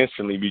will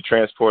instantly be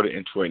transported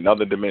into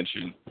another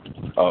dimension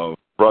of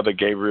Brother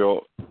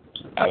Gabriel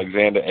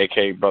Alexander,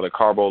 a.k.a. Brother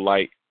Carbo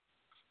Light,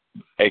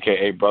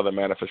 a.k.a. Brother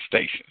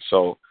Manifestation.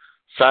 So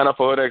sign up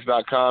for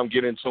hoodx.com.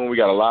 Get in tune. We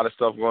got a lot of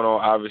stuff going on,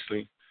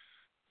 obviously.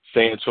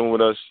 Stay in tune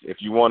with us.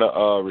 If you want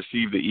to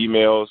receive the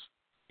emails,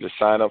 just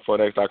sign up for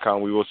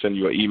hoodx.com. We will send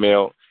you an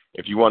email.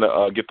 If you want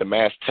to get the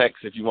mass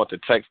text, if you want the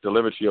text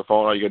delivered to your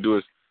phone, all you got to do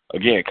is,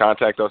 again,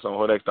 contact us on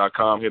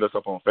hoodx.com. Hit us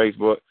up on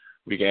Facebook.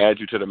 We can add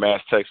you to the mass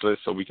text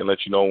list so we can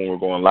let you know when we're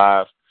going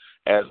live.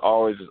 As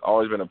always, it's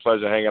always been a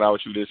pleasure hanging out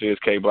with you. This is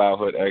K-Blau,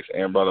 Hood X,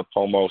 and Brother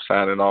Pomo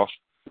signing off.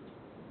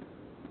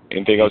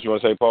 Anything else you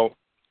want to say, Po?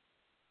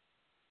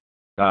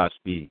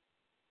 Godspeed.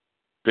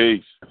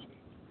 Peace.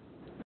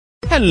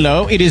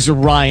 Hello, it is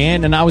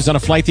Ryan, and I was on a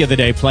flight the other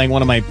day playing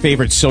one of my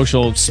favorite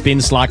social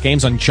spin slot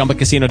games on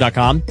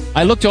ChumbaCasino.com.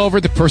 I looked over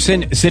at the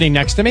person sitting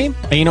next to me,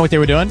 and you know what they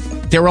were doing?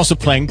 They were also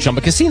playing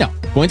Chumba Casino.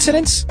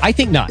 Coincidence? I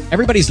think not.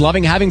 Everybody's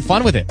loving having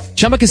fun with it.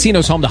 Chumba Casino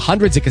is home to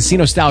hundreds of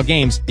casino-style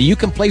games that you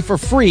can play for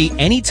free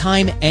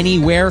anytime,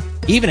 anywhere,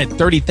 even at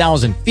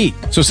 30,000 feet.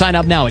 So sign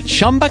up now at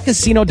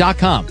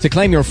ChumbaCasino.com to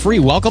claim your free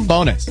welcome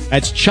bonus.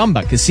 That's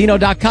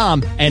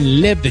ChumbaCasino.com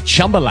and live the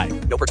Chumba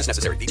life. No purchase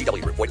necessary.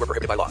 VGW. Void where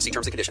prohibited by law. See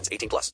terms and conditions. 18+.